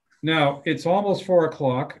 Now, it's almost 4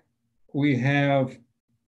 o'clock. We have,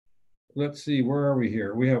 let's see, where are we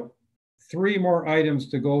here? We have 3 more items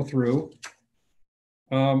to go through.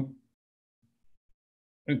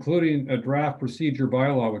 Including a draft procedure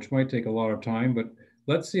bylaw, which might take a lot of time, but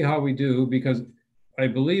let's see how we do, because I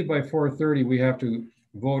believe by 4:30 we have to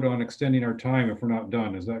vote on extending our time if we're not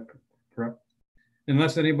done. Is that correct?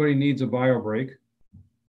 Unless anybody needs a bio break.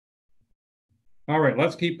 All right,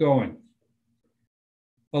 let's keep going.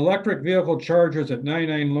 Electric vehicle chargers at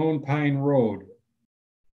 99 Lone Pine Road.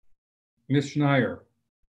 Ms. Schneier.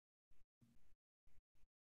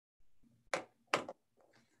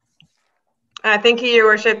 Thank you, Your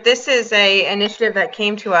Worship. This is an initiative that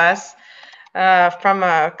came to us from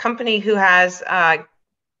a company who has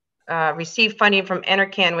received funding from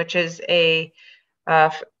NRCan, which is a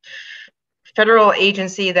federal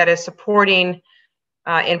agency that is supporting,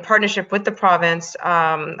 in partnership with the province,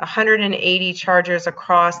 180 chargers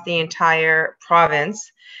across the entire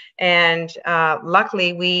province. And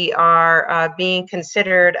luckily, we are being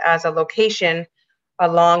considered as a location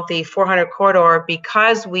along the 400 corridor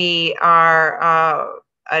because we are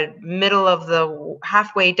a middle of the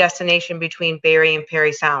halfway destination between Barrie and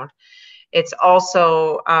Parry Sound. It's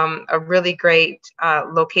also a really great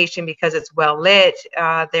location because it's well lit.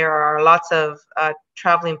 There are lots of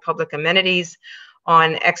traveling public amenities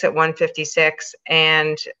on exit 156.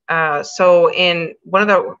 And so in one of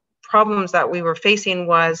the problems that we were facing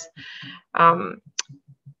was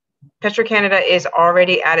Petro-Canada is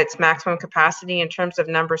already at its maximum capacity in terms of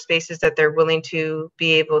number of spaces that they're willing to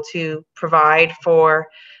be able to provide for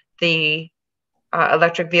the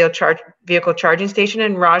electric vehicle charging station.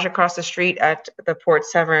 And Raj across the street at the Port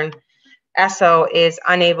Severn Esso is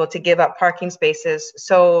unable to give up parking spaces.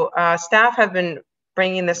 So staff have been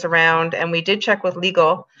bringing this around, and we did check with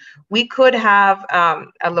legal. We could have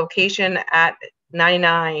a location at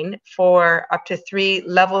 99 for up to 3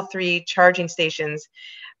 level 3 charging stations,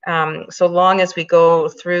 so long as we go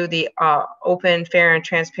through the open, fair, and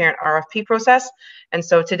transparent RFP process. And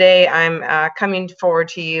so today I'm coming forward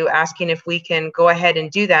to you asking if we can go ahead and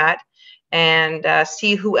do that and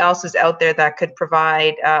see who else is out there that could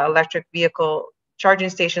provide electric vehicle charging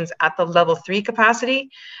stations at the level 3 capacity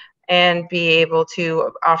and be able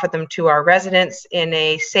to offer them to our residents in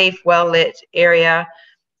a safe, well-lit area.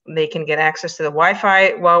 They can get access to the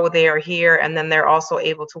Wi-Fi while they are here, and then they're also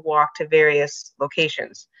able to walk to various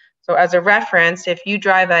locations. So as a reference, if you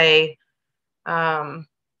drive a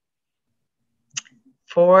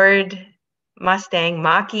Ford Mustang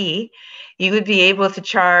Mach-E, you would be able to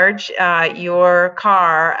charge your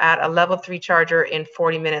car at a level 3 charger in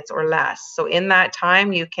 40 minutes or less. So in that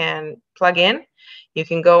time, you can plug in, you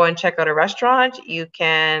can go and check out a restaurant, you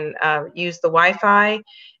can use the Wi-Fi,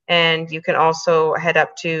 and you can also head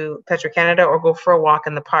up to Petro-Canada or go for a walk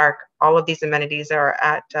in the park. All of these amenities are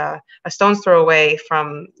at a stone's throw away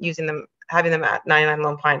from using them, having them at 99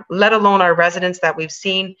 Lone Pine, let alone our residents that we've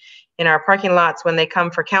seen in our parking lots when they come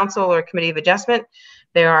for council or committee of adjustment.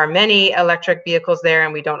 There are many electric vehicles there,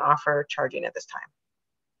 and we don't offer charging at this time.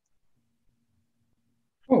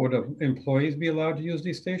 Oh, would employees be allowed to use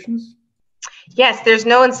these stations? Yes, there's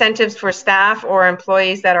no incentives for staff or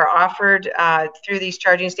employees that are offered through these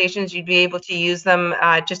charging stations. You'd be able to use them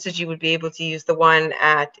just as you would be able to use the one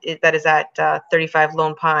that is at 35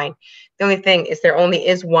 Lone Pine. The only thing is there only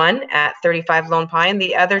is one at 35 Lone Pine.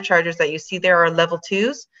 The other chargers that you see there are level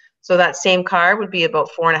 2s. So that same car would be about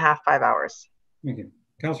 4.5, 5 hours. Thank you.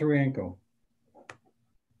 Councilor Rienko.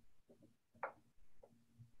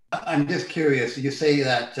 I'm just curious. You say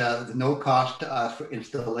that no cost for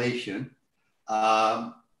installation,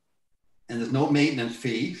 and there's no maintenance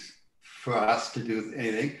fees for us to do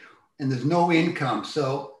anything, and there's no income.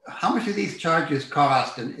 So how much do these charges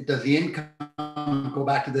cost, and does the income go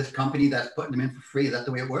back to this company that's putting them in for free? Is that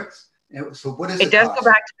the way it works? So what is it? Does go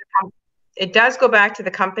back to the company. It does go back to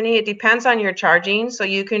the company. It depends on your charging. So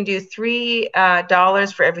you can do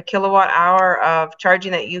 $3 for every kilowatt hour of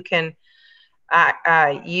charging that you can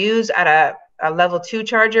use at a level 2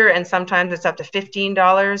 charger, and sometimes it's up to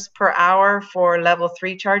 $15 per hour for level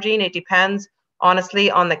 3 charging. It depends, honestly,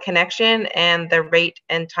 on the connection and the rate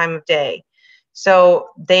and time of day. So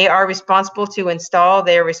they are responsible to install.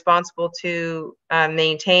 They're responsible to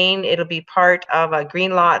maintain. It'll be part of a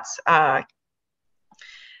Greenlots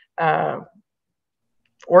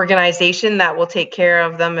organization that will take care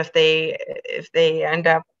of them if there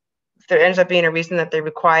ends up being a reason that they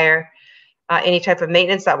require any type of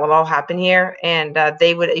maintenance. That will all happen here, and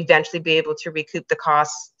they would eventually be able to recoup the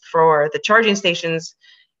costs for the charging stations,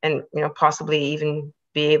 and possibly even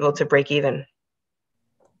be able to break even.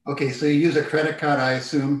 Okay, so you use a credit card, I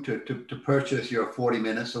assume, to purchase your 40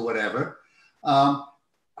 minutes or whatever.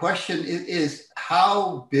 Question is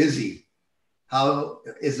how busy? How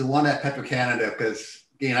is the one at Petro-Canada? Because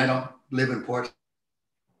again, I don't live in Port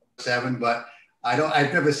 7, but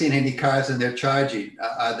I've never seen any cars in there charging.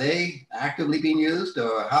 Are they actively being used,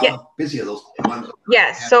 or how busy are those ones?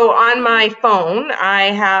 Yes. So on my phone, I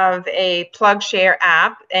have a PlugShare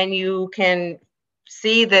app, and you can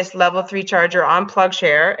see this level 3 charger on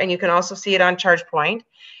PlugShare, and you can also see it on ChargePoint.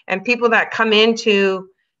 And people that come into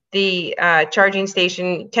the charging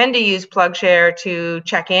station tend to use PlugShare to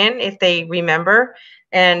check in if they remember,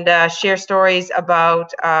 and share stories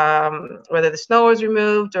about whether the snow is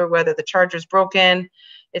removed or whether the charger is broken.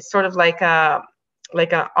 It's sort of like an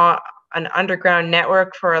underground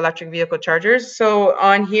network for electric vehicle chargers. So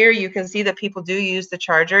on here, you can see that people do use the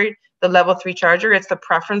charger, the level 3 charger. It's the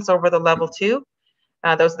preference over the level 2.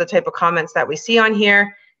 Those are the type of comments that we see on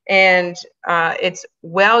here. And it's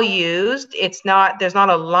well used. There's not a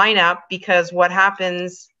lineup, because what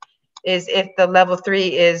happens is if the level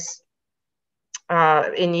 3 is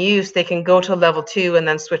in use, they can go to level 2 and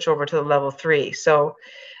then switch over to the level 3. So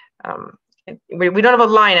we don't have a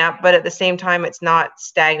lineup, but at the same time, it's not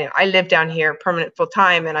stagnant. I live down here permanent full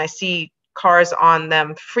time, and I see cars on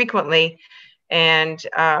them frequently. And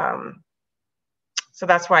so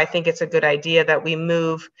that's why I think it's a good idea that we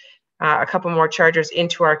move a couple more chargers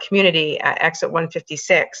into our community at exit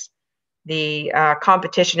 156. The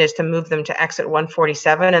competition is to move them to exit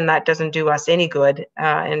 147, and that doesn't do us any good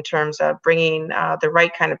in terms of bringing the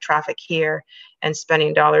right kind of traffic here and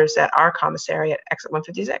spending dollars at our commissary at exit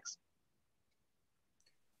 156.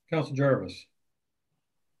 Councilor Jarvis.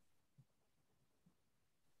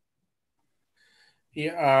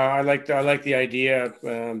 Yeah, I like the idea.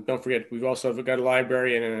 Don't forget, we've also got a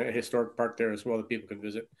library and a historic park there as well that people can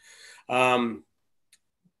visit.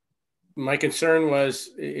 My concern was,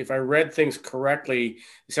 if I read things correctly,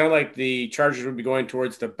 it sounded like the chargers would be going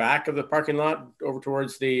towards the back of the parking lot, over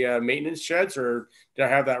towards the maintenance sheds, or did I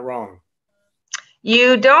have that wrong?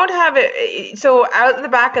 You don't have it. So out in the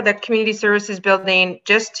back of the community services building,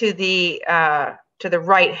 just to the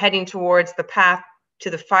right, heading towards the path to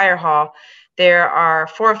the fire hall, there are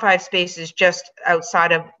 4 or 5 spaces just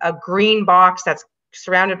outside of a green box that's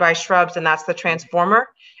surrounded by shrubs, and that's the transformer,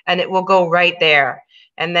 and it will go right there.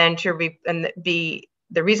 And then the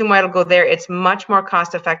reason why it'll go there, it's much more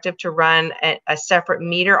cost effective to run a separate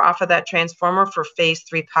meter off of that transformer for phase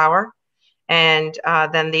 3 power. And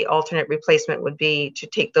then the alternate replacement would be to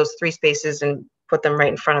take those 3 spaces and put them right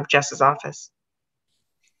in front of Jess's office.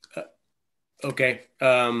 Okay.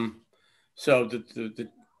 So the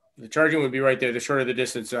charging would be right there. The shorter the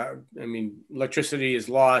distance, I mean, electricity is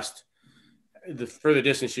lost the further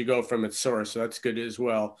distance you go from its source. So that's good as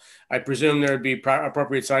well. I presume there would be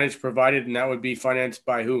appropriate signage provided, and that would be financed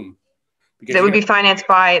by whom? Because it would be financed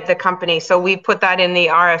by the company. So we put that in the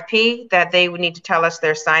RFP, that they would need to tell us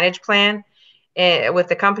their signage plan. with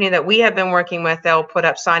the company that we have been working with, they'll put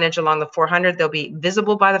up signage along the 400. They'll be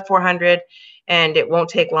visible by the 400, and it won't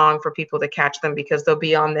take long for people to catch them because they'll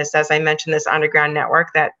be on this, as I mentioned, this underground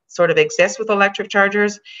network that sort of exists with electric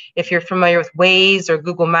chargers. If you're familiar with Waze or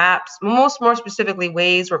Google Maps, more specifically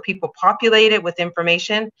Waze, where people populate it with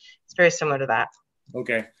information, it's very similar to that.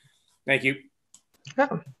 Okay, thank you.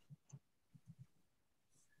 Welcome.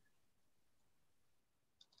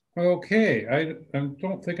 Okay, I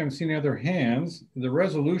don't think I'm seeing any other hands. The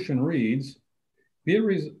resolution reads, be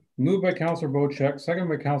it moved by Councillor Bocheck, seconded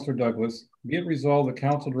by Councillor Douglas, be it resolved the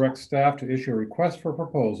council directs staff to issue a request for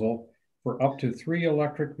proposal for up to 3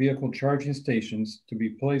 electric vehicle charging stations to be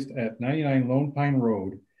placed at 99 Lone Pine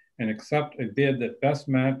Road and accept a bid that best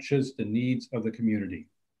matches the needs of the community.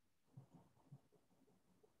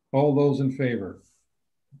 All those in favor?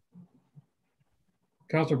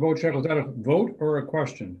 Councillor Bocheck, was that a vote or a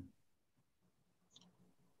question?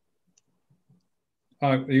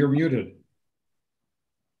 You're muted.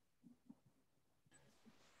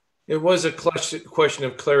 It was a question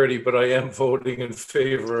of clarity, but I am voting in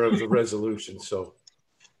favor of the resolution, so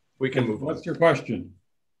we can move on. What's your question?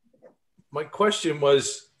 My question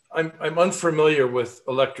was, I'm unfamiliar with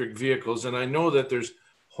electric vehicles, and I know that there's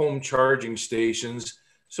home charging stations.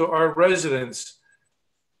 So our residents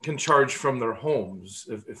can charge from their homes,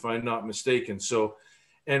 if I'm not mistaken. So,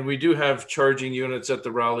 and we do have charging units at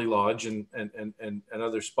the Raleigh Lodge and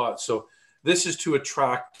other spots. So this is to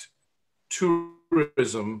attract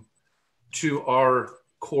tourism to our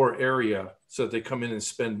core area so that they come in and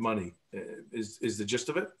spend money. Is the gist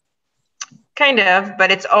of it? Kind of,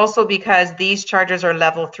 but it's also because these chargers are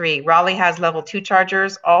level 3. Raleigh has level 2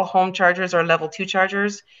 chargers. All home chargers are level 2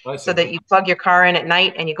 chargers, so that you plug your car in at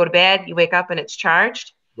night and you go to bed, you wake up and it's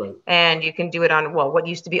charged. Right. And you can do it on, well, what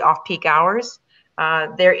used to be off-peak hours.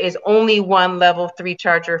 There is only one level 3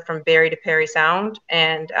 charger from Barrie to Parry Sound,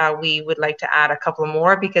 and we would like to add a couple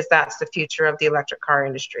more because that's the future of the electric car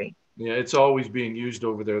industry. Yeah, it's always being used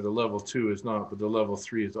over there. The level 2 is not, but the level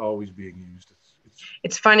 3 is always being used.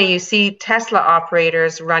 It's funny, you see Tesla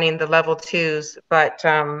operators running the level 2s, but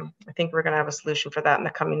I think we're going to have a solution for that in the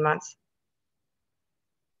coming months.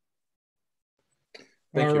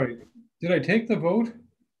 All right. Did I take the vote?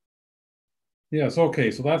 Yes,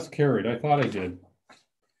 okay, so that's carried. I thought I did.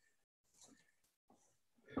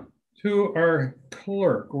 To our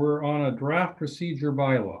clerk, we're on a draft procedure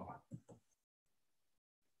bylaw.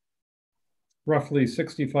 Roughly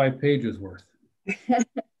 65 pages worth.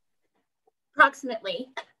 Approximately.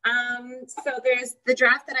 So there's the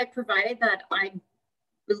draft that I provided that I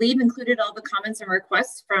believe included all the comments and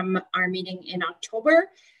requests from our meeting in October.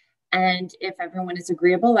 And if everyone is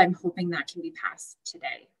agreeable, I'm hoping that can be passed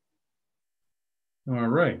today. All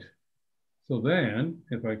right. So then,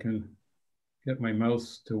 if I can get my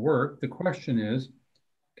mouse to work, the question is,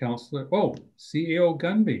 Councillor, CEO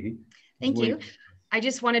Gunby. Thank you. I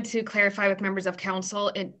just wanted to clarify with members of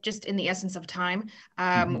council, just in the essence of time,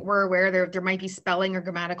 we're aware there might be spelling or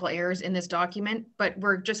grammatical errors in this document, but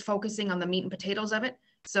we're just focusing on the meat and potatoes of it.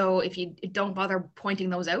 So if you don't bother pointing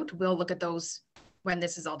those out, we'll look at those when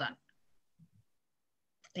this is all done.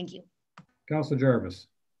 Thank you. Councillor Jarvis.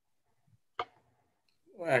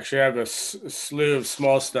 Actually, I have a slew of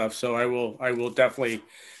small stuff, so I will definitely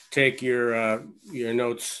take your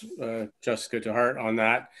notes, Jessica, to heart on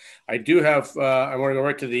that. I do have, I want to go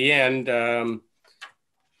right to the end. Karen,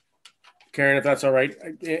 if that's all right,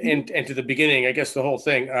 and to the beginning, I guess the whole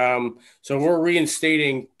thing. So we're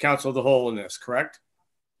reinstating Council of the Whole in this, correct?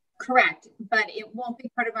 Correct, but it won't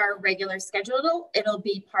be part of our regular schedule. It'll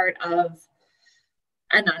be part of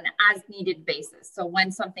an as needed basis. So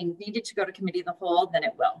when something needed to go to Committee of the Whole, then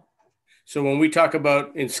it will. So when we talk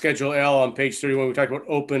about in Schedule L on page 31, we talk about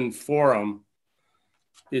open forum.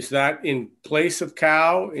 Is that in place of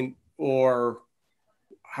COW, or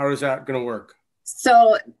how is that going to work?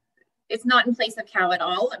 So it's not in place of COW at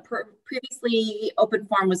all. Previously, open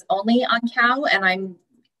forum was only on COW, and I'm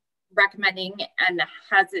recommending, and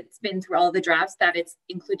has it's been through all the drafts, that it's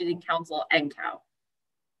included in council and COW.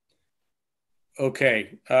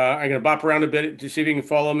 Okay, I'm going to bop around a bit to see if you can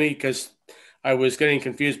follow me, because I was getting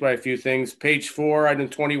confused by a few things. Page 4, item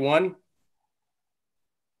 21.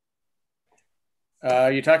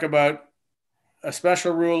 You talk about a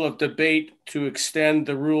special rule of debate to extend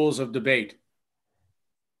the rules of debate.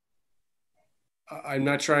 I'm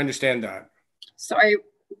not sure I understand that. Sorry,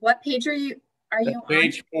 what page are you on?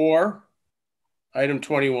 Page 4, item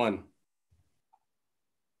 21.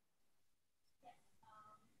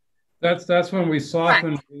 That's when we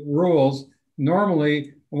soften the rules.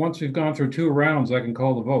 Normally, once we've gone through 2 rounds, I can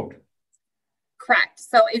call the vote. Correct.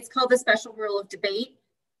 So it's called the special rule of debate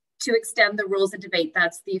to extend the rules of debate.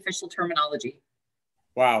 That's the official terminology.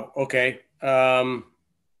 Wow. Okay.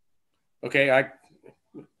 Okay.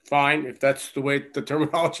 Fine. If that's the way the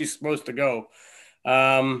terminology is supposed to go.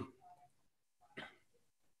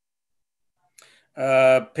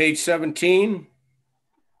 Page 17,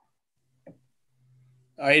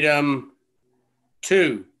 item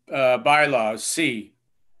 2, bylaws, C.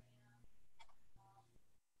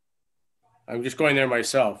 I'm just going there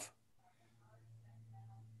myself.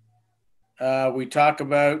 We talk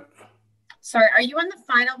about... Sorry, are you on the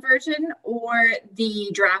final version or the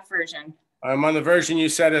draft version? I'm on the version you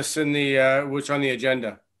sent us in the, which on the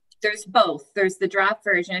agenda. There's both. There's the draft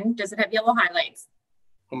version. Does it have yellow highlights?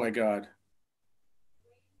 Oh my God.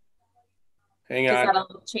 Hang on.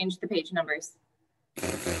 That'll change the page numbers.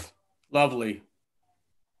 Lovely.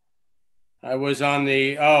 I was on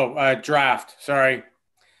the, draft. Sorry.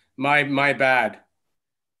 My bad.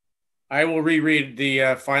 I will reread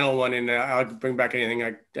the final one and I'll bring back anything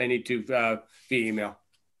I need to via email.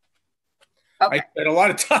 Okay. I spent a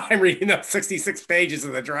lot of time reading those 66 pages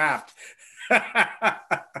of the draft.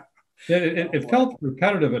 It felt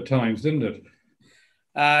repetitive at times, didn't it?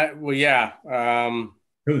 Well, yeah.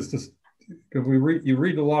 It's just because you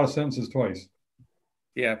read a lot of sentences twice.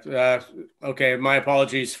 Yeah. Okay. My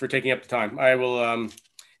apologies for taking up the time. I will.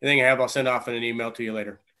 Anything I have, I'll send off in an email to you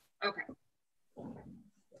later. Okay.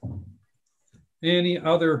 Any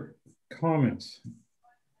other comments?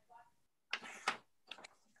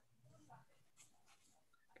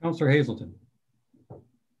 Councillor Hazelton.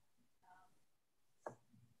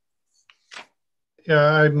 Yeah,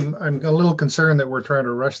 I'm a little concerned that we're trying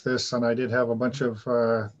to rush this, and I did have a bunch of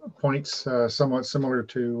points somewhat similar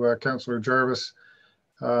to Councillor Jarvis.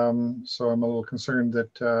 So I'm a little concerned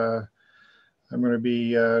that I'm going to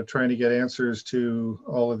be trying to get answers to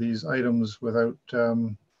all of these items without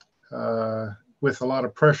with a lot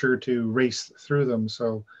of pressure to race through them.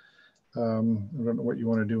 So I don't know what you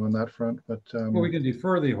want to do on that front, but well, we can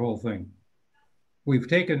defer the whole thing. We've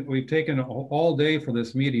taken all day for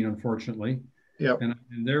this meeting, unfortunately. Yeah, and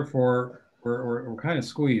therefore we're kind of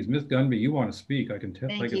squeezed. Ms. Gunby, you want to speak? I can tell.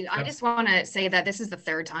 Thank you. I just want to say that this is the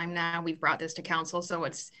third time now we've brought this to council, so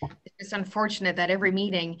it's unfortunate that every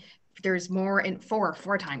meeting there's more and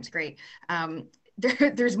four times. Great.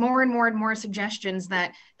 There's more and more suggestions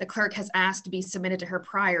that the clerk has asked to be submitted to her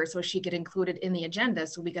prior so she could include it in the agenda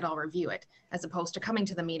so we could all review it, as opposed to coming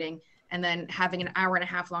to the meeting and then having an hour and a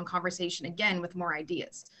half long conversation again with more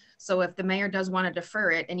ideas. So if the mayor does want to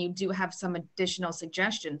defer it and you do have some additional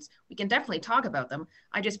suggestions, we can definitely talk about them.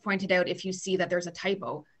 I just pointed out if you see that there's a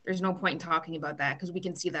typo, there's no point in talking about that because we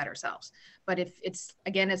can see that ourselves. But if it's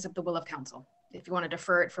at the will of council, if you want to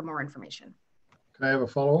defer it for more information. Can I have a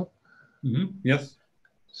follow-up? Mm-hmm. Yes.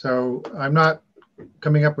 So I'm not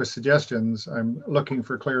coming up with suggestions. I'm looking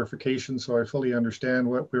for clarification so I fully understand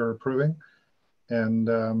what we're approving. And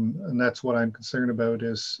that's what I'm concerned about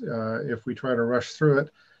is if we try to rush through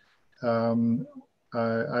it.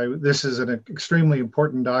 This is an extremely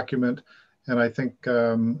important document, and I think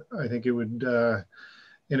it would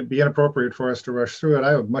be inappropriate for us to rush through it.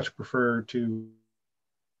 I would much prefer to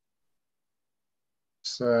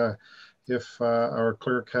if our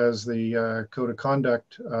clerk has the code of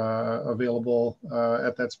conduct available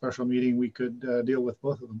at that special meeting, we could deal with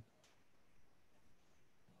both of them.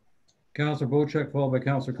 Councillor Bocek, followed by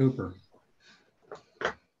Councillor Cooper.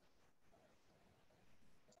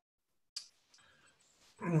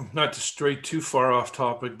 Not to stray too far off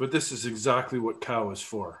topic, but this is exactly what COW is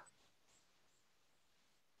for.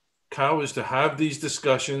 COW is to have these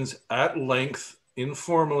discussions at length,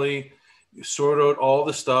 informally, sort out all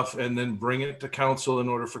the stuff, and then bring it to council in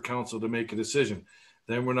order for council to make a decision.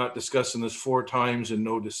 Then we're not discussing this 4 times and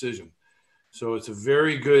no decision. So it's a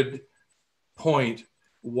very good point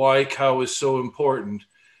why COW is so important,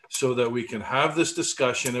 so that we can have this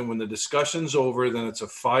discussion, and when the discussion's over, then it's a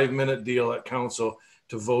 5-minute deal at council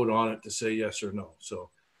to vote on it to say yes or no.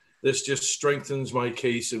 So this just strengthens my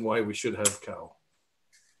case and why we should have COW.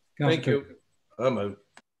 Thank you. I'm out.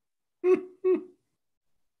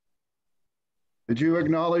 Did you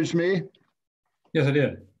acknowledge me? Yes, I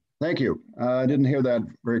did. Thank you. I didn't hear that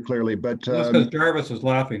very clearly, but that's because Jarvis was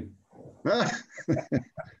laughing.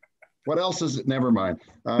 What else is it? Never mind.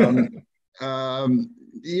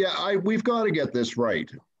 Yeah, we've got to get this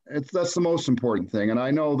right. That's the most important thing. And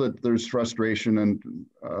I know that there's frustration and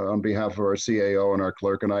on behalf of our CAO and our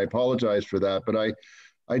clerk, and I apologize for that, but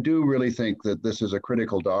I do really think that this is a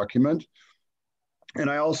critical document. And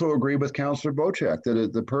I also agree with Councillor Bocek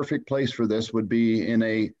that the perfect place for this would be in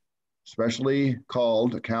a specially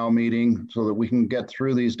called COW meeting so that we can get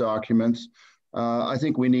through these documents, I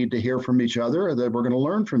think we need to hear from each other, that we're going to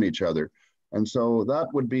learn from each other. And so that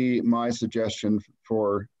would be my suggestion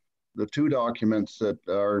for the two documents that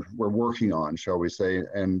we're working on, shall we say.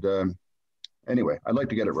 And anyway, I'd like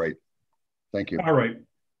to get it right. Thank you. All right.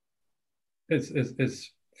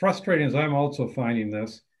 It's frustrating as I'm also finding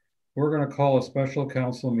this. We're going to call a special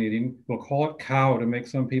council meeting. We'll call it cow to make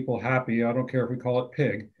some people happy. I don't care if we call it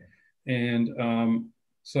pig. And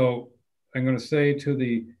so I'm going to say to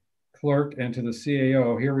the clerk and to the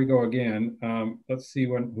CAO, here we go again. Let's see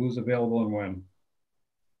who's available and when.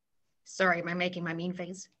 Sorry, am I making my mean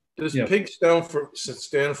face? Does pig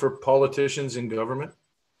stand for politicians in government?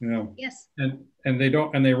 No. Yes. And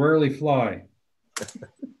they rarely fly.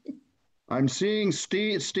 I'm seeing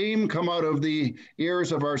steam come out of the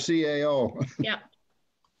ears of our CAO. Yeah.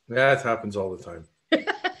 That happens all the time.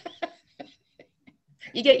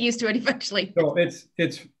 You get used to it eventually. So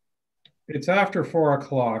it's after 4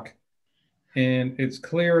 o'clock, and it's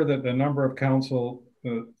clear that the number of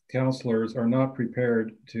councillors are not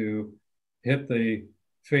prepared to hit the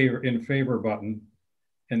in favor button,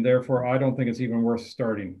 and therefore I don't think it's even worth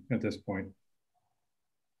starting at this point.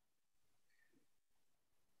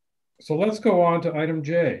 So let's go on to item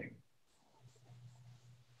J,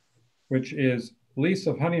 which is lease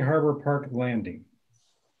of Honey Harbor Park Landing.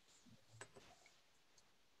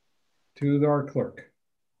 To our clerk.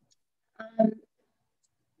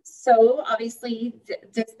 So obviously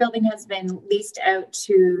this building has been leased out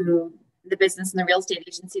to the business and the real estate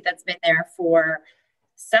agency that's been there for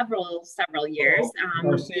several years.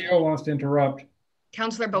 Our CEO wants to interrupt.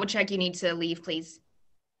 Councillor Bocek, you need to leave, please.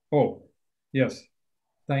 Oh, yes.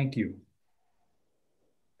 Thank you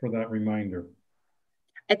for that reminder.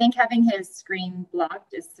 I think having his screen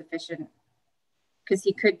blocked is sufficient because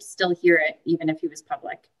he could still hear it even if he was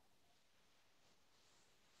public.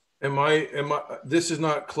 This is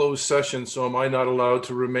not closed session, so am I not allowed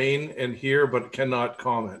to remain and hear but cannot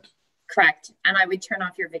comment? Correct. And I would turn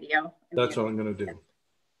off your video. That's what I'm going to do.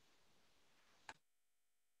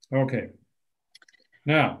 Okay.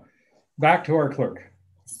 Now, back to our clerk.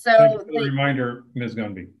 So thank you for the reminder, Ms.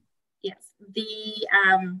 Gunby. Yes.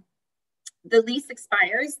 The lease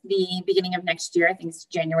expires the beginning of next year. I think it's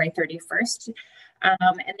January 31st.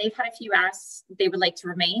 And they've had a few asks they would like to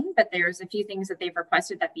remain, but there's a few things that they've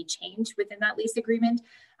requested that be changed within that lease agreement.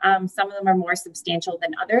 Some of them are more substantial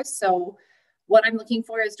than others. So what I'm looking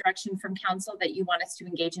for is direction from council that you want us to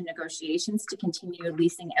engage in negotiations to continue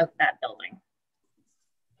leasing out that building.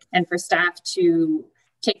 And for staff to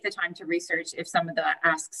take the time to research if some of the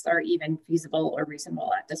asks are even feasible or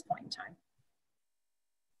reasonable at this point in time.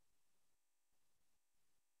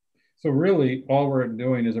 So really, all we're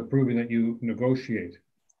doing is approving that you negotiate.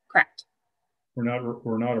 Correct.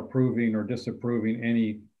 We're not approving or disapproving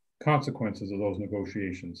any consequences of those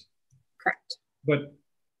negotiations. Correct. But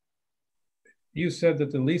you said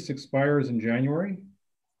that the lease expires in January?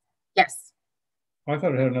 Yes. I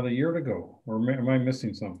thought it had another year to go, or am I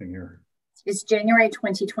missing something here? It's January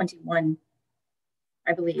 2021,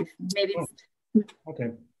 I believe. Maybe. Oh,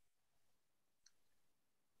 okay.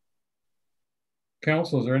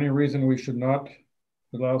 Council, is there any reason we should not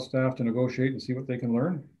allow staff to negotiate and see what they can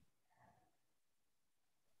learn?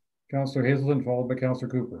 Councillor Hazelton, followed by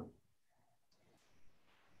Councillor Cooper.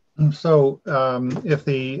 So if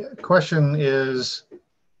the question is,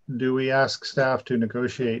 do we ask staff to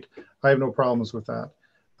negotiate? I have no problems with that.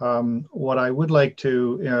 What I would like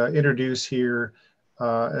to introduce here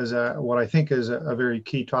as what I think is a very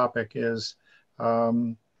key topic is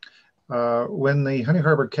when the Honey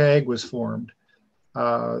Harbor CAG was formed,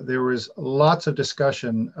 there was lots of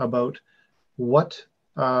discussion about what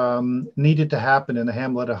needed to happen in the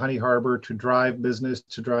hamlet of Honey Harbor to drive business,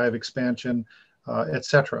 to drive expansion,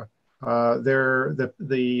 etc. The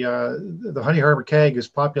Honey Harbor CAG is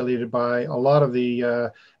populated by a lot of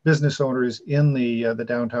the business owners in the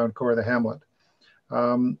downtown core of the hamlet.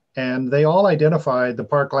 And they all identified the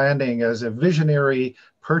Park Landing as a visionary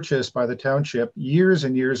purchase by the township years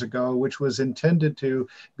and years ago, which was intended to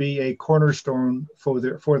be a cornerstone for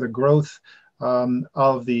the growth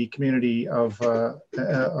of the community of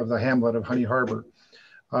the hamlet of Honey Harbor.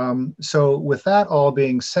 So with that all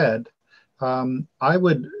being said, I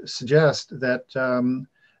would suggest that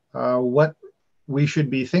what we should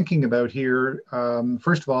be thinking about here,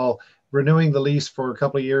 first of all, renewing the lease for a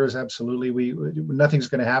couple of years, absolutely. Nothing's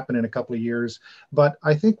going to happen in a couple of years. But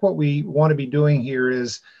I think what we want to be doing here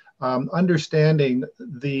is understanding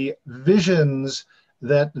the visions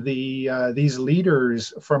that these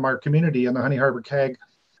leaders from our community and the Honey Harbor CAG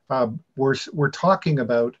were talking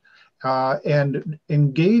about, and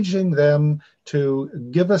engaging them to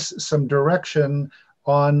give us some direction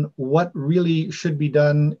on what really should be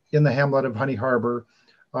done in the hamlet of Honey Harbor.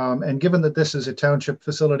 And given that this is a township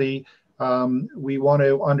facility, we want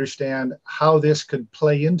to understand how this could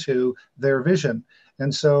play into their vision.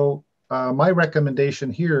 And so my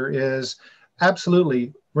recommendation here is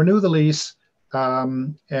absolutely renew the lease,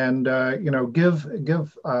 and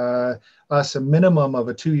give us a minimum of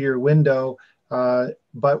a 2-year window,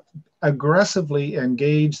 but aggressively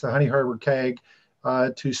engage the Honey Harbor CAG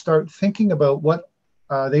to start thinking about what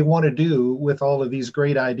they want to do with all of these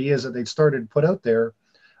great ideas that they've started to put out there,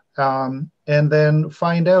 and then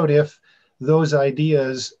find out if those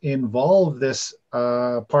ideas involve this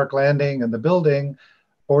park landing and the building,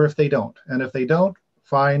 or if they don't. And if they don't,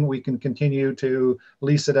 fine, we can continue to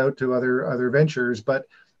lease it out to other ventures. But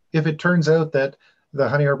if it turns out that the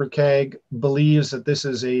Honey Harbor CAG believes that this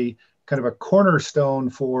is a kind of a cornerstone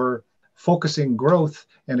for focusing growth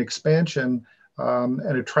and expansion,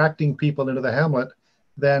 and attracting people into the hamlet,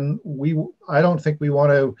 then I don't think we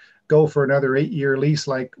want to go for another 8-year lease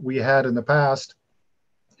like we had in the past,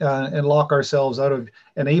 and lock ourselves out of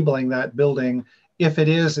enabling that building if it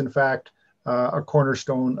is in fact a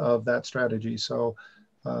cornerstone of that strategy. So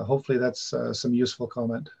hopefully that's some useful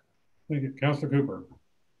comment. Thank you. Councillor Cooper.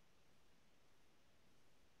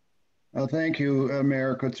 Thank you,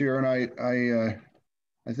 Mayor Couture. And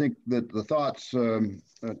I think that the thoughts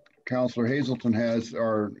that Councillor Hazelton has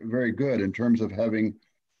are very good in terms of having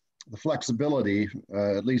the flexibility,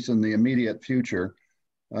 at least in the immediate future.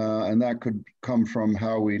 And that could come from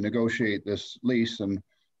how we negotiate this lease. And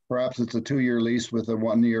perhaps it's a 2-year lease with a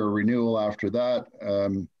 1-year renewal after that,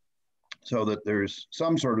 so that there's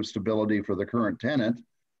some sort of stability for the current tenant.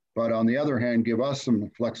 But on the other hand, give us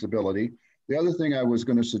some flexibility. The other thing I was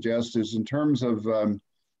going to suggest is in terms of,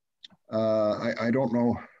 I don't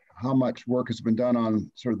know how much work has been done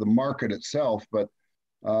on sort of the market itself, but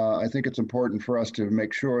I think it's important for us to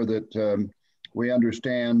make sure that we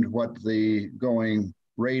understand what the going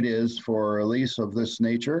rate is for a lease of this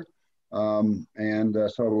nature. So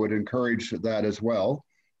I would encourage that as well.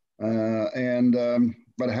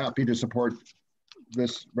 But happy to support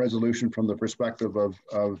this resolution from the perspective of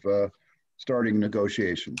starting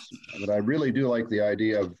negotiations. But I really do like the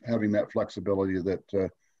idea of having that flexibility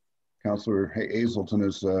that Councillor Hazelton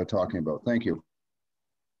is talking about. Thank you.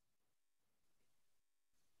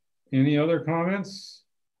 Any other comments?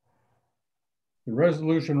 The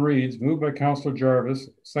resolution reads, moved by Councillor Jarvis,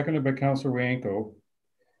 seconded by Councillor Wienko.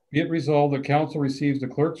 Be it resolved that Council receives the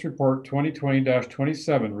Clerk's Report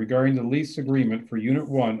 2020-27 regarding the lease agreement for Unit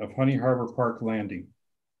 1 of Honey Harbor Park Landing,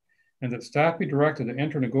 and that staff be directed to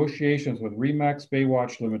enter negotiations with Remax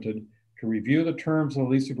Baywatch Limited to review the terms of the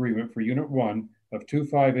lease agreement for Unit 1 of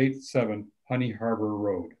 2587 Honey Harbor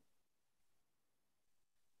Road.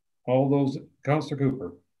 All those, Councillor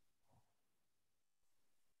Cooper.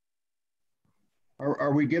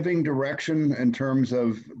 Are we giving direction in terms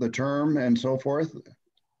of the term and so forth?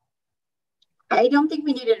 I don't think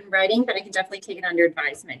we need it in writing, but I can definitely take it under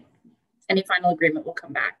advisement. Any final agreement will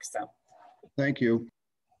come back, so. Thank you.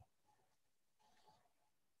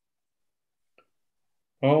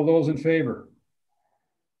 All those in favor?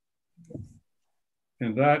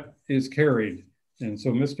 And that is carried. And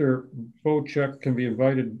so Mr. Bocek can be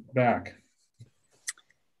invited back.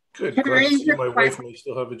 Good. Glad to see my wife may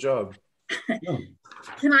still have a job.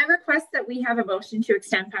 Can I request that we have a motion to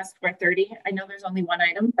extend past 4:30? I know there's only one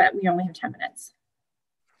item, but we only have 10 minutes.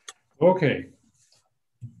 Okay.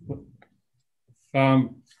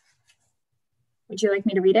 Would you like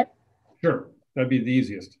me to read it? Sure, that'd be the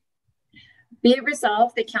easiest. Be it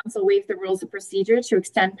resolved that Council waive the rules of procedure to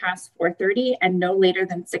extend past 4:30 and no later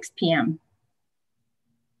than 6 p.m.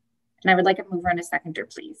 And I would like a mover and a seconder,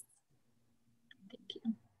 please. Thank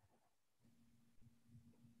you.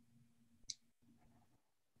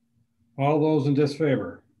 All those in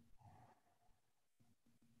disfavor?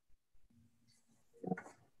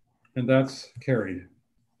 And that's carried.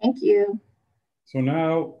 Thank you. So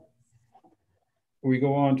now we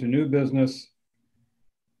go on to new business.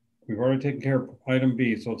 We've already taken care of item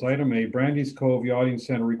B. So it's item A, Brandy's Cove Yachting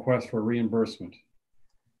Center request for reimbursement.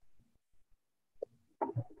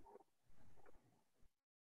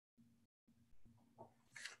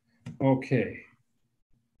 Okay.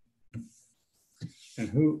 And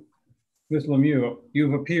who, Ms. Lemieux,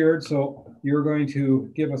 you've appeared, so you're going to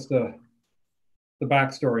give us the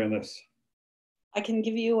backstory on this. I can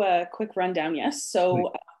give you a quick rundown, yes. So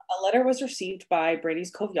a letter was received by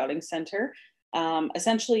Brandy's Cove Yachting Center,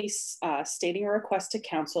 essentially stating a request to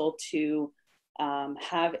council to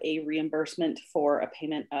have a reimbursement for a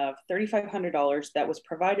payment of $3,500 that was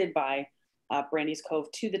provided by Brandy's Cove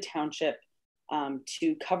to the township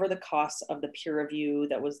to cover the costs of the peer review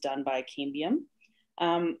that was done by Cambium.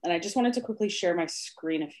 And I just wanted to quickly share my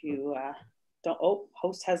screen if you don't, oh,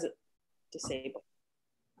 host has it disabled.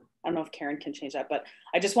 I don't know if Karen can change that, but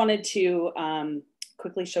I just wanted to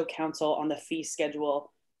quickly show council on the fee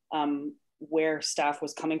schedule where staff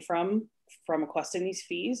was coming from requesting these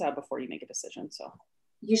fees before you make a decision. So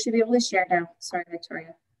you should be able to share now. Sorry,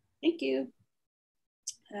 Victoria. Thank you.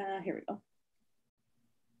 Here we go.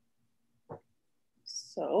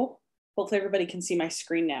 So hopefully everybody can see my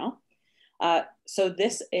screen now. So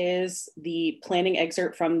this is the planning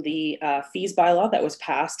excerpt from the fees bylaw that was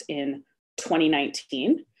passed in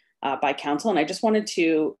 2019 by council. And I just wanted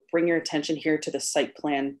to bring your attention here to the site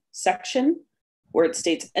plan section where it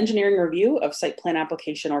states engineering review of site plan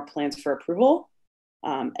application or plans for approval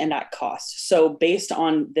and at cost. So based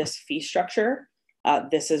on this fee structure,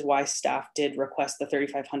 this is why staff did request the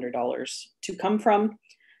 $3,500 to come from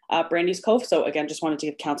Brandy's Cove. So again, just wanted to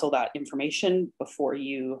give council that information before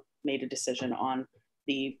you made a decision on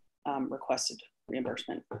the requested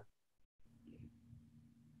reimbursement.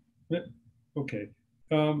 Okay.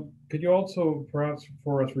 Could you also perhaps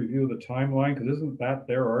for us review the timeline? Because isn't that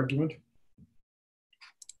their argument?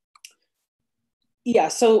 Yeah,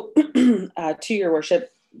 so to your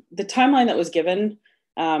worship, the timeline that was given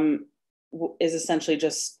is essentially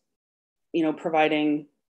just, you know, providing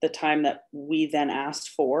the time that we then asked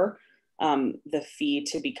for the fee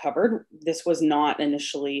to be covered. This was not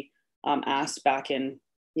initially asked back in,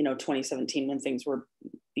 you know, 2017 when things were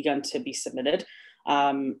begun to be submitted.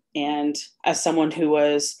 And as someone who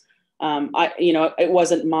was, you know, it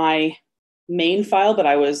wasn't my main file, but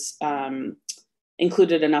I was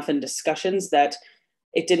included enough in discussions that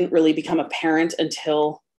it didn't really become apparent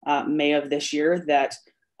until May of this year that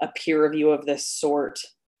a peer review of this sort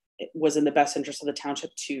was in the best interest of the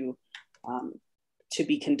township to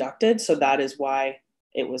be conducted. So that is why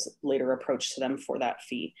it was later approached to them for that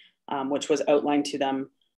fee, which was outlined to them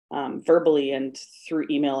verbally and through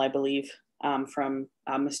email, I believe, from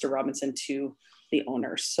Mr. Robinson to the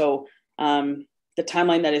owners. So the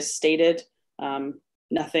timeline that is stated,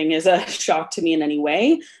 nothing is a shock to me in any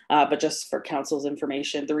way, but just for council's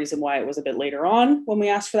information, the reason why it was a bit later on when we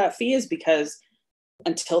asked for that fee is because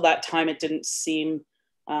until that time, it didn't seem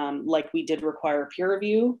like we did require a peer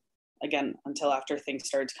review, again, until after things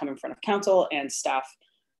started to come in front of council and staff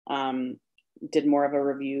did more of a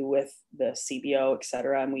review with the CBO, et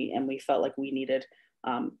cetera. And we felt like we needed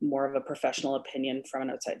more of a professional opinion from an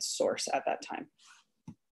outside source at that time.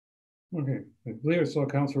 Okay, I believe I saw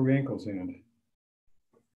Councilor Yankel's hand.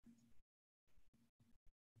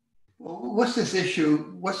 Well, what's this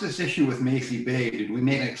issue? What's this issue with Macy Bay? Did we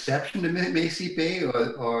make an exception to Macy Bay,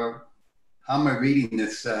 or how am I reading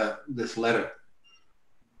this this letter?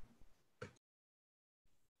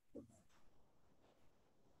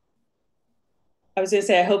 I was going to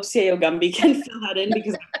say, I hope CAO Gumby can fill that in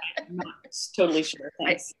because I'm not totally sure.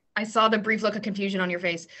 Thanks. I saw the brief look of confusion on your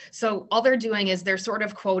face. So all they're doing is they're sort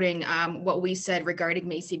of quoting what we said regarding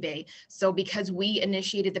Macy Bay. So because we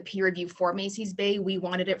initiated the peer review for Macy's Bay, we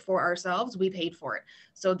wanted it for ourselves, we paid for it.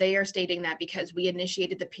 So they are stating that because we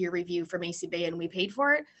initiated the peer review for Macy Bay and we paid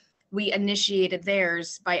for it, we initiated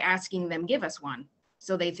theirs by asking them give us one.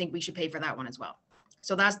 So they think we should pay for that one as well.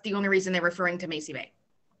 So that's the only reason they're referring to Macy Bay.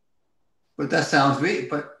 But that sounds great.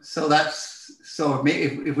 But so that's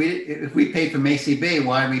if we pay for Macy Bay,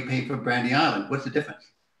 why are we paying for Brandy Island? What's the difference?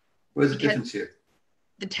 Where's the difference here?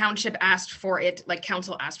 The township asked for it, like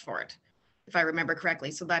council asked for it, if I remember correctly.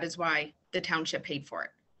 So that is why the township paid for it.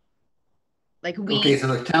 Like we. Okay, so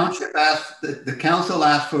the township asked, the council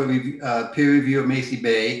asked for a peer review of Macy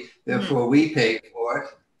Bay. Therefore, we paid for it.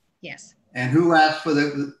 Yes. And who asked for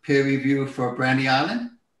the peer review for Brandy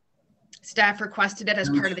Island? Staff requested it as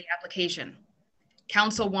part of the application.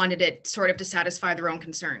 Council wanted it sort of to satisfy their own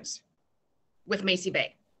concerns with Macy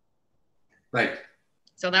Bay. Right.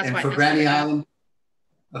 So that's why. For Brandy Island,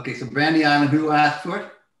 okay, so Brandy Island, who asked for it?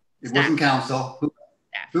 It wasn't council.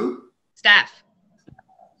 Who? Staff.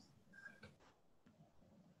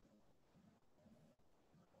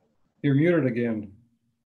 You're muted again.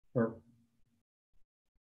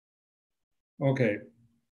 Okay.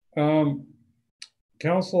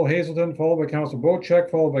 Council Hazelton, followed by Council Bocek,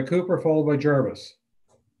 followed by Cooper, followed by Jarvis.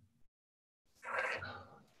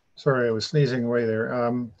 Sorry, I was sneezing away there.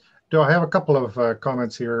 I have a couple of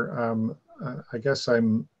comments here. I guess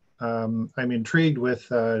I'm intrigued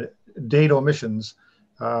with date omissions,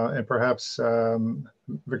 and perhaps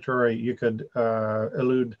Victoria, you could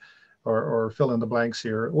allude or fill in the blanks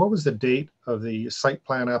here. What was the date of the site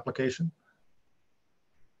plan application?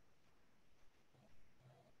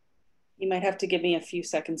 You might have to give me a few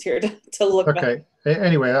seconds here to look back. Okay.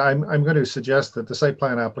 Anyway, I'm going to suggest that the site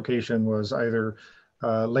plan application was either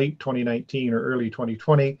late 2019 or early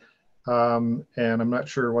 2020. And I'm not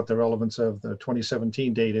sure what the relevance of the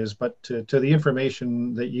 2017 date is, but to the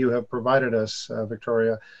information that you have provided us,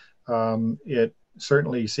 Victoria, it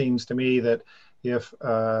certainly seems to me that if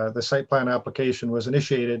the site plan application was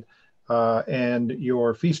initiated and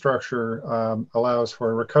your fee structure allows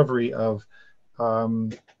for recovery of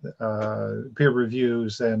peer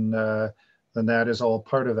reviews, then that is all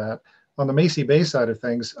part of that. On the Macy Bay side of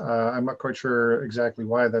things, I'm not quite sure exactly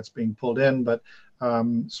why that's being pulled in, but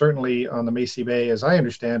certainly on the Macy Bay, as I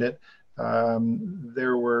understand it,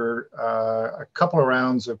 there were a couple of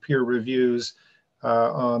rounds of peer reviews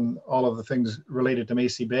on all of the things related to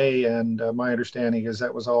Macy Bay, and my understanding is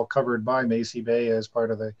that was all covered by Macy Bay as part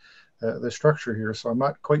of the structure here. So I'm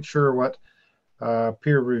not quite sure what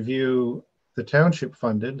peer review the township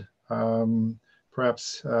funded.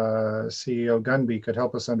 Perhaps CEO Gunby could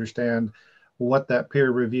help us understand what that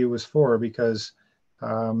peer review was for, because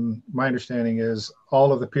my understanding is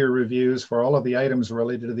all of the peer reviews for all of the items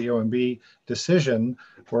related to the OMB decision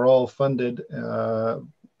were all funded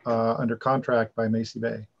under contract by Macy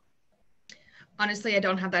Bay. Honestly, I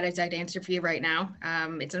don't have that exact answer for you right now.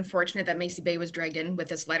 It's unfortunate that Macy Bay was dragged in with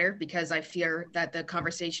this letter, because I fear that the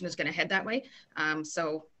conversation is going to head that way.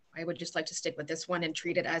 So I would just like to stick with this one and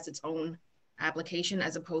treat it as its own application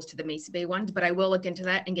as opposed to the Macy Bay one. But I will look into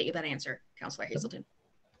that and get you that answer, Councillor Hazelton.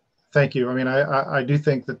 Thank you. I mean, I do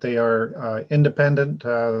think that they are independent,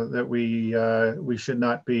 that we should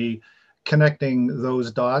not be connecting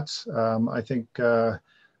those dots. I think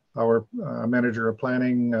our manager of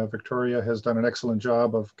planning, Victoria, has done an excellent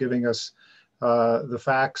job of giving us the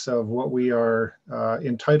facts of what we are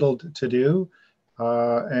entitled to do.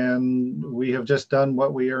 And we have just done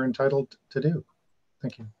what we are entitled to do.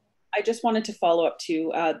 Thank you. I just wanted to follow up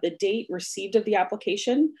to the date received of the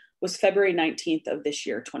application was February 19th of this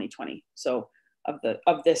year, 2020. So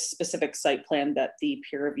of this specific site plan that the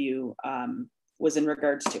peer review was in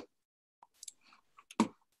regards to.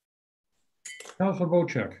 Councillor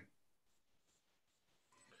Bocheck.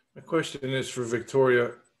 My question is for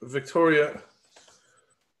Victoria. Victoria,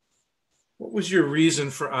 what was your reason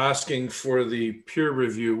for asking for the peer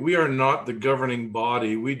review? We are not the governing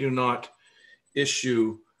body. We do not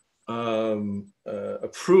issue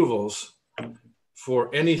approvals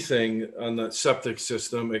for anything on that septic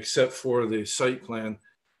system except for the site plan.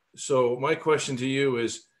 So my question to you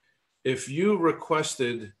is, if you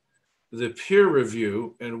requested the peer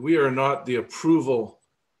review and we are not the approval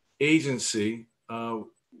agency,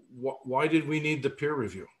 why did we need the peer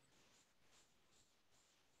review?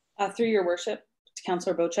 Through your worship, to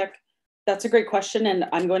Councillor Bocheck, that's a great question. And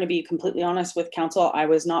I'm going to be completely honest with council. I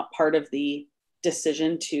was not part of the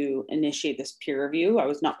decision to initiate this peer review. I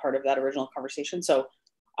was not part of that original conversation. So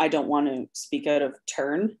I don't want to speak out of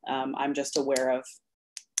turn. I'm just aware of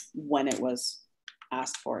when it was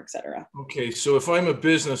asked for, etc. Okay, so if I'm a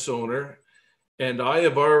business owner and I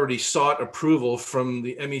have already sought approval from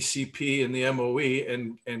the MECP and the MOE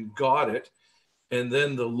and got it, and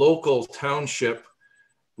then the local township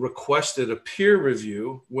requested a peer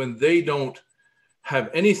review when they don't have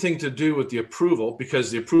anything to do with the approval,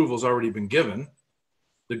 because the approval's already been given,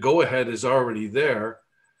 the go-ahead is already there.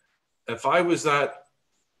 If I was that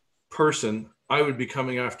person, I would be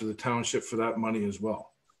coming after the township for that money as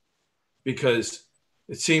well, because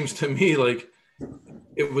it seems to me like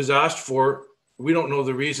it was asked for. We don't know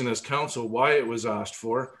the reason as council why it was asked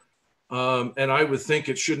for. And I would think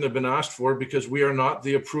it shouldn't have been asked for, because we are not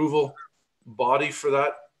the approval body for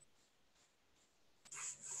that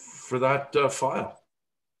file.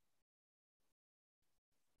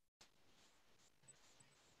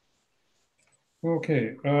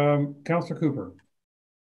 Okay, Councillor Cooper.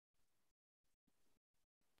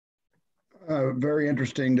 Very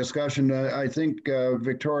interesting discussion. I think,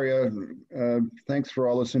 Victoria, thanks for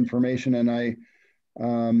all this information. And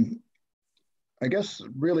I guess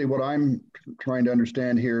really what I'm trying to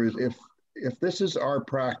understand here is if this is our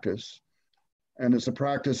practice, and it's a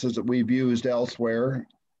practice that we've used elsewhere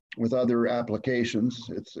with other applications,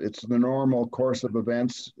 it's the normal course of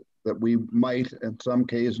events that we might, in some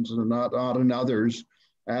cases and not in others,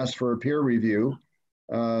 ask for a peer review.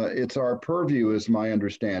 It's our purview, is my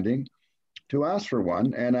understanding, to ask for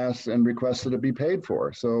one and request that it be paid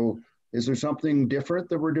for. So is there something different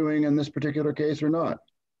that we're doing in this particular case or not?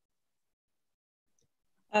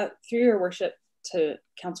 Through your worship, to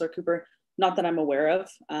Councillor Cooper, not that I'm aware of,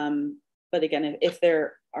 but again, if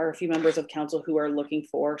there are a few members of council who are looking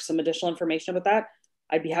for some additional information about that,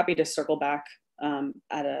 I'd be happy to circle back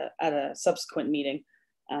at a subsequent meeting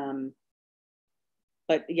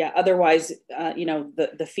But yeah, otherwise, you know,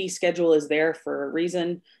 the fee schedule is there for a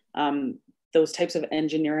reason. Those types of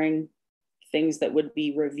engineering things that would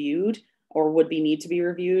be reviewed or would be need to be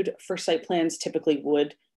reviewed for site plans typically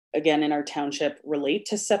would, again, in our township, relate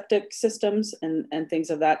to septic systems and things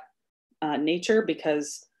of that nature,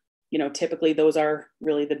 because, you know, typically those are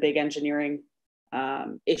really the big engineering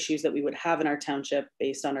issues that we would have in our township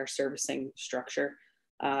based on our servicing structure.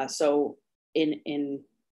 So in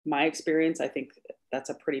my experience, I think that's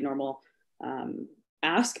a pretty normal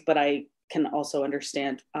ask, but I can also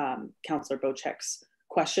understand Councillor Bocek's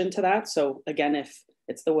question to that. So again, if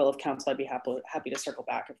it's the will of council, I'd be happy to circle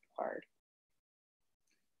back if required.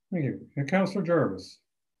 Thank you. And Councillor Jarvis.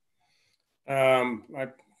 I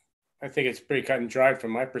think it's pretty cut and dry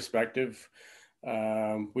from my perspective.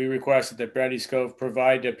 We requested that Brandy's Cove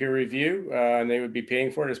provide a peer review and they would be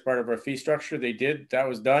paying for it as part of our fee structure. They did, that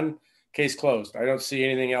was done, case closed. I don't see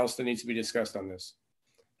anything else that needs to be discussed on this.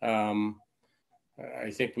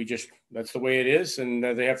 I think that's the way it is, and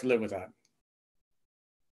they have to live with that.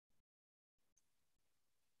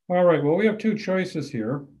 All right, well, we have two choices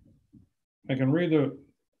here. I can read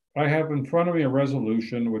I have in front of me a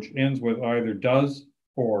resolution which ends with either does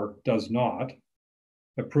or does not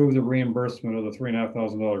approve the reimbursement of the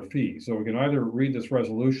 $3,500 fee. So we can either read this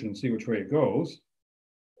resolution and see which way it goes,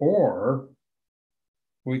 or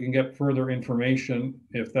we can get further information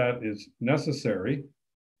if that is necessary.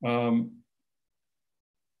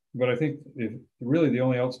 But I think really the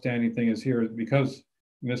only outstanding thing is here, because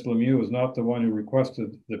Ms. Lemieux is not the one who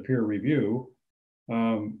requested the peer review.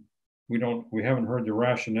 We haven't heard the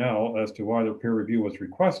rationale as to why the peer review was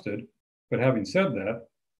requested. But having said that,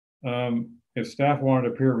 if staff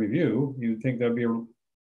wanted a peer review, you'd think that'd be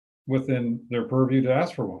within their purview to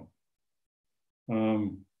ask for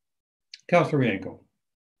one. Councillor Bianco.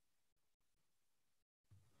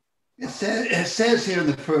 It says here in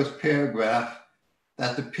the first paragraph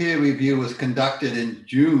that the peer review was conducted in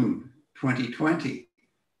June 2020.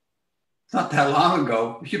 It's not that long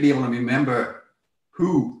ago. We should be able to remember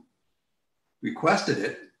who requested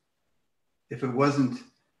it. If it wasn't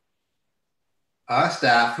our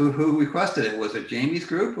staff, who requested it? Was it Jamie's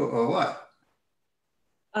group or what?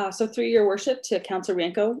 So through your worship to Councillor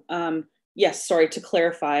Bianco, yes, sorry, to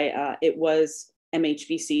clarify, it was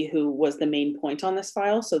MHVC who was the main point on this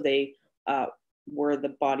file. So they were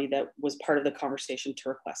the body that was part of the conversation to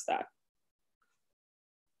request that.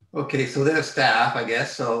 Okay, so they're staff, I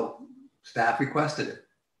guess. So staff requested it.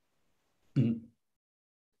 Mm-hmm.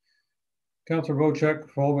 Councillor Bocek,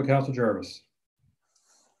 followed by Councillor Jarvis.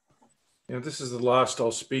 Yeah, this is the last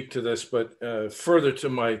I'll speak to this, but further to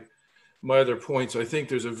my other points, I think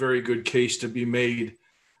there's a very good case to be made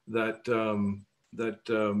that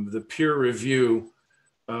the peer review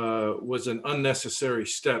was an unnecessary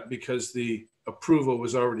step because the approval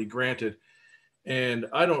was already granted. And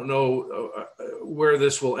I don't know where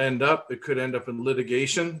this will end up. It could end up in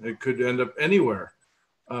litigation. It could end up anywhere.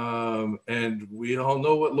 And we all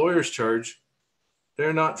know what lawyers charge.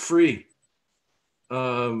 They're not free.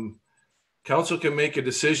 Council can make a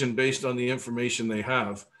decision based on the information they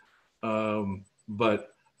have. But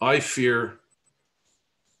I fear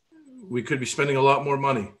we could be spending a lot more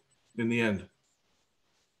money in the end.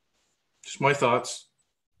 Just my thoughts.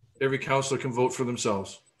 Every councillor can vote for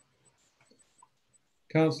themselves.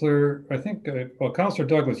 Councillor, I think, well, Councillor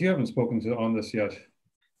Douglas, you haven't spoken on this yet.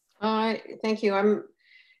 Thank you.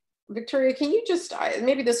 Victoria, can you just,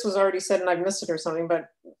 maybe this was already said and I've missed it or something, but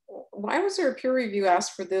why was there a peer review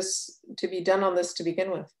asked for this to be done on this to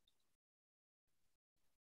begin with?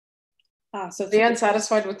 So they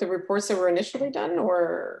unsatisfied with the reports that were initially done,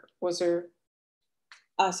 or was there?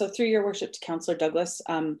 So through your worship to Councillor Douglas,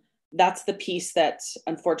 that's the piece that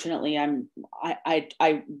unfortunately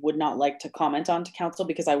I would not like to comment on to council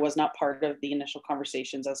because I was not part of the initial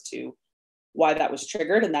conversations as to why that was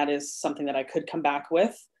triggered, and that is something that I could come back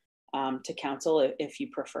with to council if you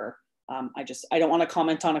prefer. I don't want to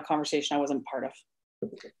comment on a conversation I wasn't part of.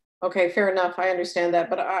 Okay, fair enough. I understand that,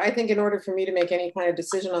 but I think in order for me to make any kind of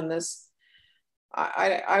decision on this,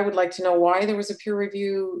 I would like to know why there was a peer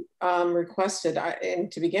review requested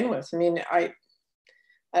and to begin with. I mean,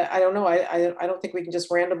 I don't know. I don't think we can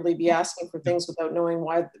just randomly be asking for things without knowing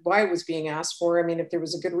why it was being asked for. I mean, if there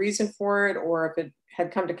was a good reason for it, or if it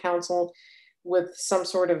had come to council with some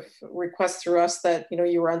sort of request through us that, you know,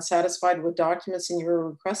 you were unsatisfied with documents and you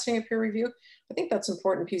were requesting a peer review, I think that's an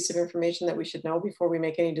important piece of information that we should know before we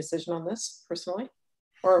make any decision on this personally,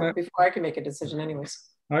 or before I can make a decision anyways.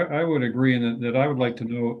 I would agree in that I would like to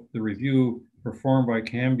know the review performed by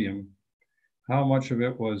Cambium, how much of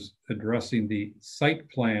it was addressing the site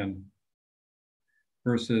plan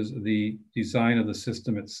versus the design of the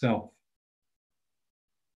system itself,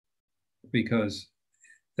 because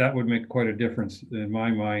that would make quite a difference in my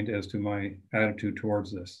mind as to my attitude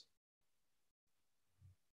towards this.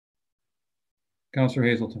 Councillor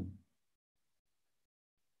Hazelton.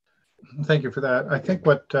 Thank you for that. I think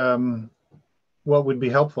what would be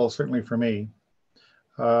helpful, certainly for me,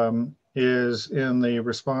 is in the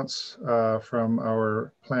response from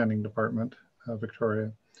our planning department,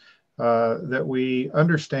 Victoria, that we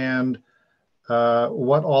understand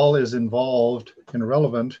what all is involved and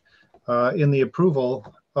relevant in the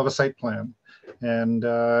approval of a site plan. And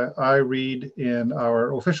I read in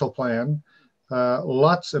our official plan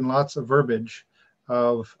lots and lots of verbiage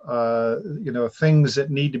of things that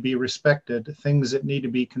need to be respected, things that need to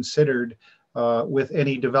be considered with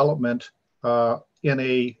any development in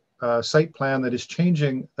a site plan that is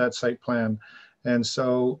changing that site plan. And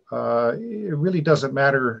so it really doesn't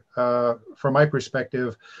matter from my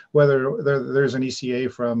perspective whether there's an ECA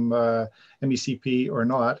from MECP or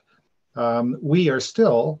not. We are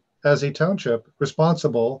still, as a township,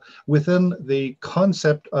 responsible within the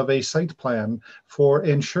concept of a site plan for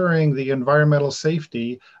ensuring the environmental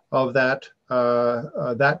safety of that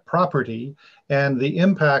property and the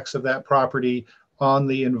impacts of that property on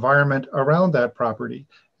the environment around that property.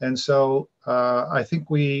 And so I think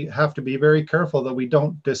we have to be very careful that we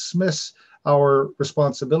don't dismiss our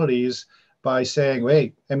responsibilities by saying,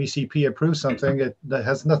 hey, MECP approved something that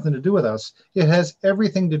has nothing to do with us. It has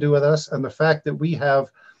everything to do with us, and the fact that we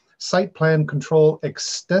have site plan control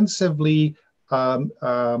extensively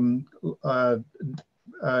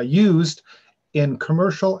used in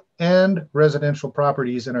commercial and residential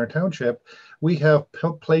properties in our township, we have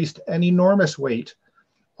placed an enormous weight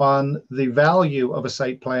on the value of a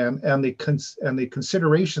site plan and the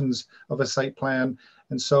considerations of a site plan.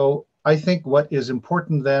 And so I think what is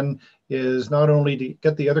important then is not only to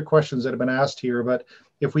get the other questions that have been asked here, but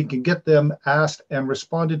if we can get them asked and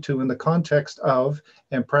responded to in the context of,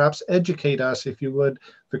 and perhaps educate us, if you would,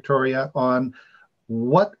 Victoria, on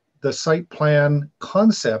what the site plan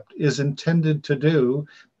concept is intended to do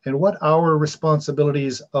and what our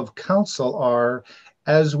responsibilities of council are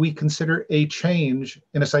as we consider a change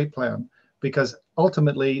in a site plan. Because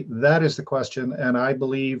ultimately that is the question, and I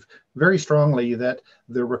believe very strongly that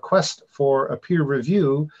the request for a peer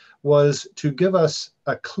review was to give us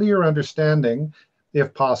a clear understanding,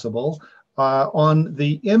 if possible, on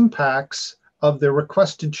the impacts of the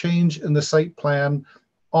requested change in the site plan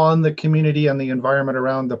on the community and the environment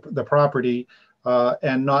around the property,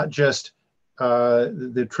 and not just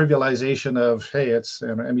the trivialization of, hey, it's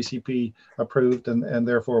MECP approved and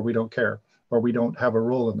therefore we don't care, or we don't have a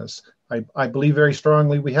role in this. I believe very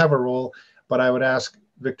strongly we have a role, but I would ask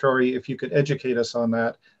Victoria if you could educate us on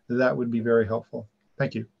that. That would be very helpful.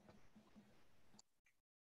 Thank you.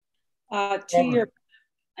 To your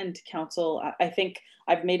and to council, I think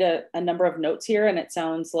I've made a number of notes here, and it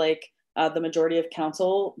sounds like the majority of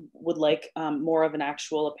council would like more of an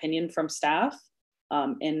actual opinion from staff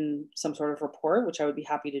in some sort of report, which I would be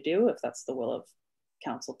happy to do if that's the will of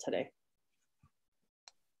council today.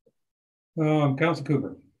 Councilor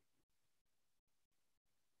Cooper.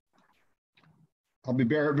 I'll be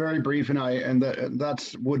very, very brief, and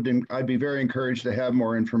I'd be very encouraged to have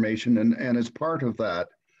more information, and as part of that,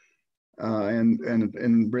 and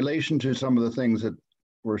in relation to some of the things that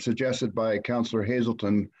were suggested by Councillor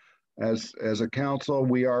Hazelton, as a council,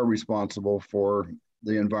 we are responsible for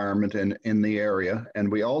the environment in the area,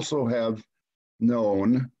 and we also have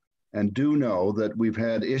known and do know that we've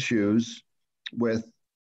had issues with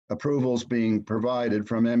approvals being provided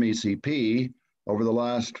from MECP over the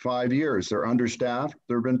last 5 years. They're understaffed,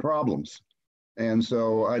 there have been problems. And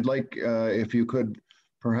so I'd like if you could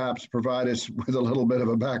perhaps provide us with a little bit of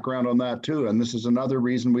a background on that too. And this is another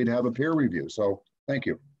reason we'd have a peer review. So thank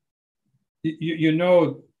you. You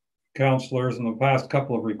know, councillors, in the past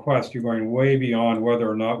couple of requests, you're going way beyond whether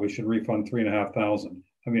or not we should refund $3,500.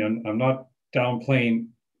 I mean, I'm not downplaying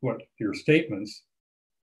what your statements,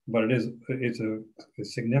 but it's a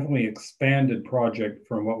significantly expanded project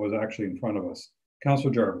from what was actually in front of us.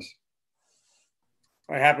 Councillor Jarvis.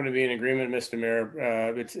 I happen to be in agreement, Mr.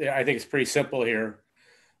 Mayor. I think it's pretty simple here.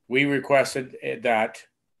 We requested that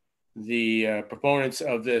the proponents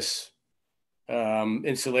of this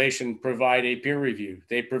installation provide a peer review.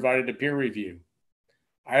 They provided a peer review.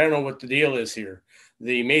 I don't know what the deal is here.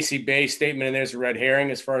 The Macy Bay statement in there is a red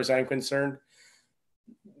herring as far as I'm concerned.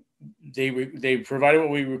 They provided what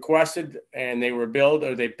we requested and they were billed,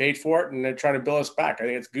 or they paid for it, and they're trying to bill us back. I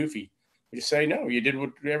think it's goofy. We just say, no, you did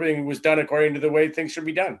what everything was done according to the way things should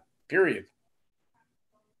be done, period.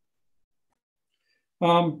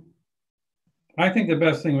 I'm I think the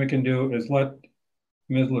best thing we can do is let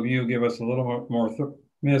Ms. Lemieux give us a little more,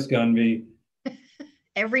 Ms. Gunby.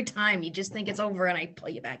 Every time you just think it's over and I pull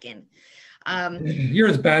you back in. You're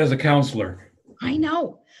as bad as a counselor. I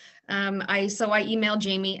know. I emailed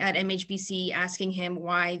Jamie at MHBC asking him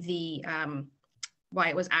why why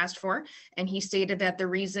it was asked for, and he stated that the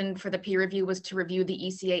reason for the peer review was to review the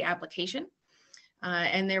ECA application,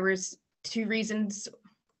 and there was two reasons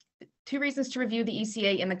to review the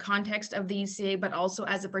ECA in the context of the ECA, but also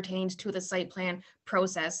as it pertains to the site plan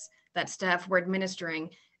process that staff were administering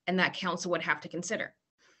and that council would have to consider.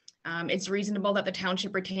 It's reasonable that the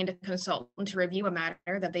township retained a consultant to review a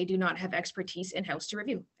matter that they do not have expertise in-house to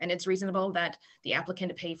review. And it's reasonable that the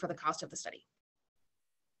applicant pay for the cost of the study.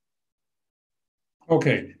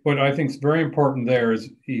 Okay, what I think is very important there is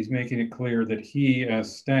he's making it clear that he,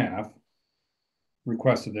 as staff,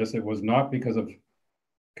 requested this. It was not because of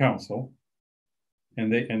council,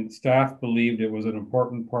 and staff believed it was an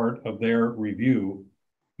important part of their review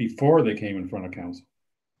before they came in front of council.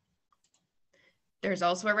 There's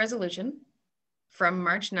also a resolution from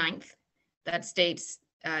March 9th that states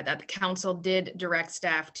that the council did direct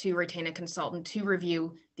staff to retain a consultant to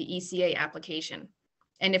review the ECA application,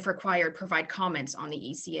 and if required, provide comments on the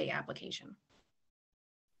ECA application.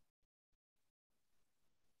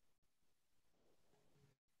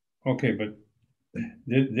 Okay, but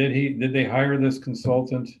did they hire this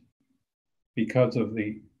consultant because of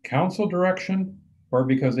the council direction or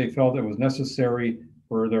because they felt it was necessary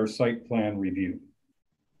for their site plan review?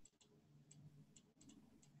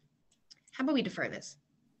 How about we defer this?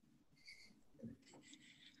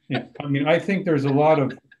 Yeah, I mean, I think there's a lot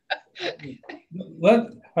of,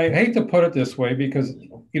 I hate to put it this way because,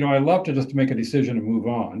 you know, I love to just make a decision and move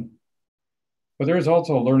on, but there is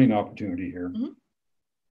also a learning opportunity here. Mm-hmm.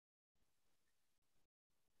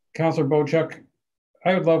 Councillor Bochuk,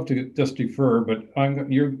 I would love to just defer, but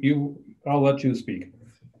I'll let you speak.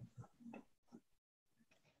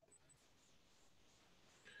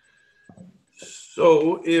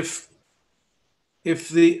 So if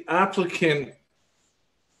the applicant,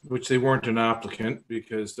 which they weren't an applicant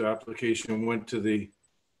because the application went to the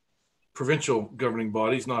provincial governing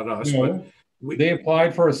bodies, not us. No, but they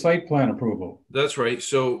applied for a site plan approval. That's right.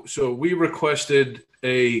 So we requested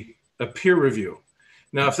a peer review.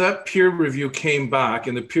 Now, if that peer review came back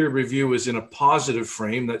and the peer review was in a positive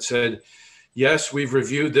frame that said, yes, we've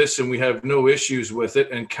reviewed this and we have no issues with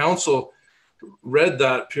it, and council read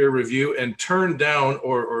that peer review and turned down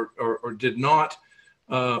or did not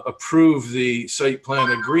approve the site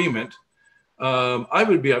plan agreement, I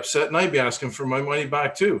would be upset and I'd be asking for my money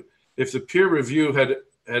back too. If the peer review had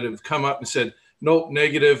come up and said, nope,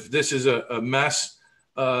 negative, this is a mess,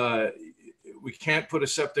 we can't put a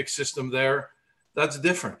septic system there, that's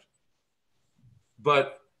different.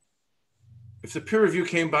 But if the peer review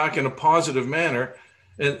came back in a positive manner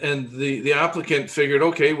and the applicant figured,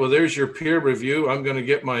 okay, well, there's your peer review, I'm going to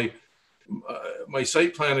get my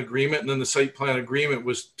site plan agreement, and then the site plan agreement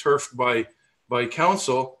was turfed by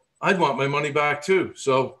council, I'd want my money back too.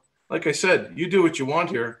 So like I said, you do what you want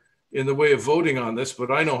here in the way of voting on this,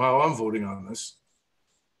 but I know how I'm voting on this.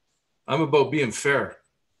 I'm about being fair.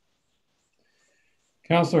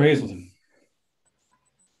 Councillor Hazelton.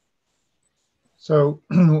 So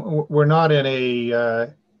we're not in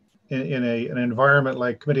an environment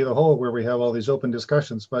like Committee of the Whole where we have all these open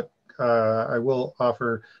discussions, but I will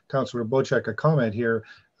offer Councillor Bochuk a comment here.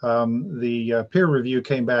 The peer review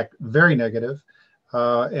came back very negative,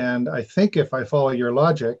 and I think if I follow your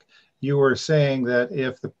logic, you were saying that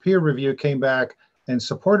if the peer review came back and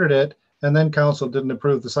supported it, and then council didn't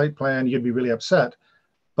approve the site plan, you'd be really upset.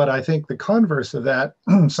 But I think the converse of that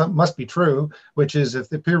must be true, which is if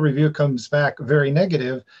the peer review comes back very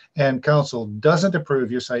negative and council doesn't approve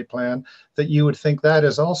your site plan, that you would think that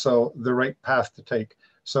is also the right path to take.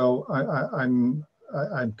 So I'm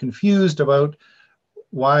confused about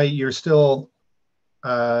why you're still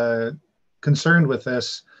concerned with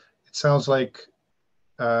this. It sounds like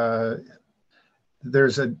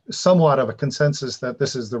there's somewhat of a consensus that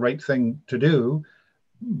this is the right thing to do,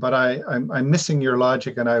 but I'm missing your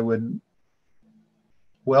logic, and I would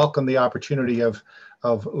welcome the opportunity of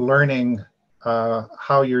learning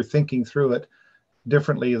how you're thinking through it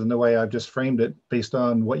differently than the way I've just framed it based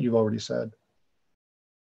on what you've already said.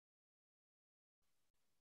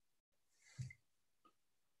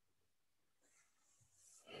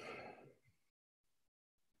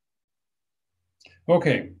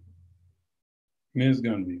 Okay, Ms.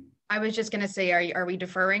 Gunby. I was just going to say, are we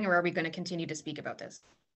deferring or are we going to continue to speak about this?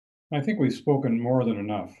 I think we've spoken more than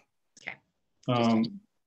enough. Okay.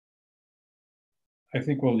 I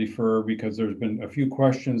think we'll defer because there's been a few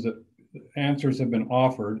questions that answers have been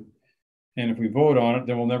offered. And if we vote on it,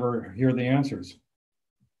 then we'll never hear the answers.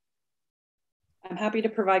 I'm happy to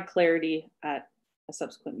provide clarity at a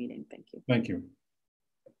subsequent meeting. Thank you. Thank you.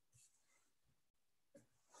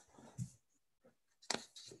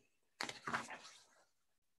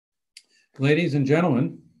 Ladies and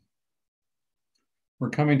gentlemen, we're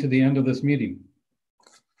coming to the end of this meeting.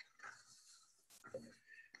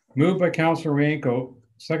 Moved by Councillor Rienko,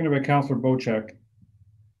 seconded by Councillor Bocek.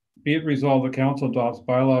 Be it resolved, the council adopts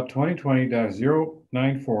bylaw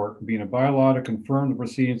 2020-094, being a bylaw to confirm the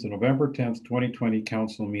proceedings of November 10th, 2020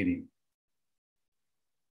 council meeting.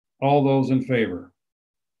 All those in favor?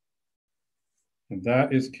 And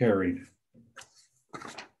that is carried.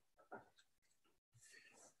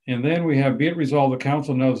 And then we have, be it resolved, the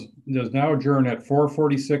council does now adjourn at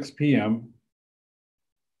 4:46 p.m.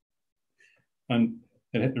 And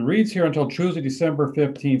it reads here until Tuesday, December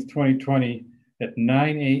 15th, 2020 at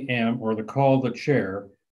 9 a.m. or the call of the chair.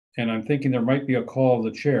 And I'm thinking there might be a call of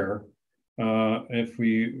the chair if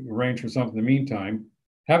we arrange for something in the meantime.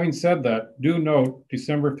 Having said that, do note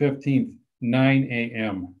December 15th, 9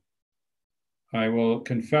 a.m. I will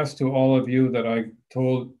confess to all of you that I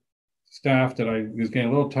told staff that I was getting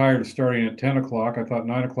a little tired of starting at 10 o'clock. I thought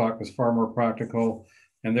 9 o'clock was far more practical,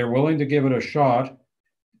 and they're willing to give it a shot,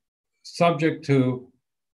 subject to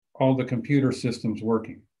all the computer systems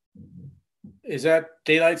working. Is that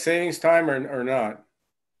daylight savings time or not?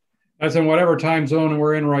 That's in whatever time zone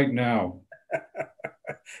we're in right now.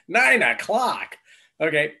 9 o'clock.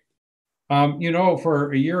 Okay. You know,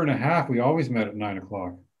 for a year and a half, we always met at 9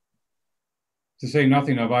 o'clock. To say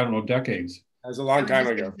nothing of, I don't know, decades. That was a long time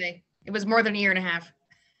ago. It was more than a year and a half.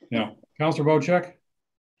 Yeah. Councillor Bocek?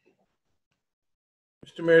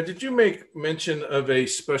 Mr. Mayor, did you make mention of a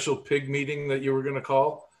special pig meeting that you were going to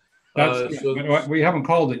call? We haven't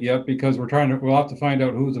called it yet because we'll have to find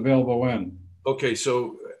out who's available when. Okay,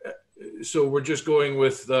 so we're just going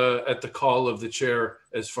with at the call of the chair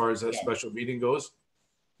as far as that special meeting goes.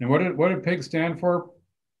 And what did PIG stand for?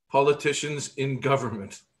 Politicians in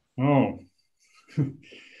Government. Oh.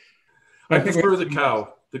 I prefer the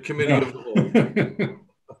cow, the committee of the whole.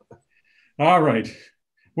 All right.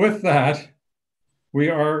 With that, we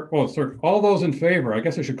are, all those in favor, I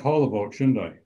guess I should call the vote, shouldn't I?